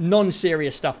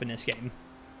 non-serious stuff in this game.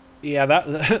 Yeah,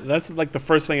 that's like the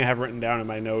first thing I have written down in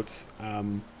my notes.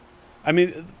 I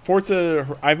mean,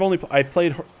 Forza, I've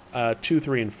played 2,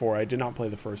 3, and 4. I did not play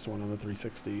the first one on the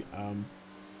 360.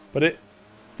 But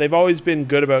they've always been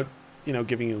good about,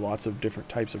 giving you lots of different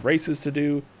types of races to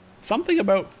do. Something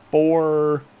about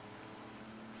 4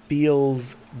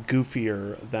 feels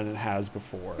goofier than it has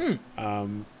before.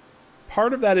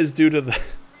 Part of that is due to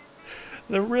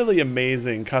the really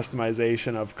amazing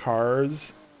customization of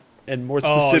cars, and more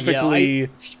specifically,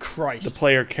 the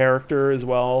player character as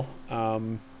well.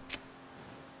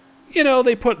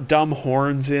 They put dumb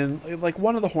horns in. Like,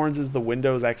 one of the horns is the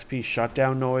Windows XP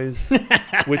shutdown noise,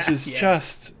 which is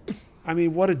just,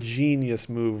 what a genius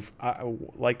move.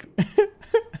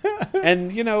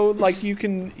 And, you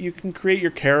can create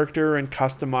your character and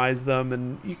customize them,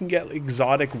 and you can get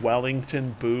exotic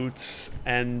Wellington boots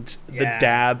and the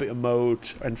dab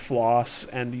emote and floss,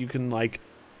 and you can,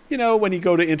 when you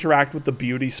go to interact with the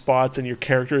beauty spots and your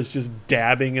character is just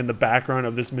dabbing in the background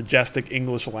of this majestic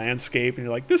English landscape, and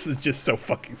you're like, this is just so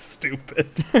fucking stupid.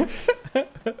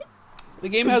 The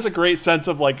game has a great sense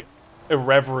of,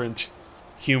 irreverent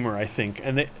humor, I think,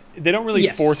 and they don't really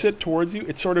force it towards you.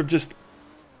 It's sort of just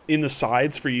in the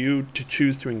sides for you to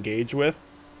choose to engage with.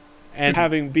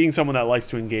 And being someone that likes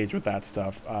to engage with that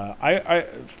stuff,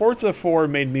 Forza 4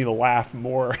 made me laugh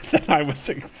more than I was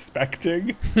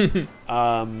expecting.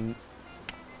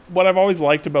 What I've always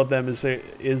liked about them is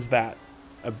that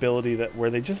ability where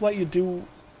they just let you do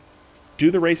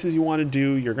the races you want to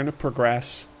do. You're going to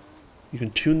progress. You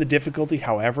can tune the difficulty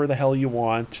however the hell you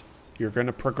want. You're going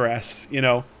to progress. You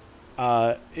know,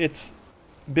 it's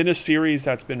been a series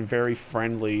that's been very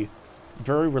friendly,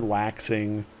 very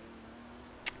relaxing.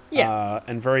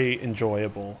 And very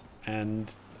enjoyable.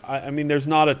 And I mean, there's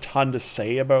not a ton to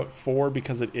say about 4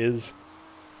 because it is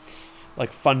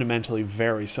like fundamentally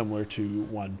very similar to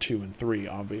 1, 2, and 3,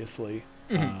 obviously.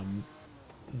 I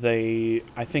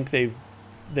think they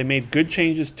made good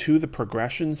changes to the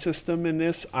progression system in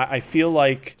this. I feel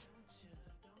like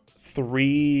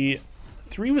 3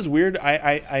 was weird.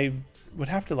 I would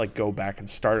have to like go back and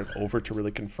start it over to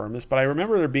really confirm this, but I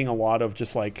remember there being a lot of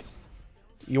just like,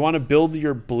 you want to build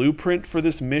your blueprint for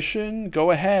this mission? Go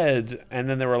ahead. And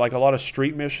then there were like a lot of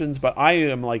street missions, but I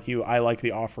am like you. I like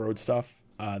the off-road stuff.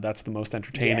 That's the most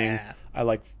entertaining. Yeah. I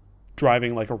like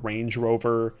driving like a Range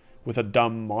Rover with a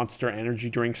dumb Monster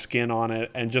energy drink skin on it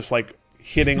and just like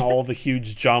hitting all the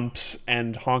huge jumps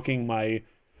and honking my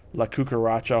La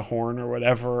Cucaracha horn or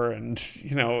whatever. And,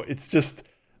 you know, it's just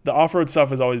the off-road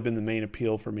stuff has always been the main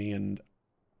appeal for me. And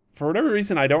for whatever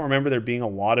reason, I don't remember there being a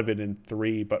lot of it in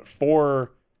 3, but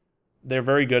 4, they're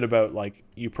very good about, like,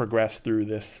 you progress through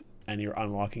this and you're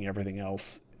unlocking everything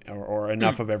else, or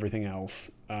enough of everything else.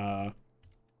 You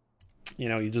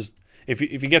know, you just, if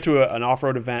you get to an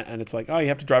off-road event and it's like, oh, you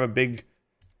have to drive a big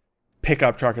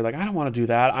pickup truck, you're like, I don't want to do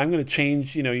that. I'm going to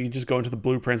change, you know, you just go into the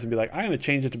blueprints and be like, I'm going to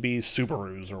change it to be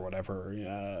Subarus or whatever,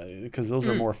 because those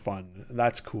are more fun.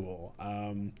 That's cool.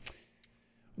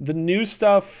 The new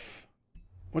stuff...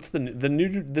 What's the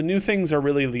new things are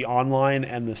really the online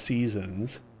and the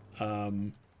seasons. Yeah,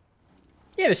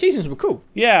 the seasons were cool.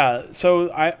 Yeah, so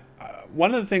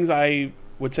one of the things I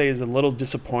would say is a little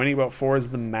disappointing about 4 is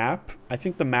the map. I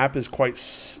think the map is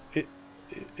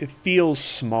it feels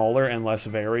smaller and less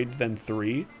varied than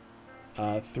 3.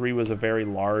 3 was a very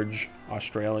large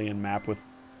Australian map with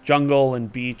jungle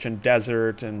and beach and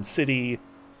desert and city,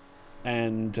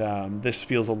 and this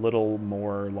feels a little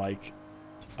more like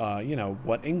you know,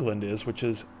 what England is, which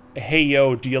is, hey,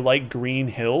 yo, do you like green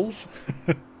hills?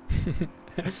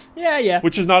 Yeah.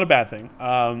 Which is not a bad thing.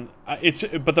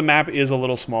 But the map is a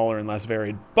little smaller and less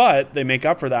varied. But they make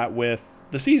up for that with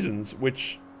the seasons,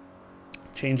 which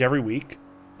change every week.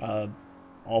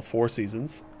 All 4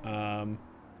 seasons. And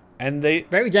they...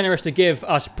 Very generous to give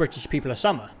us British people a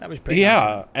summer. That was pretty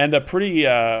nice. And a pretty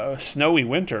snowy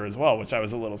winter as well, which I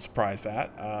was a little surprised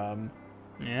at.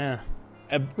 Yeah.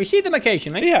 We see them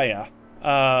occasionally. Yeah.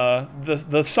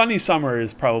 The sunny summer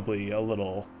is probably a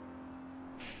little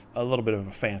bit of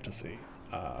a fantasy.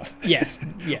 Yes.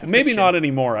 Yeah. Maybe fiction. Not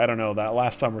anymore. I don't know. That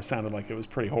last summer sounded like it was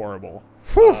pretty horrible.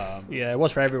 Yeah, it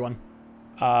was for everyone.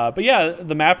 But yeah,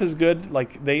 the map is good.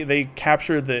 Like they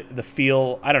capture the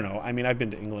feel. I don't know. I mean, I've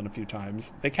been to England a few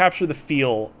times. They capture the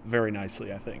feel very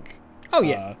nicely, I think. Oh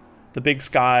yeah. The big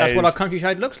skies. That's what our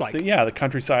countryside looks like. The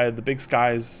countryside, the big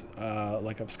skies,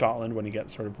 like of Scotland when you get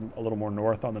sort of a little more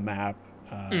north on the map.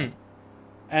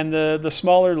 And the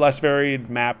smaller, less varied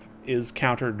map is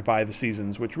countered by the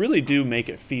seasons, which really do make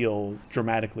it feel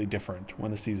dramatically different when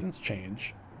the seasons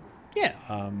change. Yeah.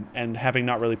 And having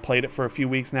not really played it for a few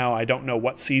weeks now, I don't know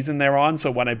what season they're on, so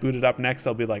when I boot it up next,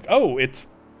 I'll be like, oh, it's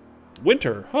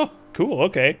winter. Huh, cool,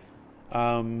 okay.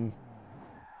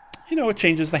 You know, it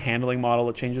changes the handling model,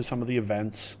 it changes some of the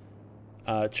events,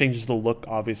 changes the look,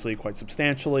 obviously, quite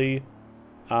substantially.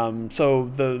 So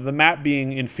the map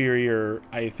being inferior,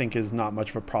 I think, is not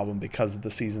much of a problem because the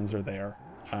seasons are there.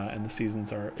 And the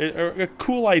seasons are a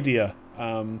cool idea.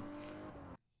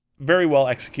 Very well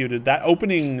executed. That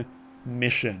opening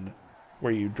mission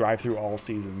where you drive through all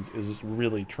seasons is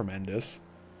really tremendous.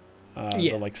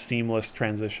 The like seamless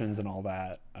transitions and all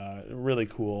that. Really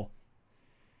cool.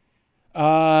 The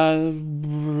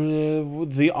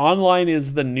online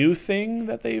is the new thing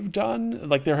that they've done.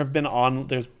 Like there's been a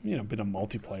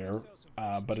multiplayer,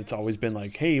 but it's always been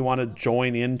like, hey, you want to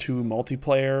join into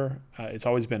multiplayer? It's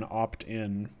always been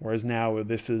opt-in, whereas now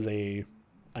this is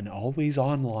an always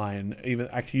online. Even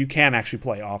you can actually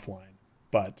play offline,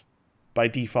 but by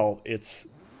default,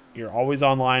 you're always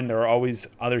online. There are always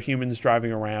other humans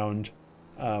driving around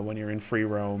when you're in free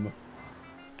roam.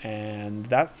 And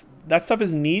that stuff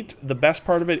is neat. The best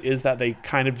part of it is that they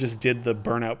kind of just did the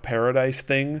Burnout Paradise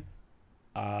thing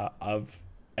of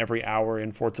every hour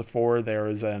in Forza 4, there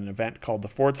is an event called the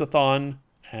Forzathon,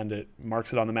 and it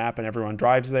marks it on the map, and everyone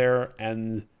drives there,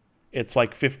 and it's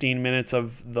like 15 minutes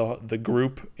of the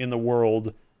group in the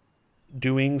world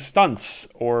doing stunts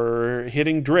or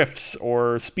hitting drifts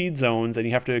or speed zones, and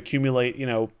you have to accumulate, you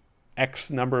know, X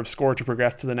number of score to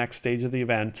progress to the next stage of the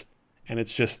event. And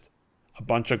it's just a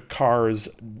bunch of cars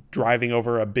driving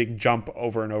over a big jump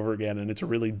over and over again, and it's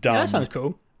really dumb. Yeah, that sounds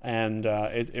cool. And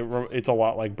it's a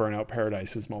lot like Burnout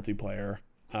Paradise's multiplayer.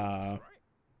 And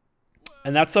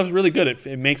that stuff's really good.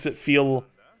 It makes it feel...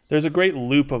 There's a great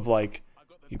loop of, like,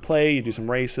 you play, you do some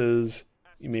races,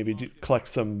 you maybe collect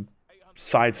some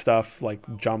side stuff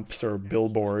like jumps or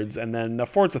billboards, and then the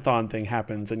Forzathon thing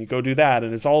happens, and you go do that,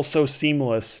 and it's all so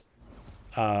seamless,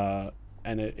 and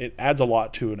it adds a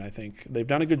lot to it. I think they've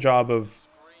done a good job of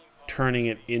turning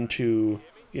it into,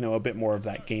 you know, a bit more of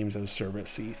that games as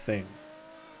service-y thing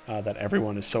that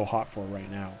everyone is so hot for right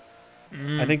now.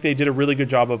 I think they did a really good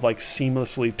job of like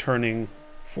seamlessly turning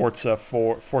Forza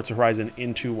Horizon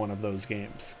into one of those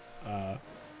games.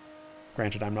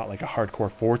 Granted, I'm not like a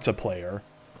hardcore Forza player,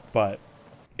 but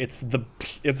it's the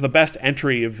best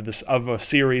entry of a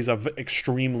series of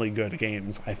extremely good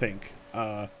games, I think.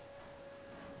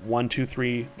 1, 2,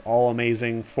 3, all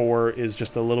amazing. 4 is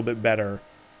just a little bit better.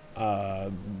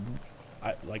 I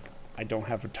don't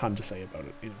have a ton to say about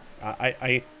it. You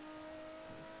know,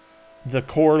 the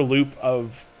core loop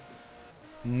of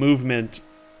movement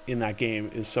in that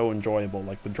game is so enjoyable.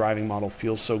 Like, the driving model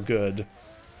feels so good.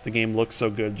 The game looks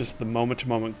so good. Just the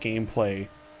moment-to-moment gameplay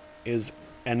is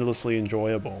endlessly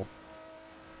enjoyable.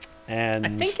 And I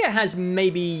think it has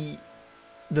maybe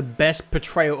the best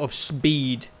portrayal of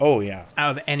speed out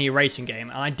of any racing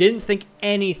game. And I didn't think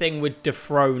anything would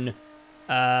dethrone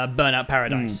Burnout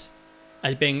Paradise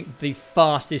as being the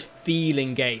fastest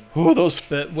feeling game. Oh, those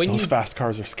fast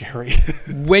cars are scary.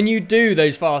 When you do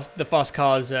the fast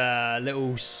cars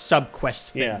little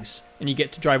sub-quest things, and you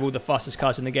get to drive all the fastest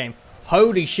cars in the game,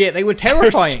 holy shit, they were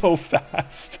terrifying. They're so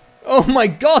fast. Oh my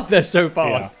god, they're so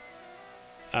fast.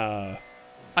 Yeah.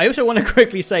 I also want to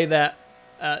quickly say that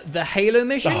the Halo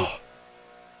mission,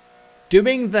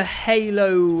 doing the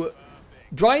Halo,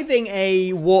 driving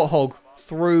a Warthog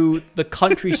through the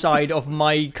countryside of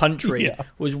my country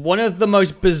was one of the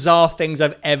most bizarre things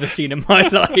I've ever seen in my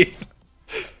life.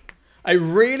 I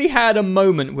really had a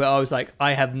moment where I was like,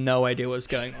 I have no idea what's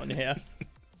going on here.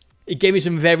 It gave me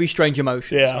some very strange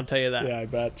emotions, I'll tell you that. Yeah, I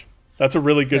bet. That's a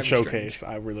really good showcase.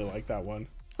 Strange. I really like that one.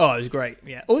 Oh, it was great.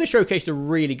 Yeah, all the showcases are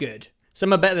really good.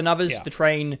 Some are better than others. The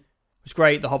train was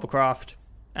great. The hovercraft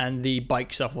and the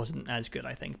bike stuff wasn't as good,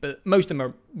 I think. But most of them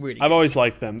are really good. I've always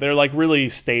liked them. They're like really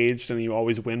staged, and you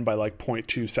always win by like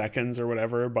 0.2 seconds or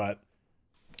whatever. But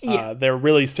they're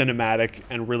really cinematic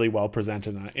and really well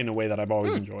presented in a way that I've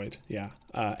always enjoyed. Yeah.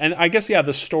 And I guess,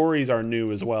 the stories are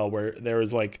new as well, where there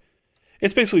is like...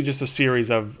 It's basically just a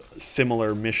series of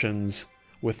similar missions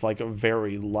with like a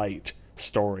very light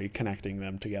story connecting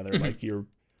them together. Like, you're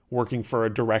working for a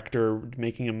director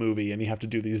making a movie, and you have to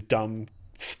do these dumb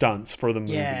stunts for the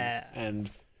movie.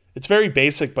 And it's very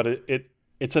basic, but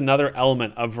it's another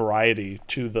element of variety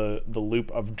to the loop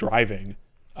of driving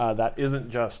that isn't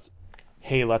just,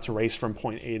 hey, let's race from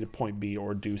point A to point B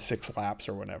or do 6 laps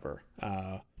or whatever.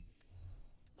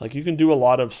 Like, you can do a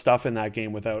lot of stuff in that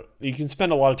game you can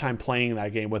spend a lot of time playing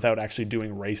that game without actually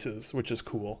doing races, which is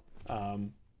cool.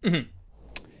 And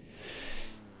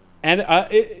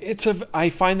I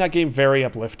find that game very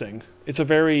uplifting. It's a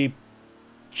very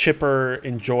chipper,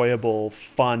 enjoyable,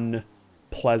 fun,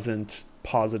 pleasant,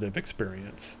 positive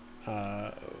experience,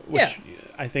 which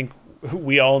I think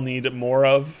we all need more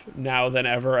of now than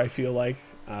ever, I feel like.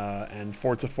 And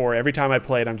Forza 4, every time I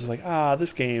play it, I'm just like,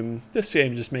 this game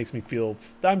just makes me feel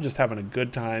I'm just having a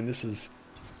good time. This is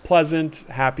pleasant,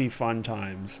 happy, fun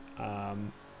times.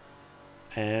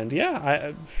 And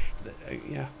there's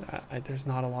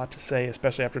not a lot to say,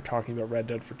 especially after talking about Red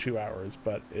Dead for 2 hours,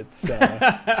 but it's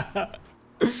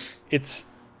it's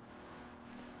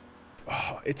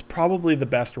probably the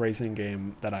best racing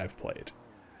game that I've played.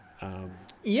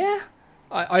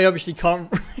 I obviously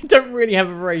don't really have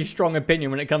a very strong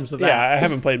opinion when it comes to that. Yeah, I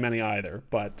haven't played many either,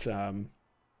 but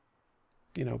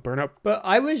Burnout. But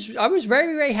I was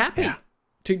very, very happy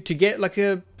to get like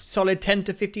a solid 10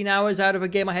 to 15 hours out of a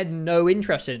game I had no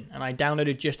interest in, and I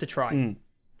downloaded just to try. And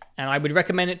I would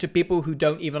recommend it to people who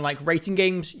don't even like racing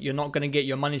games. You're not going to get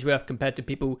your money's worth compared to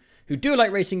people who do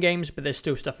like racing games, but there's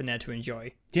still stuff in there to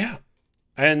enjoy. Yeah,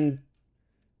 and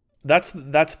that's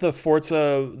the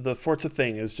Forza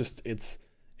thing, is just it's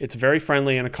very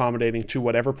friendly and accommodating to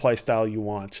whatever play style you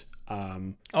want.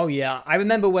 I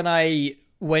remember when I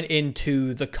went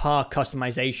into the car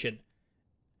customization,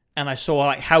 and I saw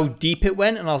like how deep it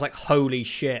went, and I was like, holy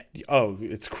shit. Oh,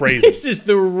 it's crazy. This is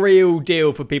the real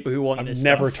deal for people who want this I've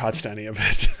never stuff. touched any of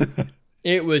it.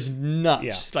 It was nuts.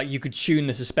 Yeah. Like, you could tune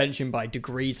the suspension by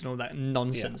degrees and all that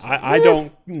nonsense. Yeah. I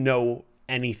don't know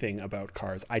anything about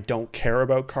cars. I don't care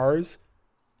about cars.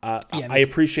 I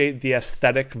appreciate the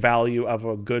aesthetic value of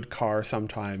a good car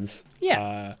sometimes.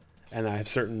 Yeah. And I have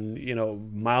certain,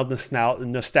 mild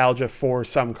nostalgia for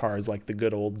some cars, like the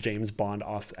good old James Bond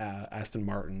Aston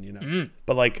Martin,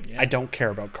 But, I don't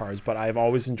care about cars, but I've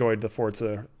always enjoyed the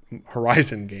Forza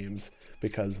Horizon games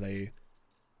because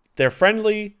they're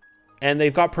friendly and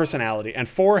they've got personality. And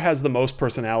 4 has the most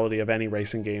personality of any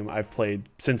racing game I've played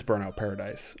since Burnout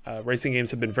Paradise. Racing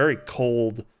games have been very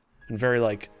cold and very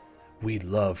we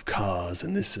love cars,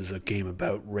 and this is a game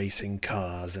about racing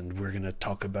cars, and we're going to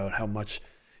talk about how much...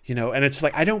 and it's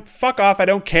just fuck off, I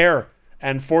don't care.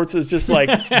 And Forza's just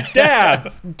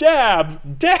dab,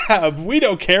 dab, dab, we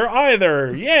don't care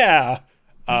either, yeah.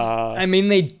 I mean,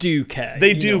 they do care.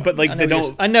 They do, but they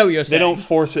don't... I know what you're saying. They don't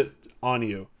force it on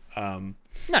you.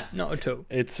 No, not at all.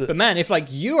 But man, if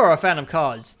you are a fan of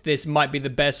cars, this might be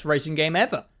the best racing game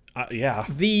ever. Yeah.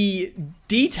 The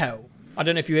detail, I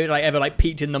don't know if you ever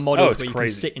peeked in the models where you can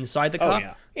sit inside the car. Oh,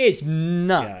 yeah. It's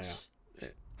nuts. Yeah.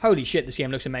 Holy shit, this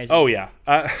game looks amazing. Oh, yeah.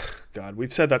 God,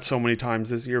 we've said that so many times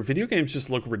this year. Video games just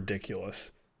look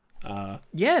ridiculous.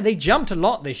 Yeah, they jumped a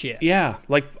lot this year. Yeah,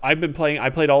 I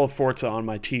played all of Forza on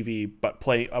my TV, but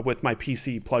playing with my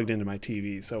PC plugged into my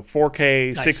TV. So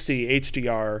 4K, nice. 60,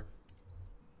 HDR.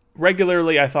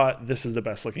 Regularly, I thought this is the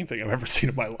best looking thing I've ever seen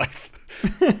in my life.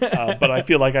 But I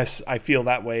feel like I feel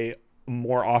that way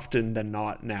more often than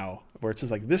not now, where it's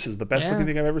just this is the best looking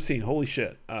thing I've ever seen. Holy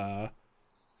shit.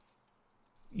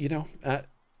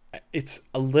 It's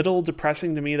a little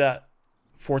depressing to me that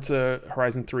Forza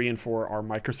Horizon 3 and 4 are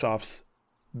Microsoft's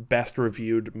best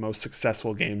reviewed, most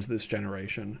successful games this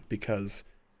generation, because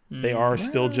they are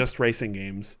still just racing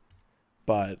games.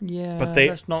 But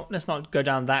let's not go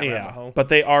down that rabbit hole. But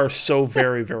they are so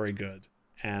very, very good.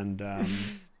 And I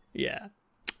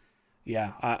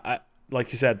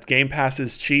like you said, Game Pass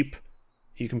is cheap.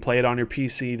 You can play it on your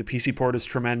PC. The PC port is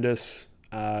tremendous.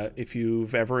 If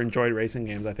you've ever enjoyed racing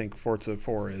games, I think Forza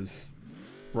 4 is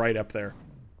right up there,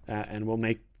 and will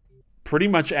make pretty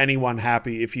much anyone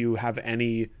happy. If you have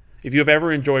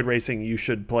ever enjoyed racing, you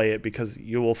should play it, because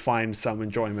you will find some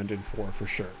enjoyment in 4 for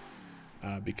sure.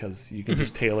 Because you can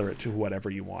just tailor it to whatever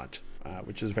you want,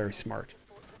 which is very smart.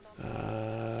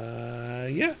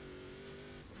 Yeah.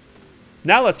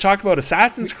 Now let's talk about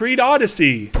Assassin's Creed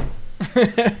Odyssey.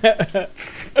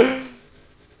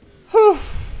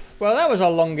 Well, that was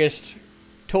our longest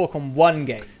talk on one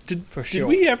game, for sure.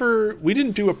 We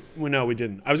didn't do no, we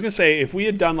didn't. I was going to say, if we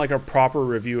had done a proper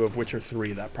review of Witcher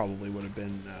 3, that probably would have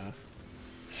been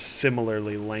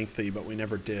similarly lengthy, but we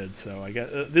never did. So I guess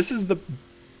this is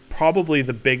probably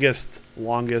the biggest,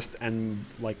 longest, and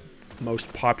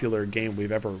most popular game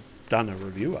we've ever done a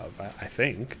review of, I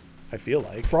think. I feel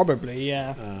like. Probably,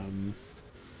 yeah.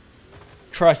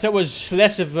 Christ, that was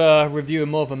less of a review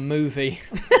and more of a movie.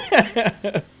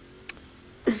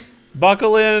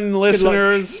 Buckle in,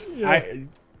 listeners. Yeah.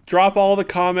 Drop all the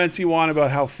comments you want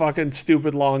about how fucking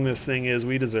stupid long this thing is.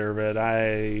 We deserve it.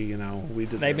 We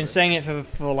deserve it. They've been saying it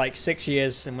for 6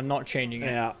 years, and we're not changing it.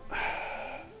 Yeah.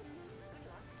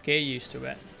 Get used to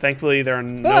it. Thankfully, there are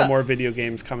no more video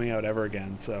games coming out ever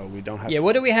again, so we don't have to.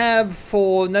 What do we have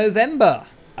for November?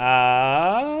 We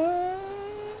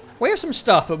have some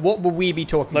stuff, but what will we be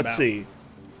talking about? Let's see.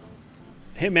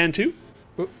 Hitman 2?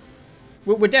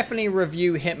 We'll definitely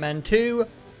review Hitman 2.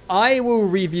 I will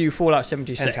review Fallout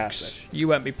 76. Fantastic. You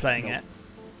won't be playing it.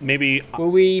 Maybe.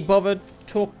 Will we bother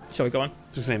talk? Sorry, go on.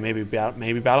 Just say maybe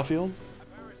Battlefield?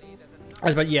 I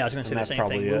was going to say the same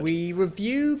thing. Will we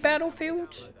review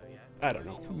Battlefield? I don't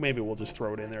know. Maybe we'll just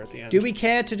throw it in there at the end. Do we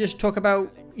care to just talk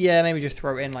about... Yeah, maybe just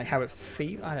throw it in, how it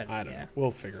feels? I don't know.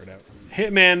 We'll figure it out.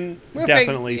 Hitman,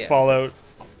 definitely. Fallout,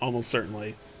 almost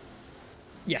certainly.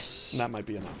 Yes. That might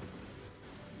be enough.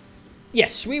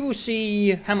 Yes, we will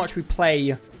see how much we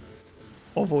play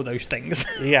of all those things.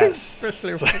 Yes.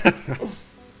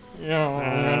 You know what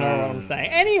I'm saying.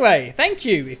 Anyway, thank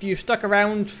you if you've stuck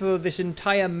around for this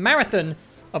entire marathon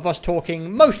of us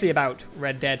talking mostly about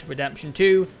Red Dead Redemption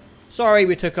 2. Sorry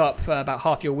we took up about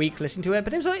half your week listening to it,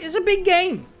 but it's a big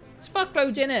game. There's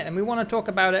fuckloads in it, and we want to talk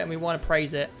about it, and we want to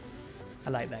praise it. I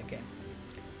like that game.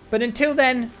 But until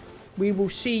then, we will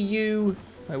see you...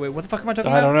 Wait, what the fuck am I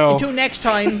talking about? I don't know. Until next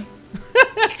time...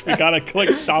 We gotta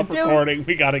click stop recording.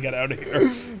 We gotta get out of here.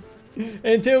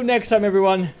 Until next time,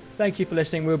 everyone. Thank you for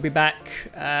listening. We'll be back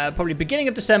probably beginning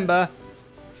of December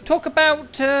talk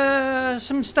about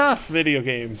some stuff. Video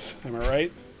games, am I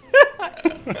right?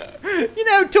 You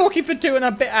know, talking for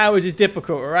 2.5 hours is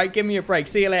difficult, all right? Give me a break.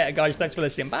 See you later, guys. Thanks for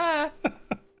listening. Bye.